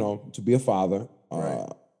 One, to be a father,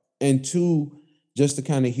 and two, just to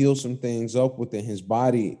kind of heal some things up within his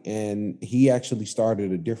body. And he actually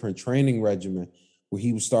started a different training regimen where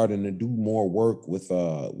he was starting to do more work with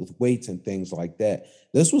weights and things like that.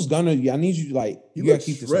 This was Gunnar. I need you you gotta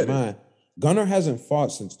keep this in mind. Gunnar hasn't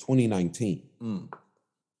fought since 2019.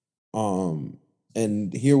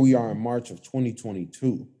 And here we are in March of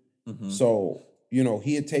 2022. Mm-hmm. So,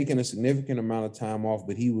 he had taken a significant amount of time off,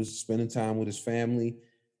 but he was spending time with his family.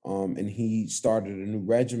 And he started a new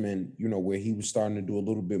regimen, where he was starting to do a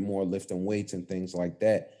little bit more lifting weights and things like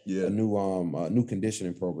that. Yeah. A new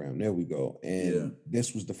conditioning program. There we go. And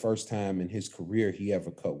this was the first time in his career he ever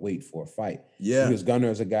cut weight for a fight. Yeah. Because Gunnar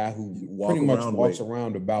is a guy who pretty much walks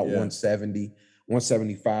around about 170,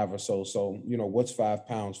 175 or so. So, what's 5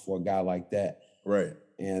 pounds for a guy like that? Right.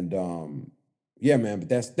 And man, but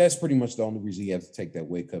that's pretty much the only reason he had to take that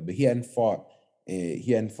weight cut. But he hadn't fought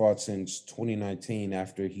since 2019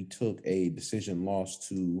 after he took a decision loss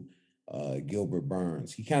to Gilbert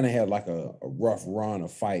Burns. He kind of had a rough run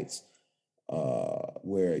of fights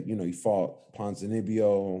where, he fought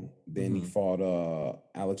Ponzinibbio, then he fought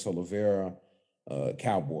Alex Oliveira,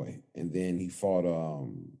 Cowboy, and then he fought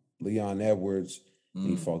Leon Edwards, and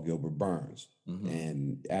he fought Gilbert Burns. Mm-hmm.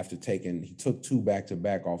 And he took 2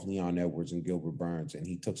 back-to-back off Leon Edwards and Gilbert Burns, and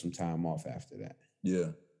he took some time off after that. Yeah.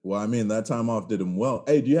 Well, I mean, that time off did him well.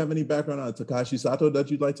 Hey, do you have any background on Takashi Sato that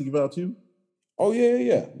you'd like to give out too? Oh,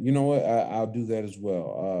 yeah. You know what? I'll do that as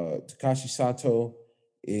well. Takashi Sato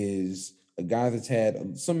is a guy that's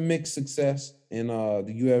had some mixed success in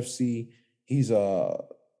the UFC. He's a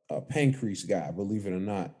pancreas guy, believe it or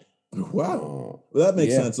not. Wow. Well, that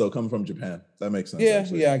makes sense though, coming from Japan. That makes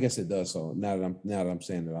sense. Yeah, I guess it does. So now that I'm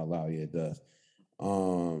saying it out loud, yeah, it does.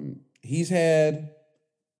 He's had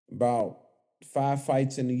about 5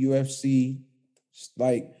 fights in the UFC.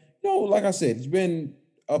 Like, like I said, he's been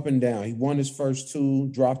up and down. He won his first 2,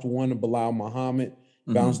 dropped one to Bilal Muhammad,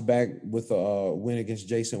 bounced back with a win against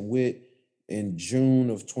Jason Witt in June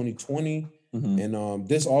of 2020. And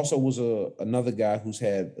this also was another guy who's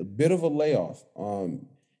had a bit of a layoff.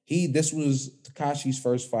 This was Takashi's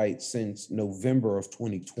first fight since November of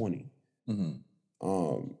 2020.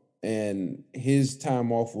 And his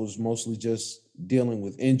time off was mostly just dealing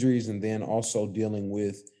with injuries and then also dealing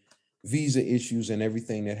with visa issues and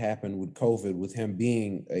everything that happened with COVID, with him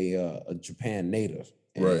being a Japan native.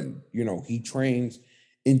 And, he trains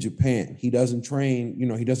in Japan. He doesn't train,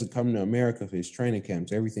 he doesn't come to America for his training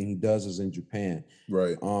camps. Everything he does is in Japan.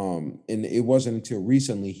 Right. And it wasn't until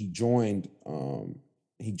recently he joined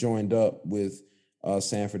up with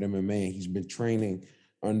Sanford MMA, and he's been training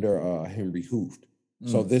under Henry Hooft.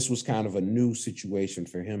 So this was kind of a new situation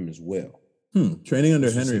for him as well. Training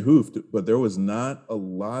under Henry Hooft, but there was not a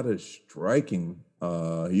lot of striking.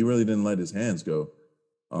 He really didn't let his hands go.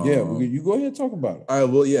 You go ahead and talk about it. All right,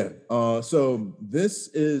 well, yeah. So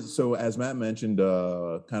as Matt mentioned,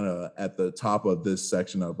 kind of at the top of this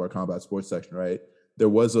section of our combat sports section, right? There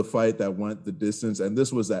was a fight that went the distance, and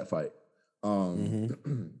this was that fight. I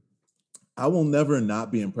will never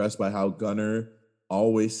not be impressed by how Gunnar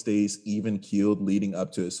always stays even-keeled leading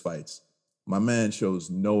up to his fights. My man shows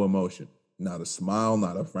no emotion, not a smile,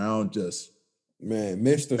 not a frown, just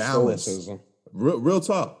Mr. Stoicism. Real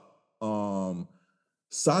talk.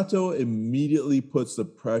 Sato immediately puts the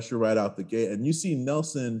pressure right out the gate, and you see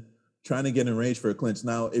Nelson trying to get in range for a clinch.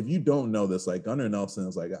 Now, if you don't know this, like Gunnar Nelson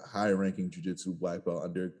is like a high-ranking jiu-jitsu black belt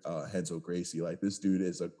under Renzo Gracie. Like this dude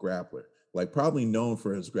is a grappler, like probably known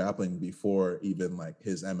for his grappling before even like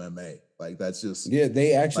his MMA. Like that's just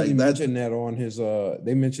they actually mentioned that on his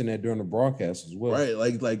they mentioned that during the broadcast as well. Right.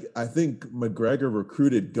 Like I think McGregor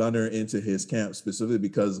recruited Gunnar into his camp specifically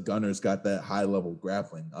because Gunnar's got that high level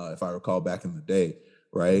grappling, if I recall back in the day.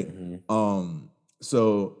 Right.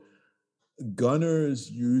 So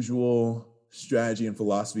Gunnar's usual strategy and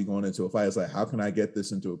philosophy going into a fight is like, how can I get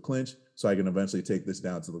this into a clinch so I can eventually take this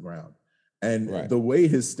down to the ground? And the way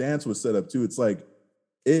his stance was set up too, it's like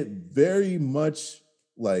it very much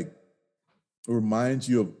like reminds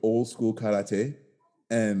you of old school karate,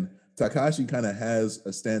 and Takashi kind of has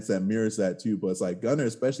a stance that mirrors that too. But it's like Gunnar,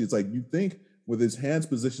 especially, it's like you think with his hands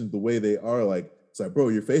positioned the way they are, like it's like, bro,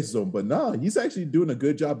 your face is open. But no, he's actually doing a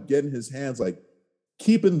good job getting his hands, like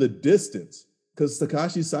keeping the distance, because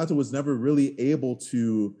Takashi Sato was never really able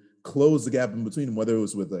to close the gap in between them, whether it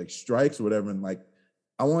was with like strikes or whatever. And like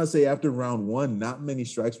I want to say after round 1, not many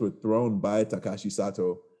strikes were thrown by Takashi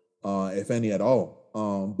Sato, if any at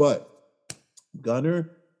all. But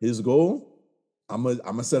Gunnar, his goal, I'm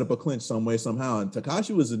gonna set up a clinch some way, somehow. And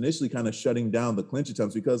Takashi was initially kind of shutting down the clinch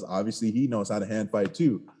attempts because obviously he knows how to hand fight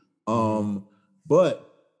too. But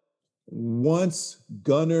once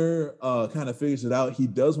Gunnar kind of figures it out, he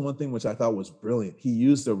does one thing which I thought was brilliant. He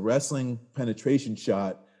used a wrestling penetration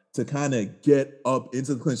shot to kind of get up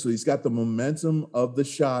into the clinch. So he's got the momentum of the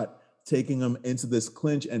shot taking him into this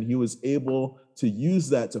clinch, and he was able to use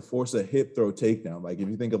that to force a hip throw takedown. Like if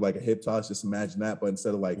you think of like a hip toss, just imagine that, but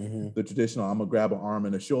instead of like the traditional, I'm gonna grab an arm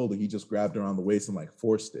and a shoulder, he just grabbed around the waist and like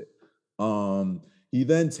forced it. He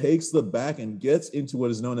then takes the back and gets into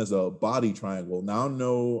what is known as a body triangle. Now,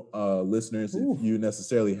 no listeners, if you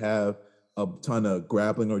necessarily have a ton of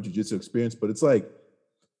grappling or jiu-jitsu experience, but it's like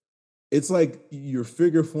you're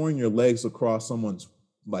figure fouring your legs across someone's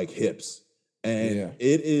like hips. And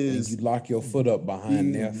it is, and you lock your foot up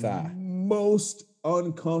behind their thigh. Most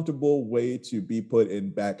uncomfortable way to be put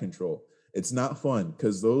in back control. It's not fun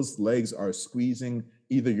because those legs are squeezing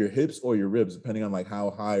either your hips or your ribs, depending on like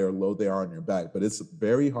how high or low they are on your back. But it's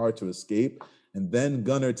very hard to escape. And then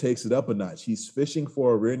Gunnar takes it up a notch. He's fishing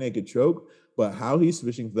for a rear naked choke, but how he's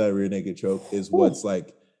fishing for that rear naked choke is what's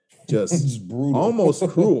like just brutal, almost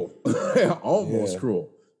cruel, almost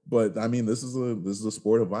cruel. But I mean, this is a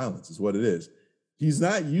sport of violence, is what it is. He's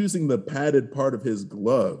not using the padded part of his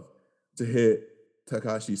glove to hit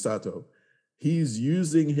Takashi Sato. He's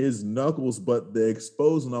using his knuckles, but the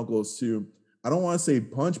exposed knuckles to, I don't want to say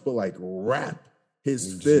punch, but like wrap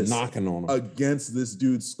his fist knocking on him against this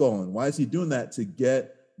dude's skull. And why is he doing that? To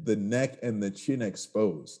get the neck and the chin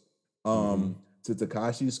exposed. To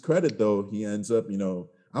Takashi's credit, though, he ends up,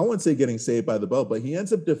 I wouldn't say getting saved by the bell, but he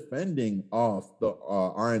ends up defending off the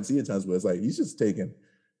RNC attempts, but it's like he's just taking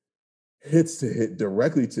hit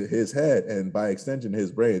directly to his head and by extension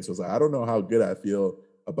his brain. So it's like, I don't know how good I feel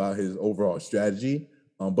about his overall strategy,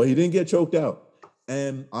 but he didn't get choked out.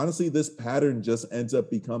 And honestly, this pattern just ends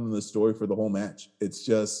up becoming the story for the whole match. It's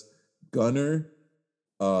just Gunnar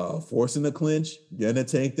forcing the clinch, getting a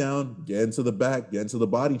takedown, getting to the back, getting to the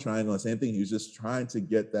body triangle. Same thing. He was just trying to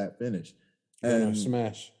get that finish. And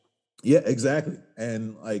smash. Yeah, exactly.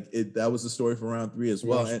 And like that was the story for round 3 as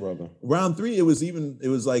well. And round 3, it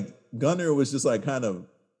was like Gunnar was just like kind of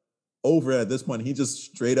over at this point. He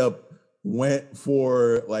just straight up went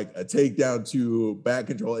for like a takedown to back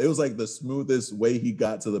control. It was like the smoothest way he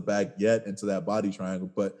got to the back yet into that body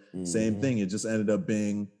triangle. But same thing, it just ended up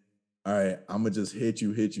being, all right, I'm gonna just hit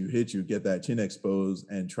you, get that chin exposed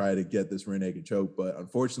and try to get this rear naked choke. But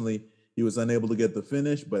unfortunately, he was unable to get the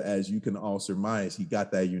finish. But as you can all surmise, he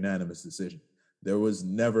got that unanimous decision. There was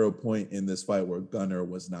never a point in this fight where Gunnar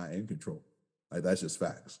was not in control. Like, that's just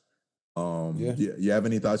facts. You have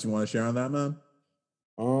any thoughts you want to share on that, man?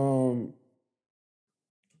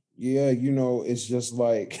 Yeah, it's just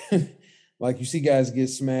like like you see guys get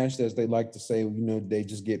smashed, as they like to say, they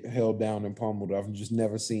just get held down and pummeled. I've just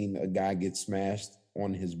never seen a guy get smashed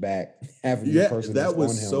on his back. That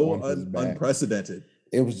was so unprecedented.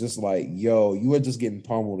 It was just like, yo, you are just getting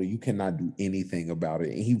pummeled and you cannot do anything about it.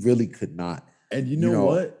 And he really could not. And you know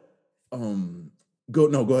what?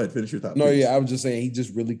 Go ahead, finish your thought. No, please. Yeah, I was just saying he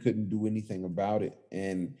just really couldn't do anything about it.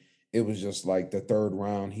 And it was just like the third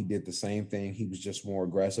round, he did the same thing. He was just more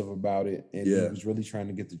aggressive about it. And he was really trying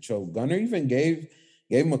to get the choke. Gunnar even gave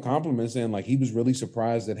him a compliment saying like he was really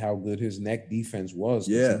surprised at how good his neck defense was.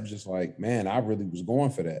 Yeah. He was just like, man, I really was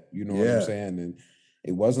going for that. You know what I'm saying? And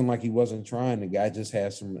it wasn't like he wasn't trying. The guy just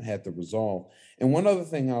had the resolve. And one other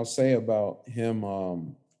thing I'll say about him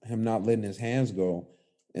not letting his hands go,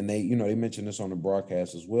 and they mentioned this on the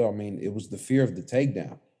broadcast as well. I mean, it was the fear of the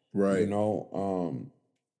takedown. Right.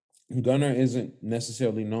 Gunnar isn't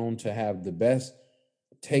necessarily known to have the best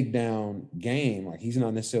takedown game. Like, he's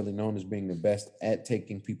not necessarily known as being the best at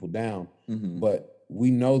taking people down. Mm-hmm. But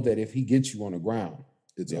we know that if he gets you on the ground,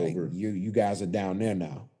 it's over. You guys are down there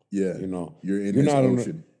now. Yeah. You're in this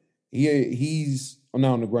ocean. He's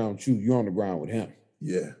not on the ground with you. You're on the ground with him.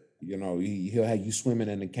 Yeah. He'll have you swimming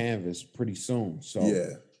in the canvas pretty soon. So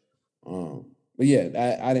yeah. But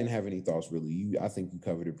yeah, I didn't have any thoughts really. I think you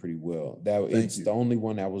covered it pretty well. The only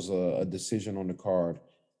one that was a decision on the card,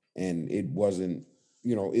 and it wasn't.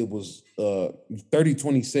 It was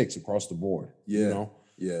 30-26 across the board. Yeah.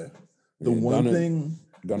 Yeah. The one thing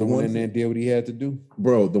Gunnar went in there and did what he had to do.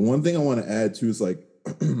 Bro, the one thing I want to add too is like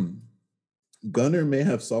Gunnar may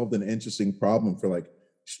have solved an interesting problem for like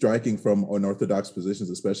striking from unorthodox positions,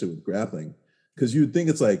 especially with grappling, because you'd think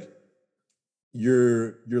it's like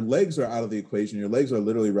your legs are out of the equation. Your legs are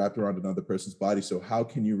literally wrapped around another person's body. So how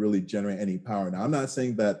can you really generate any power? Now, I'm not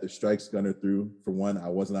saying that the strikes Gunnar threw, for one, I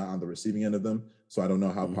was not on the receiving end of them, so I don't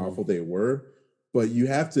know how powerful they were. But you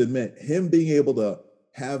have to admit, him being able to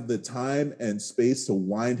have the time and space to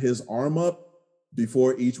wind his arm up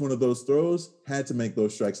before each one of those throws had to make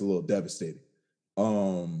those strikes a little devastating.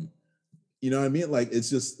 You know what I mean? Like, it's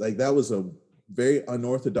just like that was a very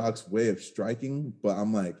unorthodox way of striking, but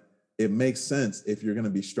I'm like, it makes sense if you're going to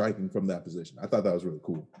be striking from that position. I thought that was really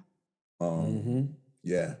cool.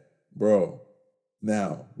 Yeah, bro.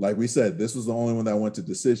 Now, like we said, this was the only one that went to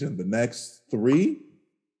decision. The next 3,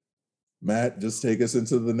 Matt, just take us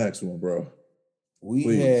into the next one, bro.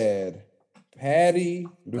 We had Paddy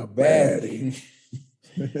the Baddy.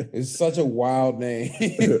 It's such a wild name.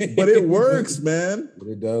 But it works, man. But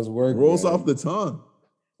it does work. Rolls off the tongue.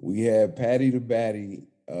 We had Paddy the Baddy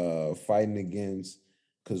fighting against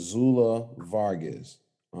Kazula Vargas,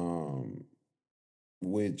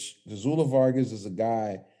 which Kazula Vargas is a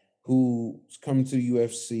guy who's come to the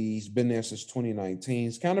UFC. He's been there since 2019.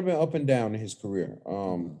 He's kind of been up and down in his career.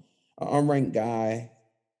 An unranked guy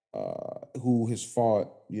who has fought,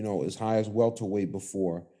 as high as welterweight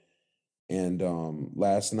before. And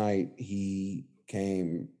last night he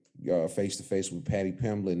came face to face with Paddy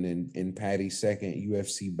Pimblett in Paddy's second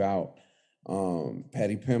UFC bout.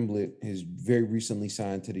 Paddy Pimblett has very recently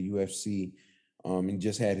signed to the UFC and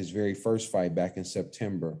just had his very first fight back in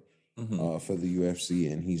September for the UFC.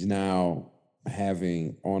 And he's now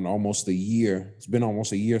having on almost a year. It's been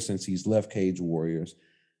almost a year since he's left Cage Warriors,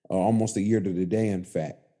 almost a year to the day, in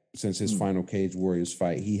fact, since his final Cage Warriors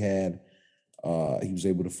fight. He was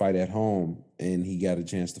able to fight at home, and he got a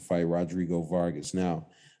chance to fight Rodrigo Vargas. Now,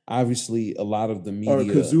 obviously, a lot of the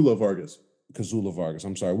media... Kazula Vargas. Kazula Vargas,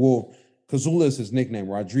 I'm sorry. Well, Kazula is his nickname.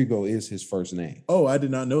 Rodrigo is his first name. Oh, I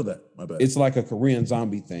did not know that. My bad. It's like a Korean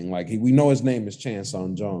zombie thing. Like, we know his name is Chan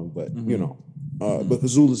Sung Jung, but, but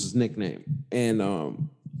Kazula's his nickname. And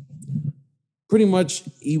pretty much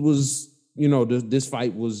he was, this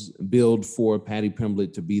fight was billed for Paddy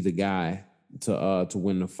Pimblett to be the guy to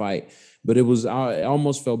win the fight. But I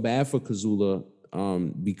almost felt bad for Kazula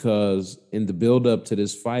because in the build-up to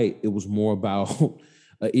this fight, it was more about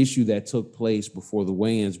an issue that took place before the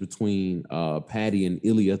weigh-ins between Paddy and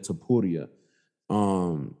Ilia Topuria,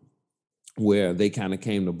 where they kind of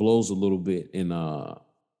came to blows a little bit in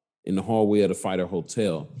the hallway of the Fighter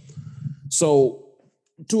Hotel. So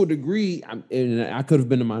to a degree, and I could have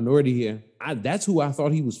been a minority here, that's who I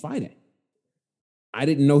thought he was fighting. I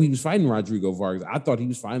didn't know he was fighting Rodrigo Vargas. I thought he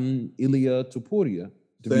was fighting Ilia Topuria,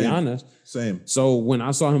 to be honest. Same. So when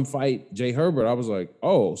I saw him fight Jay Herbert, I was like,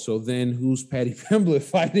 oh, so then who's Paddy Pimblett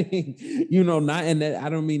fighting? I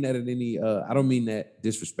don't mean that I don't mean that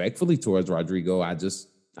disrespectfully towards Rodrigo. I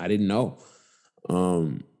didn't know.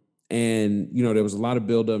 And there was a lot of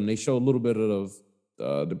buildup, and they showed a little bit of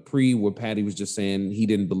the pre where Paddy was just saying he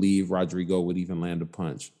didn't believe Rodrigo would even land a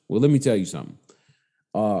punch. Well, let me tell you something.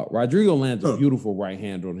 Rodrigo lands a beautiful right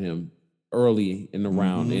hand on him early in the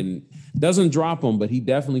round and doesn't drop him, but he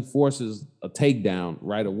definitely forces a takedown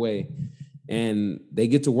right away. And they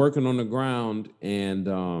get to working on the ground. And,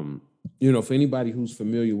 for anybody who's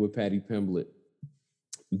familiar with Paddy Pimblett,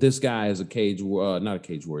 this guy is not a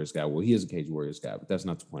Cage Warriors guy. Well, he is a Cage Warriors guy, but that's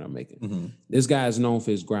not the point I'm making. This guy is known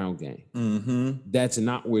for his ground game. That's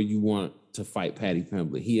not where you want to fight Paddy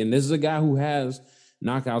Pimblett. And this is a guy who has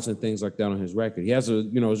knockouts and things like that on his record. He has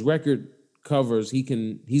his record covers. He's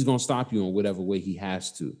going to stop you in whatever way he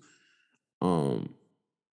has to.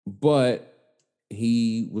 But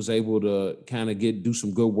he was able to kind of do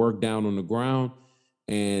some good work down on the ground,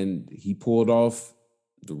 and he pulled off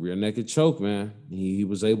the rear naked choke, man. He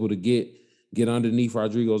was able to get underneath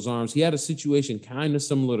Rodrigo's arms. He had a situation kind of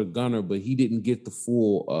similar to Gunnar, but he didn't get the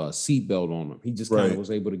full seatbelt on him. He just kind of was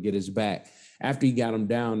able to get his back. After he got him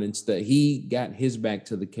down, instead he got his back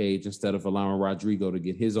to the cage instead of allowing Rodrigo to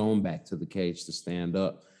get his own back to the cage to stand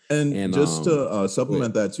up. And just to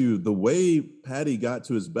supplement that too, the way Paddy got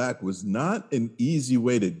to his back was not an easy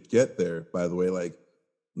way to get there, by the way. Like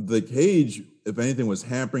the cage, if anything, was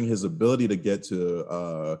hampering his ability to get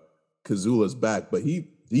to Kazula's back, but he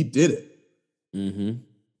did it.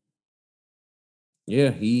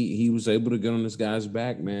 Yeah, he was able to get on this guy's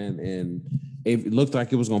back, man, and it looked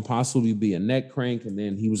like it was going to possibly be a neck crank, and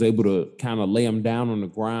then he was able to kind of lay him down on the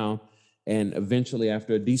ground, and eventually,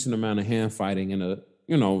 after a decent amount of hand fighting and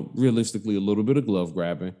realistically a little bit of glove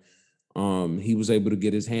grabbing, he was able to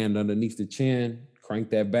get his hand underneath the chin,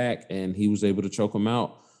 crank that back, and he was able to choke him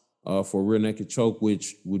out for a rear naked choke,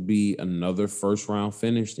 which would be another first round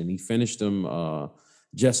finish, and he finished him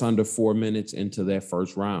just under 4 minutes into that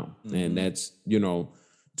first round. And that's,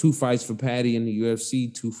 2 fights for Paddy in the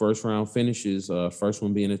UFC, 2 first round finishes. First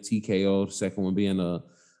one being a TKO, second one being a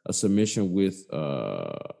submission with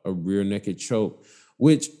a rear naked choke,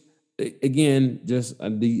 which again, I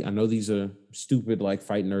know these are stupid like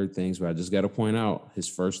fight nerd things, but I just got to point out his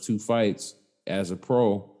first 2 fights as a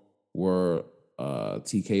pro were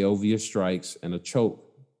TKO via strikes and a choke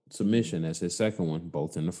submission as his second one,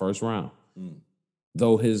 both in the first round.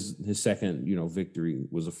 Though his second, victory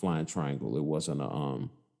was a flying triangle. It wasn't a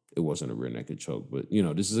rear naked choke. But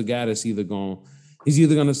this is a guy that's either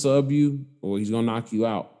gonna sub you or he's gonna knock you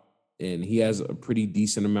out. And he has a pretty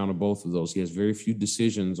decent amount of both of those. He has very few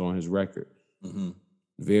decisions on his record.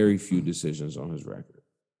 Very few decisions on his record.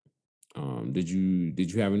 Did you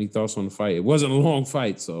have any thoughts on the fight? It wasn't a long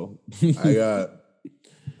fight, so I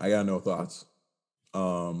got no thoughts.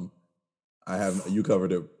 You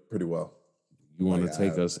covered it pretty well. You want to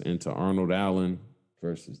take us into Arnold Allen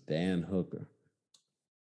versus Dan Hooker?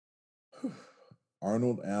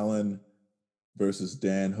 Arnold Allen versus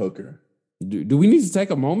Dan Hooker. Do we need to take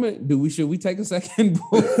a moment? Should we take a second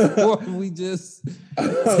before we just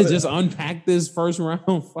unpack this first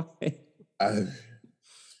round fight? I'm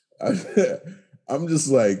just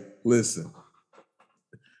like, listen.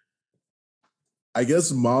 I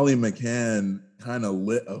guess Molly McCann kind of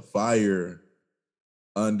lit a fire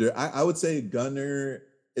under. I would say Gunnar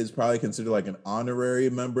is probably considered like an honorary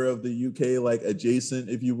member of the UK, like adjacent,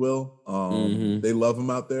 if you will. They love him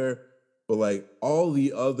out there. But like all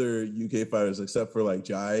the other UK fighters, except for like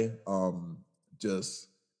Jai, just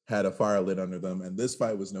had a fire lit under them. And this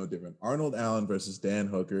fight was no different. Arnold Allen versus Dan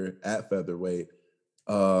Hooker at featherweight.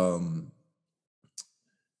 Listen,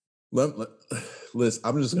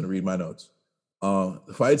 I'm just going to read my notes.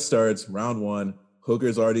 The fight starts, round 1.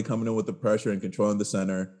 Hooker's already coming in with the pressure and controlling the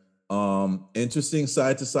center. Interesting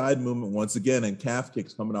side-to-side movement once again, and calf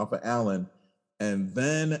kicks coming off of Allen. And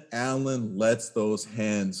then Allen lets those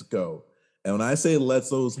hands go. And when I say lets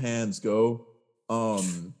those hands go,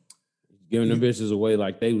 giving the bitches away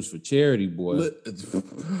like they was for charity, boy.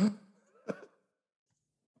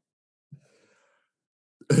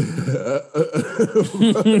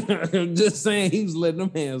 I'm just saying he was letting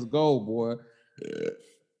them hands go, boy. There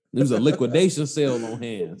was a liquidation sale on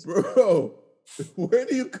hands. Bro, where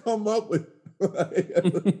do you come up with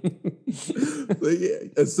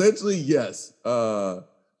essentially, yes.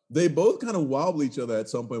 They both kind of wobble each other at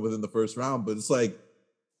some point within the first round, but it's like,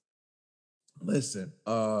 listen,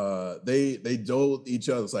 they told each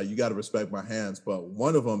other, it's like, you got to respect my hands, but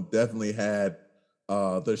one of them definitely had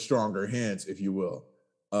the stronger hands, if you will.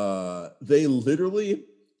 They literally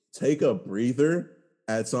take a breather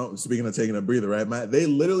at some, speaking of taking a breather, right, Matt? They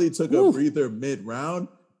literally took a breather mid-round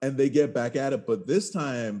and they get back at it, but this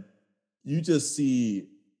time you just see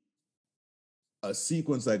a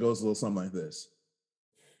sequence that goes a little something like this.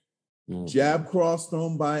 Jab cross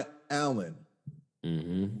thrown by Allen.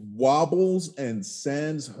 Wobbles and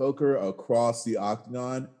sends Hooker across the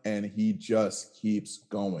octagon, and he just keeps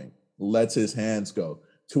going. Lets his hands go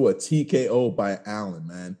to a TKO by Allen,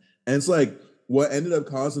 man. And it's like what ended up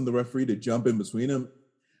causing the referee to jump in between him.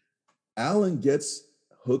 Allen gets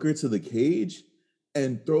Hooker to the cage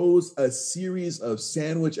and throws a series of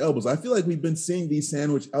sandwich elbows. I feel like we've been seeing these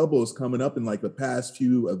sandwich elbows coming up in like the past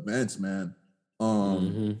few events, man.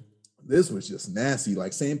 This was just nasty.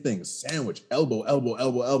 Like, same thing, sandwich, elbow.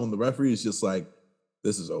 And the referee is just like,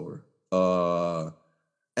 this is over.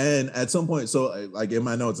 And at some point, so like in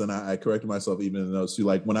my notes, and I corrected myself even in the notes too,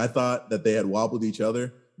 like when I thought that they had wobbled each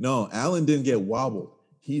other, no, Allen didn't get wobbled.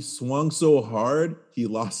 He swung so hard, he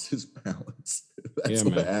lost his balance. That's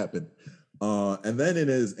what happened. And then in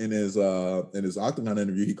his Octagon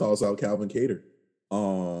interview, he calls out Calvin Kattar.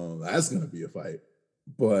 That's gonna be a fight.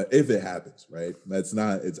 But if it happens, right? It's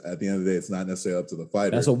at the end of the day, it's not necessarily up to the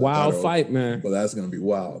fighter. That's a wild fight, man. But that's gonna be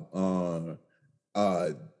wild.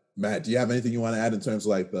 Matt, do you have anything you want to add in terms of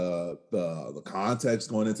like the context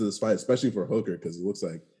going into this fight, especially for Hooker? Because it looks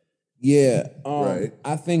like right.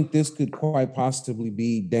 I think this could quite possibly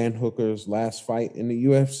be Dan Hooker's last fight in the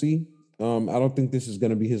UFC. I don't think this is going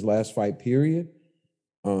to be his last fight, period.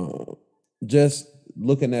 Just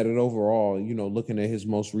looking at it overall, looking at his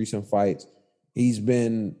most recent fights, he's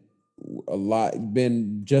been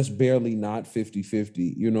just barely not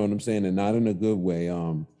 50-50, you know what I'm saying? And not in a good way.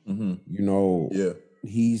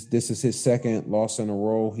 This is his second loss in a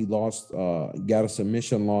row. He got a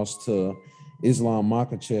submission loss to Islam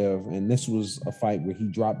Makhachev, and this was a fight where he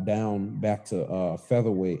dropped down back to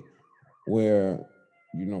featherweight, where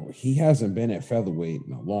he hasn't been at featherweight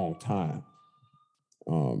in a long time.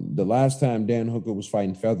 The last time Dan Hooker was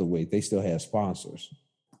fighting featherweight, they still had sponsors.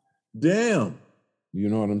 Damn. You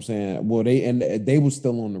know what I'm saying? Well, they were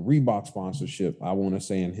still on the Reebok sponsorship, I want to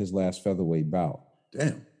say, in his last featherweight bout.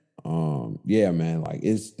 Damn. Yeah, man, like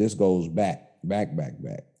this goes back.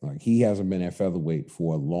 Like, he hasn't been at featherweight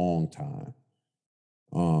for a long time.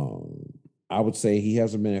 I would say he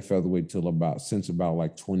hasn't been at featherweight since about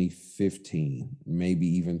like 2015, maybe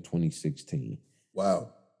even 2016. Wow.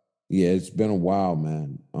 Yeah, it's been a while,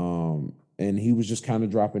 man. And he was just kind of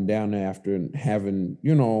dropping down after having,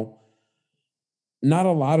 not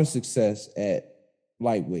a lot of success at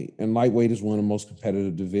lightweight. And lightweight is one of the most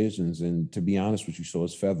competitive divisions. And to be honest with you, so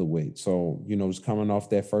is featherweight. So, it's coming off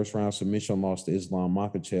that first round submission loss to Islam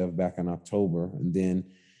Makhachev back in October. And then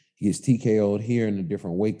he gets TKO'd here in a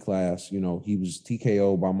different weight class. He was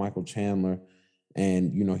TKO'd by Michael Chandler.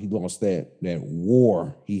 And, he lost that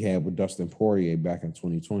war he had with Dustin Poirier back in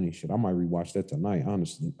 2020. Shit, I might rewatch that tonight,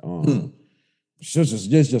 honestly. It's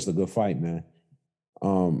just a good fight, man.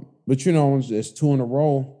 But, it's 2 in a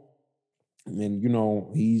row.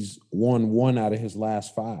 And, he's won 1 out of his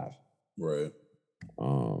last 5. Right.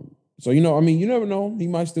 So, you never know. He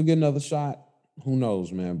might still get another shot. Who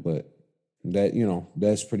knows, man? But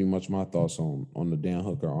that's pretty much my thoughts on the Dan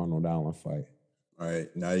Hooker Arnold Allen fight. All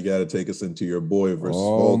right, now you got to take us into your boy versus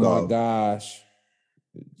Volkov. Oh my gosh,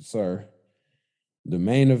 sir! The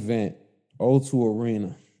main event, O2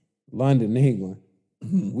 Arena, London, England.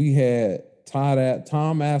 We had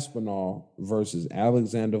Tom Aspinall versus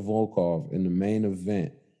Alexander Volkov in the main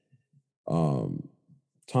event. Tom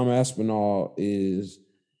Aspinall is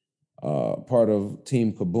part of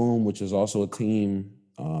Team Kaboom, which is also a team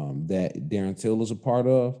that Darren Till is a part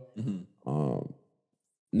of.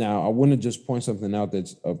 Now, I want to just point something out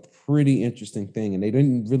that's a pretty interesting thing, and they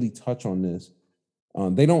didn't really touch on this.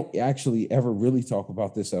 They don't actually ever really talk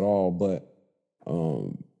about this at all, but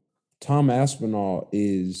Tom Aspinall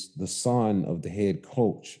is the son of the head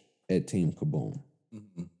coach at Team Kaboom.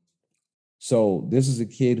 So this is a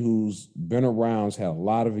kid who's been around, had a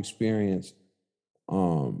lot of experience,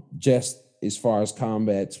 just as far as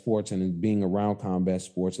combat sports and being around combat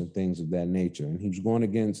sports and things of that nature. And he was going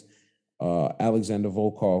against Alexander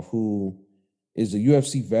Volkov, who is a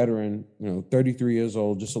UFC veteran, 33 years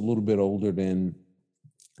old, just a little bit older than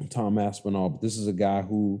Tom Aspinall. But this is a guy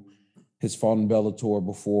who has fought in Bellator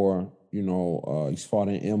before. He's fought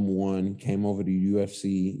in M1, came over to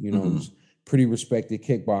UFC. He's pretty respected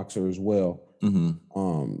kickboxer as well.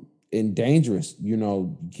 And dangerous.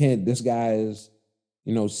 You can't. This guy is,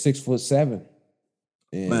 6'7".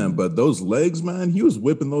 Man, but those legs, man, he was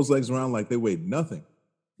whipping those legs around like they weighed nothing.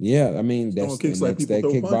 Yeah, I mean, that's that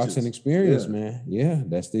kickboxing punches. experience, man. Yeah,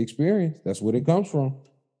 that's the experience. That's where it comes from.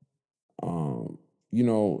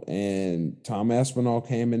 And Tom Aspinall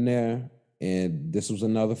came in there, and this was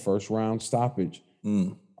another first round stoppage.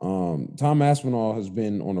 Tom Aspinall has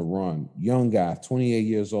been on a run. Young guy, 28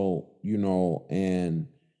 years old, and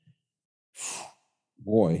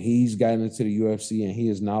boy, he's gotten into the UFC and he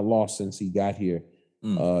has not lost since he got here.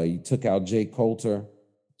 He took out Jake Coulter,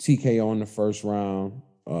 TKO in the first round.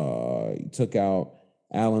 He took out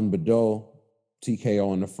Alan Badeau,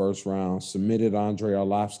 TKO in the first round, submitted Andrei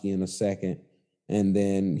Arlovsky in the second. And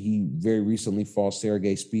then he very recently fought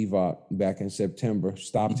Sergey Spivak back in September,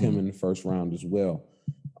 stopped him in the first round as well.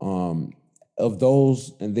 Of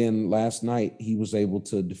those, and then last night, he was able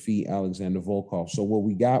to defeat Alexander Volkov. So what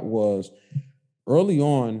we got was, early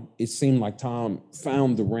on, it seemed like Tom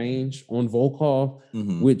found the range on Volkov,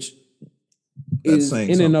 which is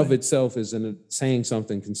in and of itself is saying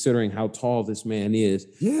something, considering how tall this man is,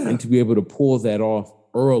 and to be able to pull that off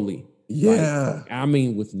early.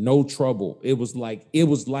 With no trouble. It was like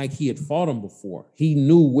he had fought him before. He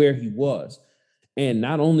knew where he was. And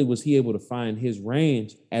not only was he able to find his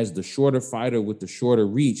range as the shorter fighter with the shorter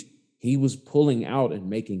reach, he was pulling out and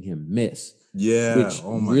making him miss. Which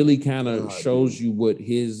really kind of shows you what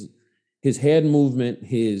his head movement,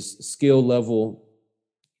 his skill level,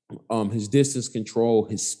 his distance control,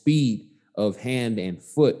 his speed of hand and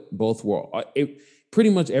foot, both were. Pretty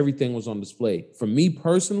much everything was on display. For me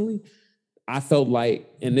personally, I felt like,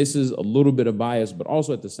 and this is a little bit of bias, but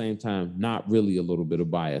also at the same time, not really a little bit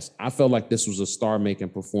of bias. I felt like this was a star-making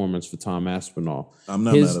performance for Tom Aspinall. I'm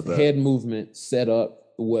not mad at that. His head movement set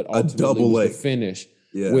up what ultimately was the finish,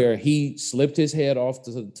 where he slipped his head off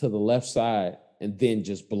to the left side and then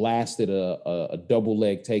just blasted a double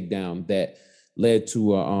leg takedown that led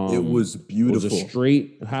to it was beautiful. Was a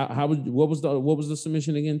straight. What was the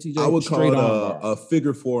submission again, TJ? I would call it a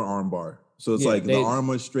figure four armbar. So it's the arm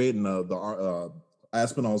was straight and the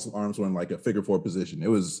Aspinall's arms were in like a figure four position. It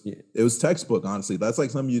was textbook, honestly. That's like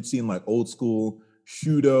something you'd see in like old school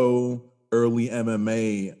Shudo, early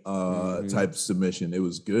MMA type submission. It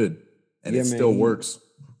was good, and it still works.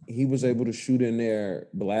 He was able to shoot in there,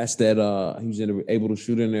 blast that. He was able to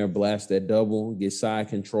shoot in there, blast that double, get side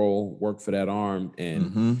control, work for that arm,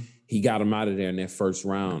 and he got him out of there in that first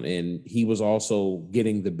round. And he was also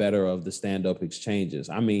getting the better of the stand-up exchanges.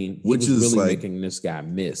 I mean, he was really making this guy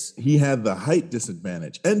miss. He had the height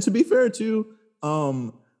disadvantage, and to be fair, too,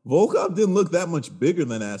 Volkov didn't look that much bigger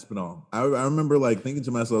than Aspinall. I remember thinking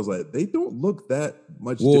to myself, I was like, they don't look that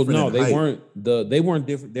much different. Well, no, they weren't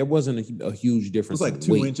different. There wasn't a huge difference. It was like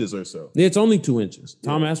 2 inches or so. It's only 2 inches.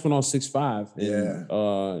 Tom Aspinall 6'5", and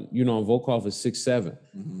Volkov is 6'7".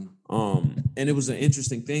 And it was an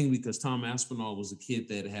interesting thing because Tom Aspinall was a kid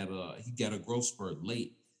that he got a growth spurt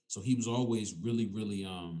late, so he was always really, really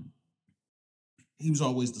he was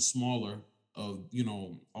always the smaller of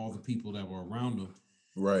all the people that were around him.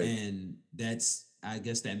 Right. And that's, I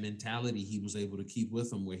guess, that mentality he was able to keep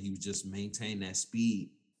with him, where he would just maintain that speed.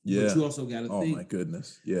 Yeah. But you also got to think. Oh my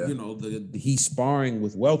goodness. Yeah. He's sparring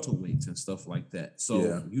with welterweights and stuff like that.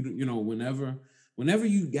 So whenever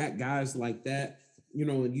you got guys like that, you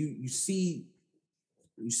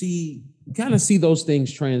kind of see those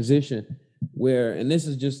things transition where, and this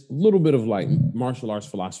is just a little bit of like martial arts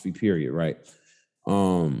philosophy period, right?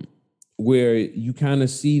 Where you kind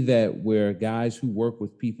of see that where guys who work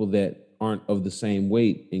with people that aren't of the same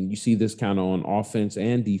weight, and you see this kind of on offense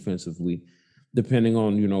and defensively, depending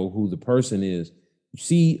on, who the person is, you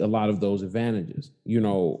see a lot of those advantages,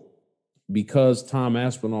 because Tom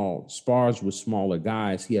Aspinall spars with smaller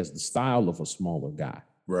guys, he has the style of a smaller guy.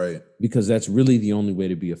 Right. Because that's really the only way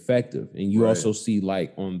to be effective. And you also see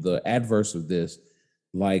on the adverse of this,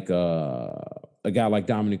 a guy like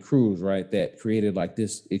Dominic Cruz, right, that created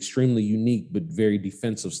this extremely unique but very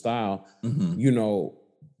defensive style.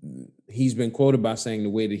 He's been quoted by saying the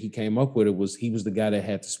way that he came up with it was he was the guy that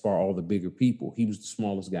had to spar all the bigger people. He was the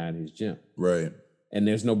smallest guy in his gym. Right. And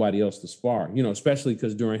there's nobody else to spar, especially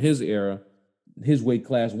because during his era, his weight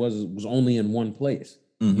class was only in one place.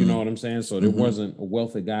 You know what I'm saying? So there wasn't a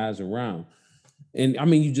wealth of guys around. And I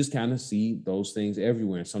mean, you just kind of see those things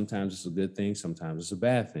everywhere. And sometimes it's a good thing, sometimes it's a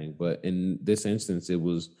bad thing. But in this instance, it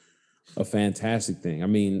was a fantastic thing. I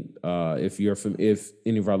mean, if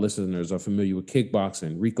any of our listeners are familiar with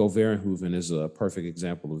kickboxing, Rico Verhoeven is a perfect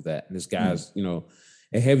example of that. And this guy's,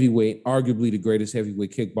 a heavyweight, arguably the greatest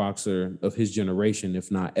heavyweight kickboxer of his generation,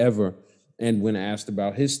 if not ever. And when asked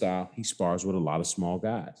about his style, he spars with a lot of small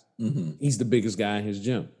guys. He's the biggest guy in his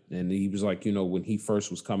gym. And he was like, when he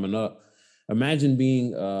first was coming up, imagine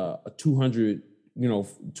being a 200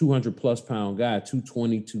 plus pound guy,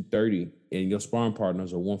 220, 230, and your sparring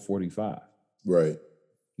partners are 145. Right.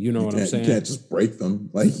 You know what I'm saying? You can't just break them.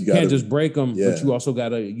 Like you can't just break them, but you also got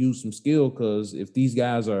to use some skill, because if these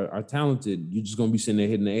guys are talented, you're just going to be sitting there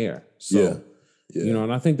hitting the air. So,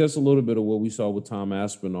 and I think that's a little bit of what we saw with Tom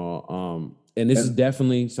Aspinall. And this is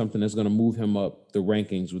definitely something that's going to move him up the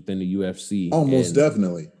rankings within the UFC. Oh, most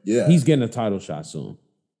definitely. Yeah. He's getting a title shot soon.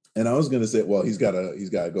 And I was going to say, well, he's got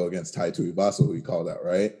to go against Tai Tuivasa, who he called out,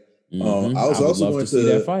 right? I was also going to see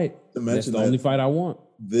that fight. That's the only fight I want.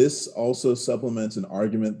 This also supplements an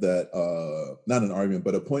argument that, not an argument,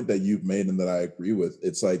 but a point that you've made and that I agree with.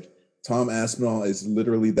 It's like Tom Aspinall is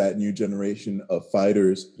literally that new generation of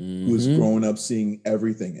fighters who's grown up seeing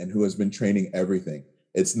everything and who has been training everything.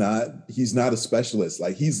 He's not a specialist.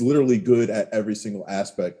 Like, he's literally good at every single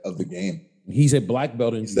aspect of the game. He's a black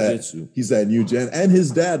belt in jiu-jitsu. He's that new gen. And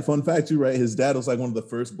his dad, fun fact too, right? His dad was like one of the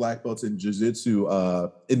first black belts in jiu-jitsu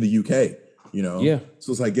in the UK, Yeah.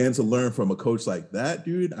 So it's like getting to learn from a coach like that,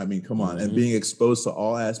 dude. I mean, come on. And being exposed to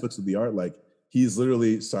all aspects of the art. Like, he's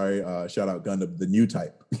literally, shout out Gunnar, the new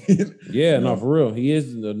type. No, for real. He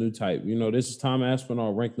is the new type. This is Tom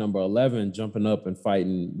Aspinall, ranked number 11, jumping up and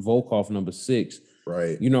fighting Volkov, number 6.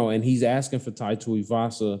 Right. And he's asking for Tai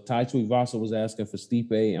Tuivasa. Tai Tuivasa was asking for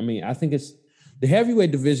Stipe. I mean, I think the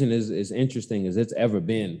heavyweight division is interesting as it's ever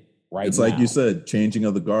been right now. It's like you said, changing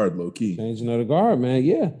of the guard, low key. Changing of the guard, man.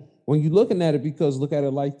 Yeah. When you're looking at it, because look at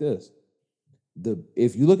it like this.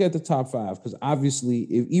 If you look at the top 5, because obviously,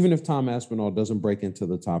 even if Tom Aspinall doesn't break into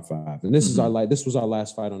the top 5, and this was our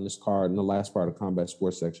last fight on this card in the last part of Combat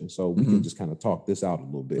Sports section, so we can just kind of talk this out a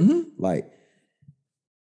little bit. Like,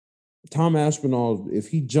 Tom Aspinall, if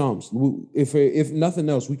he jumps, if nothing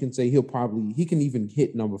else, we can say he can even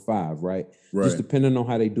hit number 5, right? Just depending on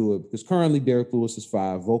how they do it. Because currently Derek Lewis is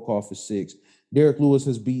 5, Volkov is 6. Derek Lewis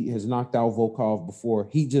has knocked out Volkov before.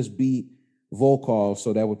 He just beat Volkov,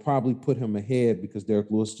 so that would probably put him ahead because Derek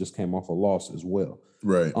Lewis just came off a loss as well.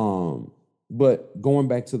 Right. But going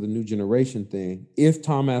back to the new generation thing, if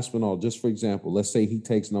Tom Aspinall, just for example, let's say he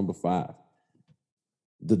takes number 5.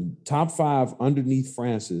 The top 5 underneath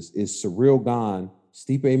Francis is Ciryl Gane,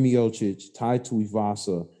 Stipe Miocic, Tai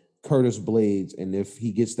Tuivasa, Curtis Blades, and if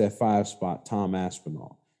he gets that 5 spot, Tom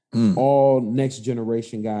Aspinall. All next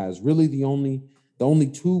generation guys. Really, the only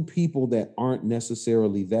 2 people that aren't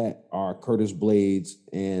necessarily that are Curtis Blades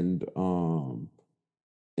and Ciryl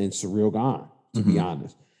Gane, to be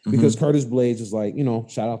honest. Because Curtis Blades is like,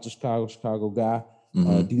 shout out to Chicago guy.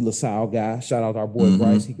 De La Salle guy. Shout out to our boy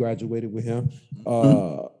Bryce. He graduated with him.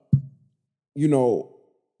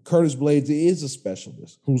 Curtis Blades is a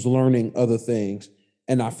specialist who's learning other things.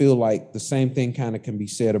 And I feel like the same thing kind of can be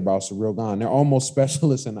said about Ciryl Gane. They're almost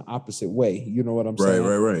specialists in the opposite way. You know what I'm saying?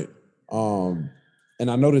 Right. And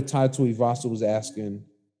I know that Tai Tuivasa was asking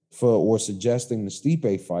for or suggesting the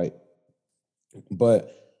Stipe fight.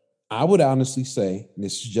 But I would honestly say, and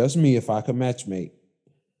this is just me, if I could matchmake,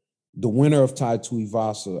 the winner of Tai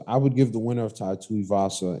Tuivasa, I would give the winner of Tai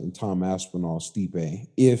Tuivasa and Tom Aspinall Stipe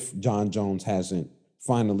if John Jones hasn't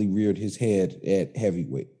finally reared his head at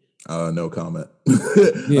heavyweight. No comment.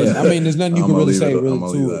 I mean, there's nothing you can really say really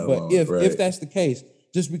to it. But if that's the case,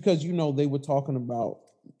 just because, they were talking about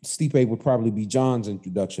Stipe would probably be John's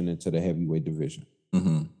introduction into the heavyweight division.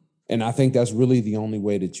 And I think that's really the only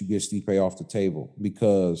way that you get Stipe off the table,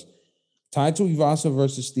 because Tai Tuivasa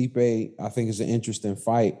versus Stipe, I think, is an interesting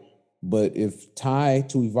fight. But if Tai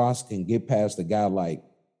Tuivasa can get past a guy like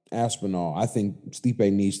Aspinall, I think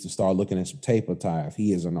Stipe needs to start looking at some tape of Tai if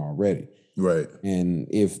he isn't already. Right. And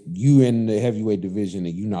if you in the heavyweight division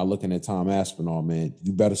and you're not looking at Tom Aspinall, man,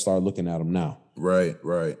 you better start looking at him now. Right.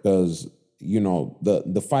 Because,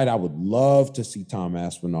 the fight I would love to see Tom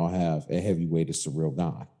Aspinall have at heavyweight is Ciryl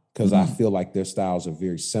Gane, because I feel like their styles are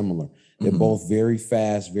very similar. They're both very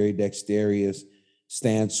fast, very dexterous,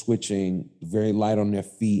 stand switching, very light on their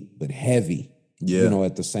feet, but heavy,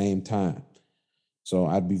 at the same time. So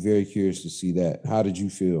I'd be very curious to see that. How did you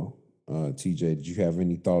feel, TJ? Did you have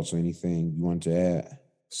any thoughts or anything you wanted to add?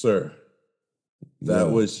 Sir, that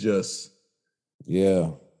was just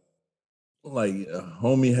Yeah. Like,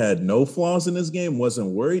 homie had no flaws in this game,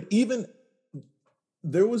 wasn't worried. Even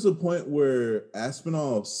there was a point where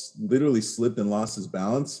Aspinall literally slipped and lost his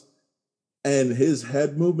balance. And his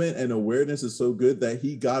head movement and awareness is so good that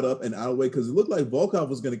he got up and out of the way because it looked like Volkov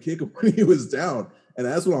was going to kick him when he was down. And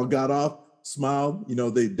Aspinall got off, smiled,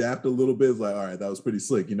 they dapped a little bit. It's like, all right, that was pretty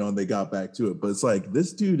slick, and they got back to it. But it's like,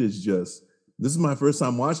 this dude is just, this is my first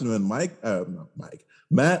time watching him. And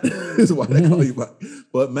Matt is why they call you Mike.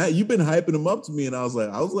 But Matt, you've been hyping him up to me. And I was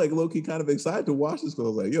like low-key kind of excited to watch this because I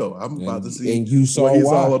was like, yo, I'm about to see and you saw what he's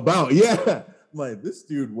why. all about. Yeah. I'm like, this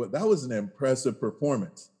dude, that was an impressive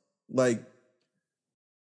performance. Like,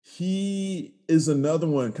 he is another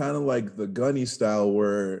one, kind of like the Gunny style,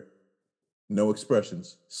 where no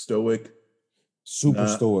expressions, stoic, super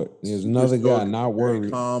stoic. There's another guy, not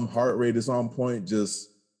worried, calm, heart rate is on point, just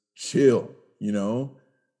chill,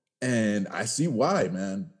 And I see why,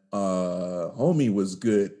 man. Homie was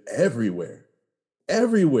good everywhere.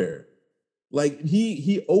 Like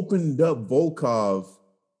he opened up Volkov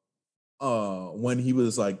when he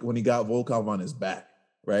got Volkov on his back.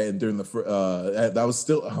 Right. And during that was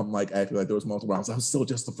still, I'm like, acting like there was multiple rounds. That was still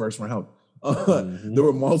just the first round. There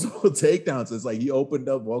were multiple takedowns. It's like he opened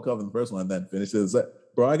up Volkov in the first one and then finished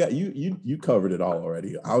it. Bro, I got you covered it all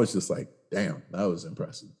already. I was just like, damn, that was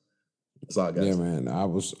impressive. That's all I got. Yeah, man. I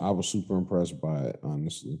was super impressed by it,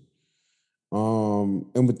 honestly.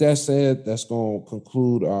 And with that said, that's gonna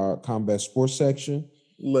conclude our combat sports section.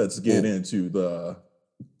 Let's get into the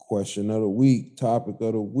question of the week, topic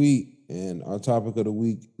of the week. And our topic of the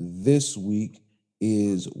week this week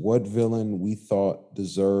is what villain we thought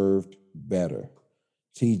deserved better.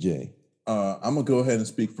 TJ. I'm going to go ahead and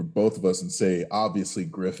speak for both of us and say, obviously,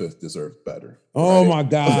 Griffith deserved better. Oh, right? My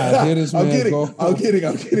God. Here this man I'm kidding.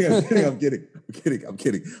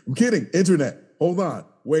 Internet. Hold on.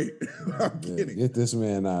 Wait. I'm kidding. Get this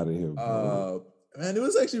man out of here, bro. Man, it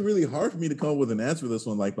was actually really hard for me to come up with an answer for this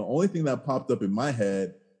one. Like, the only thing that popped up in my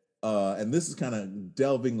head, and this is kind of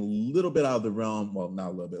delving a little bit out of the realm, well, not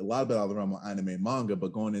a little bit, a lot bit out of the realm of anime and manga,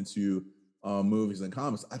 but going into movies and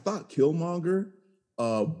comics. I thought Killmonger,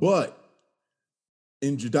 but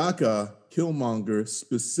in Judaka, Killmonger,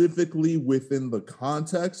 specifically within the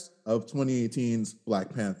context of 2018's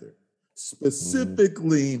Black Panther,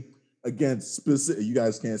 specifically against you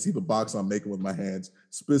guys can't see the box I'm making with my hands,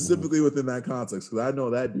 specifically within that context, because I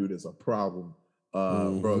know that dude is a problem.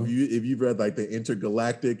 Bro, if you've read like the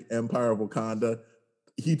Intergalactic Empire of Wakanda,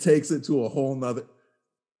 he takes it to a whole nother,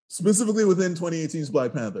 specifically within 2018's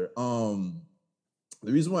Black Panther.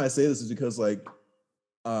 The reason why I say this is because like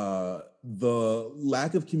the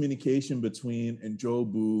lack of communication between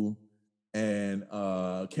Njobu and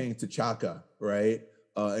King T'Chaka, right?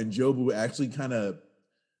 Njobu actually kind of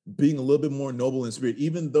being a little bit more noble in spirit,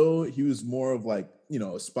 even though he was more of like,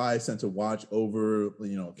 a spy sent to watch over,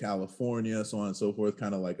 California, so on and so forth,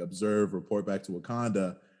 kind of like observe, report back to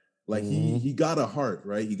Wakanda. Like he got a heart,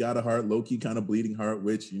 right? He got a heart, low-key kind of bleeding heart,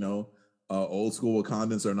 which, old school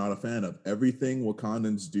Wakandans are not a fan of. Everything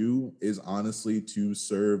Wakandans do is honestly to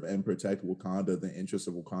serve and protect Wakanda, the interests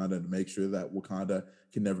of Wakanda, to make sure that Wakanda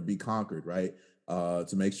can never be conquered, right?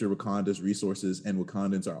 To make sure Wakanda's resources and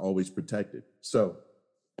Wakandans are always protected. So,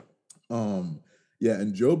 yeah,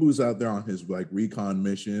 and Jobu's out there on his like recon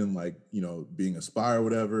mission, like, being a spy or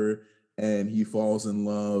whatever, and he falls in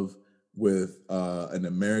love with an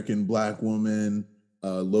American Black woman.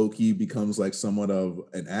 Loki becomes like somewhat of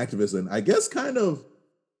an activist, and I guess kind of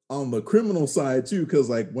on the criminal side too, because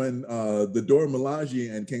like when the Dora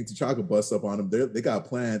Milaje and King T'Chaka bust up on him, they got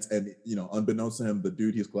plans, and unbeknownst to him, the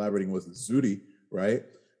dude he's collaborating with is Zudi, right?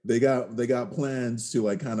 They got plans to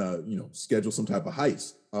like kind of schedule some type of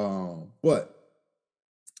heist. But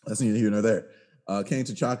that's neither here nor there. King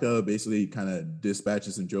T'Chaka basically kind of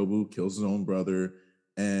dispatches Njobu, kills his own brother,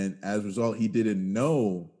 and as a result, he didn't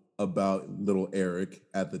know about little Eric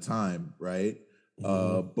at the time, right?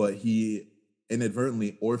 But he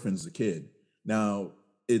inadvertently orphans the kid. Now,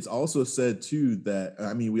 it's also said too that,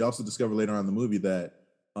 we also discover later on in the movie that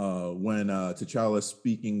when T'Challa's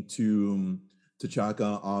speaking to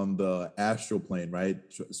T'Chaka on the astral plane, right?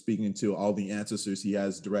 Speaking to all the ancestors he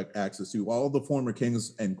has direct access to, all the former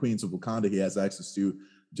kings and queens of Wakanda he has access to,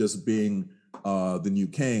 just being the new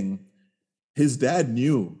king. His dad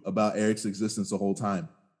knew about Eric's existence the whole time.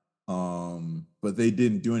 But they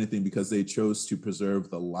didn't do anything because they chose to preserve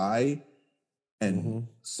the lie and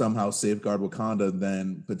somehow safeguard Wakanda, and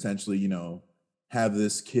then potentially, have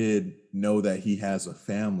this kid know that he has a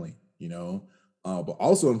family, But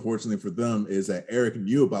also, unfortunately for them, is that Eric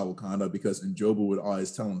knew about Wakanda because Njobu would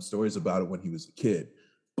always tell him stories about it when he was a kid.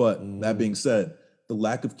 But that being said, the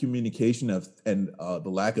lack of communication and the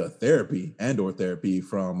lack of therapy or therapy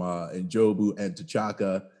from Njobu and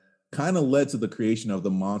T'Chaka kind of led to the creation of the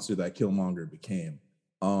monster that Killmonger became.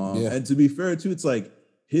 And to be fair too, it's like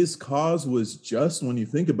his cause was just when you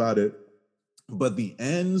think about it, but the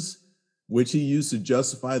ends which he used to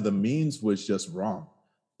justify the means was just wrong.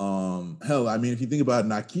 Hell, I mean, if you think about it,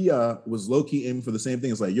 Nakia was low-key aiming for the same thing.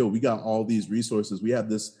 It's like, yo, we got all these resources. We have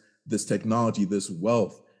this technology, this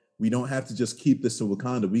wealth. We don't have to just keep this to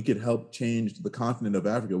Wakanda. We could help change the continent of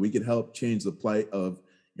Africa. We could help change the plight of,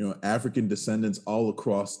 African descendants all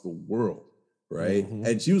across the world, right? Mm-hmm.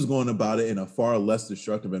 And she was going about it in a far less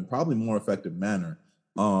destructive and probably more effective manner.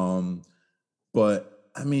 But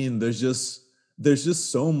I mean, there's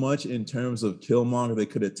just so much in terms of Killmonger they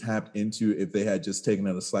could have tapped into if they had just taken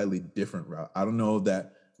it a slightly different route. I don't know if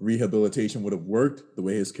that rehabilitation would have worked the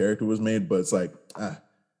way his character was made, but it's like,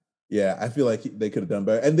 yeah, I feel like they could have done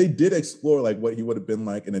better. And they did explore like what he would have been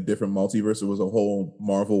like in a different multiverse. It was a whole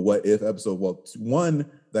Marvel What If episode. Well, one,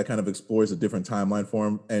 that kind of explores a different timeline for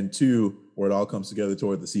him, and two, where it all comes together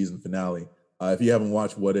toward the season finale. If you haven't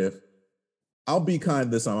watched What If, I'll be kind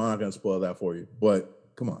this time. I'm not going to spoil that for you,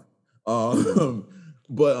 but come on.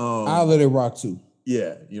 But I'll let it rock too.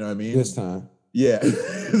 Yeah, you know what I mean? This time. Yeah,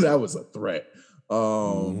 that was a threat.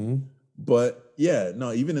 But yeah,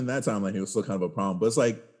 no, even in that timeline, he was still kind of a problem. But it's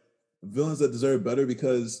like villains that deserve better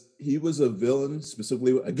because he was a villain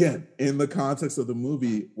specifically, again, in the context of the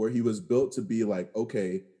movie where he was built to be like,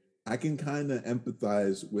 okay, I can kind of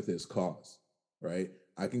empathize with his cause, right?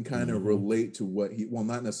 I can kind of relate to what well,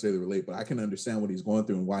 not necessarily relate, but I can understand what he's going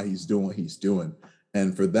through and why he's doing what he's doing.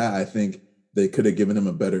 And for that, I think they could have given him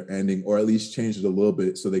a better ending or at least changed it a little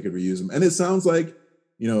bit so they could reuse him. And it sounds like,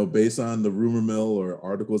 based on the rumor mill or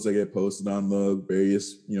articles that get posted on the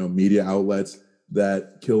various, media outlets,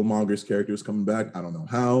 that Killmonger's character is coming back. I don't know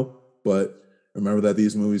how, but remember that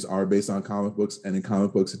these movies are based on comic books, and in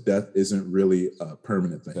comic books, death isn't really a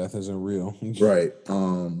permanent thing. Death isn't real. Right.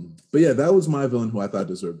 But yeah, that was my villain who I thought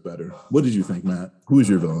deserved better. What did you think, Matt? Who is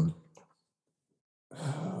your villain?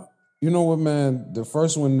 You know what, man? The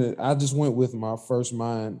first one that I just went with my first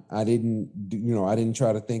mind. I didn't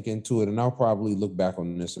try to think into it, and I'll probably look back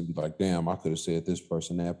on this and be like, damn, I could have said this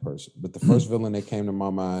person, that person. But the first villain that came to my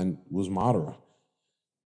mind was Madara.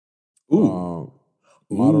 Madara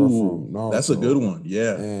from Naruto. That's a good one.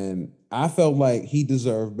 Yeah. And I felt like he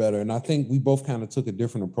deserved better. And I think we both kind of took a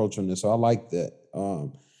different approach on this. So I like that.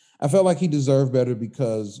 I felt like he deserved better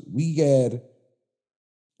because we had,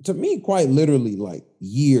 to me, quite literally like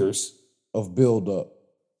years of buildup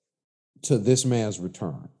to this man's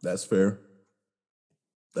return. That's fair.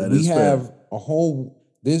 We have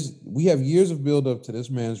years of buildup to this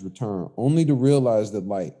man's return, only to realize that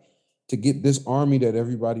like to get this army that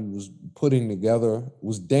everybody was putting together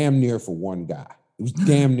was damn near for one guy. It was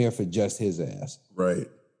damn near for just his ass. Right.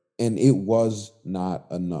 And it was not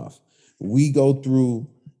enough. We go through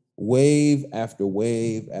wave after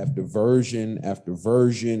wave after version after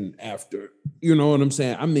version after, you know what I'm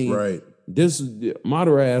saying? I mean, right. This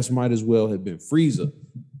Madara ass might as well have been Frieza.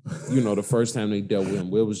 The first time they dealt with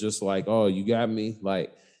him, where it was just like, oh, you got me?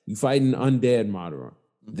 Like, you fighting undead Madara.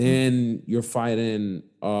 Then you're fighting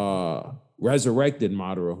resurrected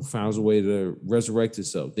Madara, who finds a way to resurrect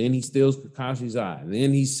himself. Then he steals Kakashi's eye. And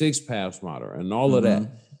then he's Six Paths Madara and all of that.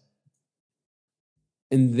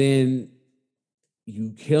 And then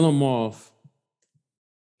you kill him off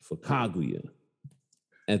for Kaguya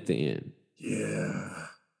at the end. Yeah.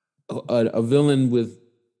 A villain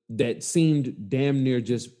that seemed damn near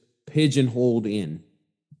just pigeonholed in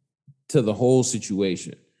to the whole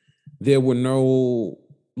situation. There were no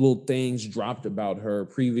little things dropped about her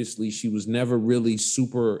previously. She was never really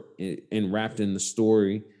super enwrapped in the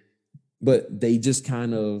story, but they just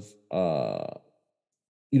kind of,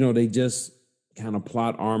 they just kind of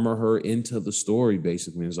plot armor her into the story,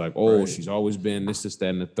 basically. It's like, oh, right. She's always been this, that,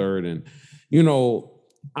 and the third. And,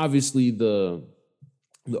 obviously the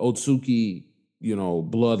Otsuki,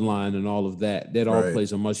 bloodline and all of that all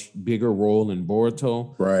plays a much bigger role in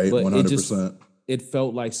Boruto. Right, but 100%. It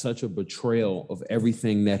felt like such a betrayal of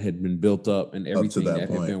everything that had been built up and everything that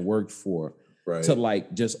had been worked for. Right. To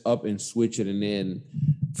like just up and switch it. And then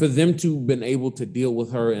for them to been able to deal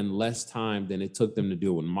with her in less time than it took them to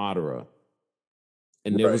deal with Madara.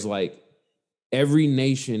 And there was like every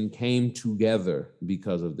nation came together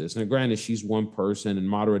because of this. Now, granted, she's one person, and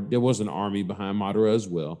Madara, there was an army behind Madara as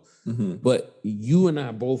well. But you and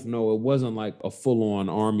I both know it wasn't like a full-on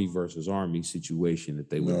army versus army situation that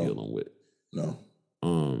they were dealing with. No.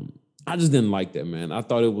 I just didn't like that, man. I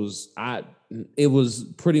thought it was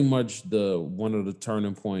pretty much one of the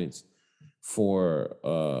turning points for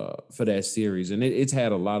that series, and it's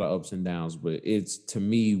had a lot of ups and downs, but it's, to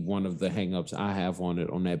me, one of the hangups I have on it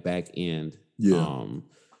on that back end. Yeah.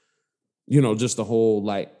 Just the whole,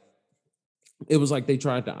 like, it was like they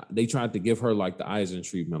tried to give her like the Eisen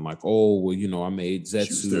treatment, like, oh, well, I made Zetsu.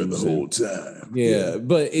 She was there the whole time. Yeah,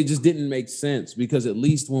 but it just didn't make sense, because at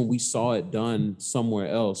least when we saw it done somewhere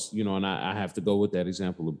else, and I have to go with that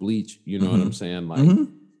example of Bleach, you know what I'm saying? Like,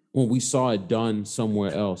 when we saw it done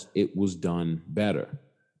somewhere else, it was done better.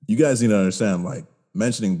 You guys need to understand, like,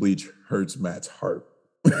 mentioning Bleach hurts Matt's heart.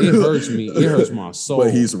 It hurts me. It hurts my soul.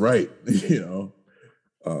 But he's right,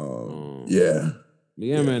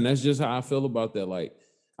 Yeah, man, that's just how I feel about that. Like,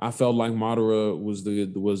 I felt like Madara was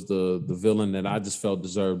the villain that I just felt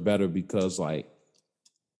deserved better, because, like,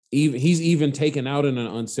 he's even taken out in an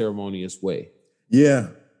unceremonious way. Yeah.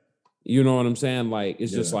 You know what I'm saying? Like,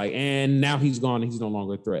 it's just like, and now he's gone and he's no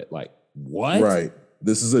longer a threat. Like, what? Right.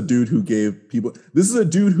 This is a dude who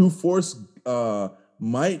forced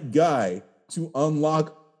Might Guy to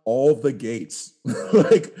unlock all the gates.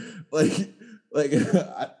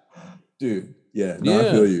 Dude. Yeah. No,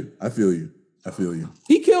 I feel you.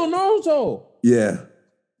 He killed Naruto. Yeah.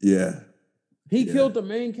 He killed the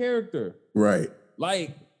main character. Right.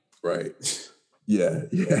 Like. Right. Yeah.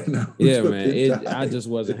 No, man. I just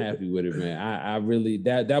wasn't happy with it, man. I really,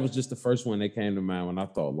 that was just the first one that came to mind when I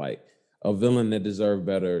thought, like, a villain that deserved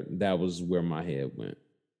better. That was where my head went.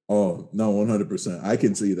 Oh, no, 100%. I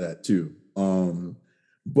can see that too.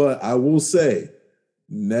 But I will say,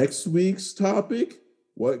 next week's topic,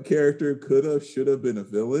 what character could have, should have been a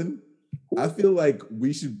villain? I feel like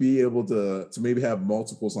we should be able to maybe have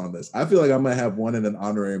multiples on this. I feel like I might have one in an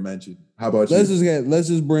honorary mention. How about you? Let's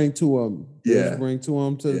just bring two of them. Yeah. Let's bring two of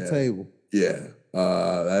them to the table. Yeah.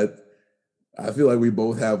 I feel like we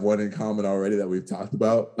both have one in common already that we've talked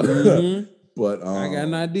about. But I got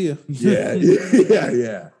an idea.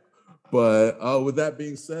 Yeah. But with that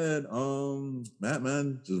being said, Matt,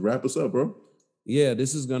 man, just wrap us up, bro. Yeah,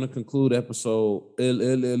 this is going to conclude episode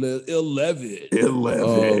 11.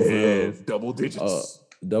 11. Double digits.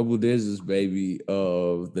 Double digits, baby,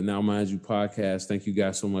 of the Now Mind You podcast. Thank you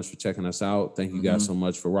guys so much for checking us out. Thank you guys so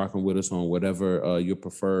much for rocking with us on whatever your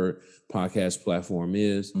preferred podcast platform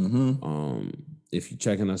is. If you're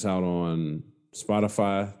checking us out on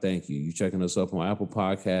Spotify, thank you. You checking us up on Apple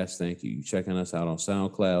Podcasts, thank you. You checking us out on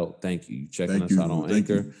SoundCloud, thank you. You checking us out on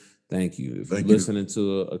Anchor. Thank you. If you're listening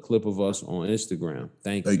to a clip of us on Instagram,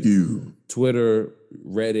 thank you. Twitter,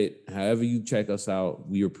 Reddit, however you check us out,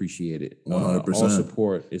 we appreciate it. 100%. All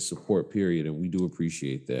support is support, period, and we do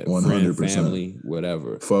appreciate that. 100%. Friend, family,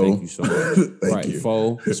 whatever. Foe. Thank you so much. Thank you.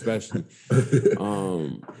 Foe, especially.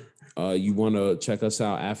 You want to check us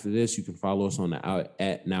out after this, you can follow us on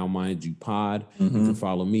at Now Mind You Pod. You can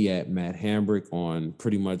follow me at Matt Hambrick on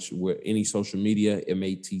pretty much any social media,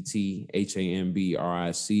 MattHambric.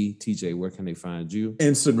 TJ, where can they find you?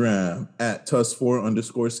 Instagram at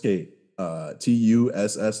Tuss4_skate.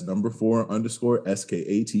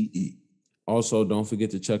 TUSS4_SKATE. Also, don't forget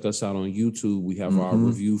to check us out on YouTube. We have our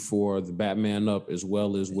review for the Batman Up, as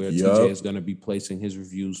well as where TJ is going to be placing his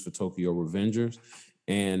reviews for Tokyo Revengers.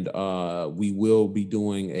 And we will be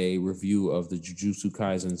doing a review of the Jujutsu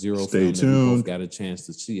Kaisen Zero film that we both got a chance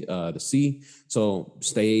to see. So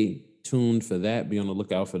stay tuned for that. Be on the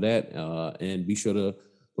lookout for that. And be sure to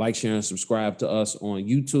like, share, and subscribe to us on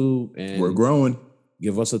YouTube. And we're growing.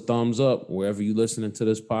 Give us a thumbs up wherever you're listening to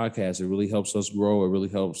this podcast. It really helps us grow. It really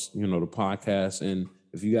helps, the podcast. And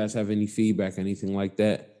if you guys have any feedback, anything like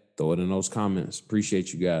that, throw it in those comments.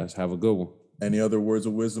 Appreciate you guys. Have a good one. Any other words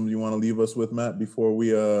of wisdom you want to leave us with, Matt, before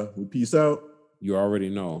we peace out? You already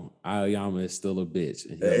know. Ayashimon is still a bitch.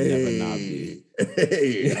 And he'll never not be.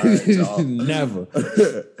 All right, Never.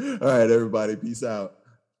 All right, everybody. Peace out.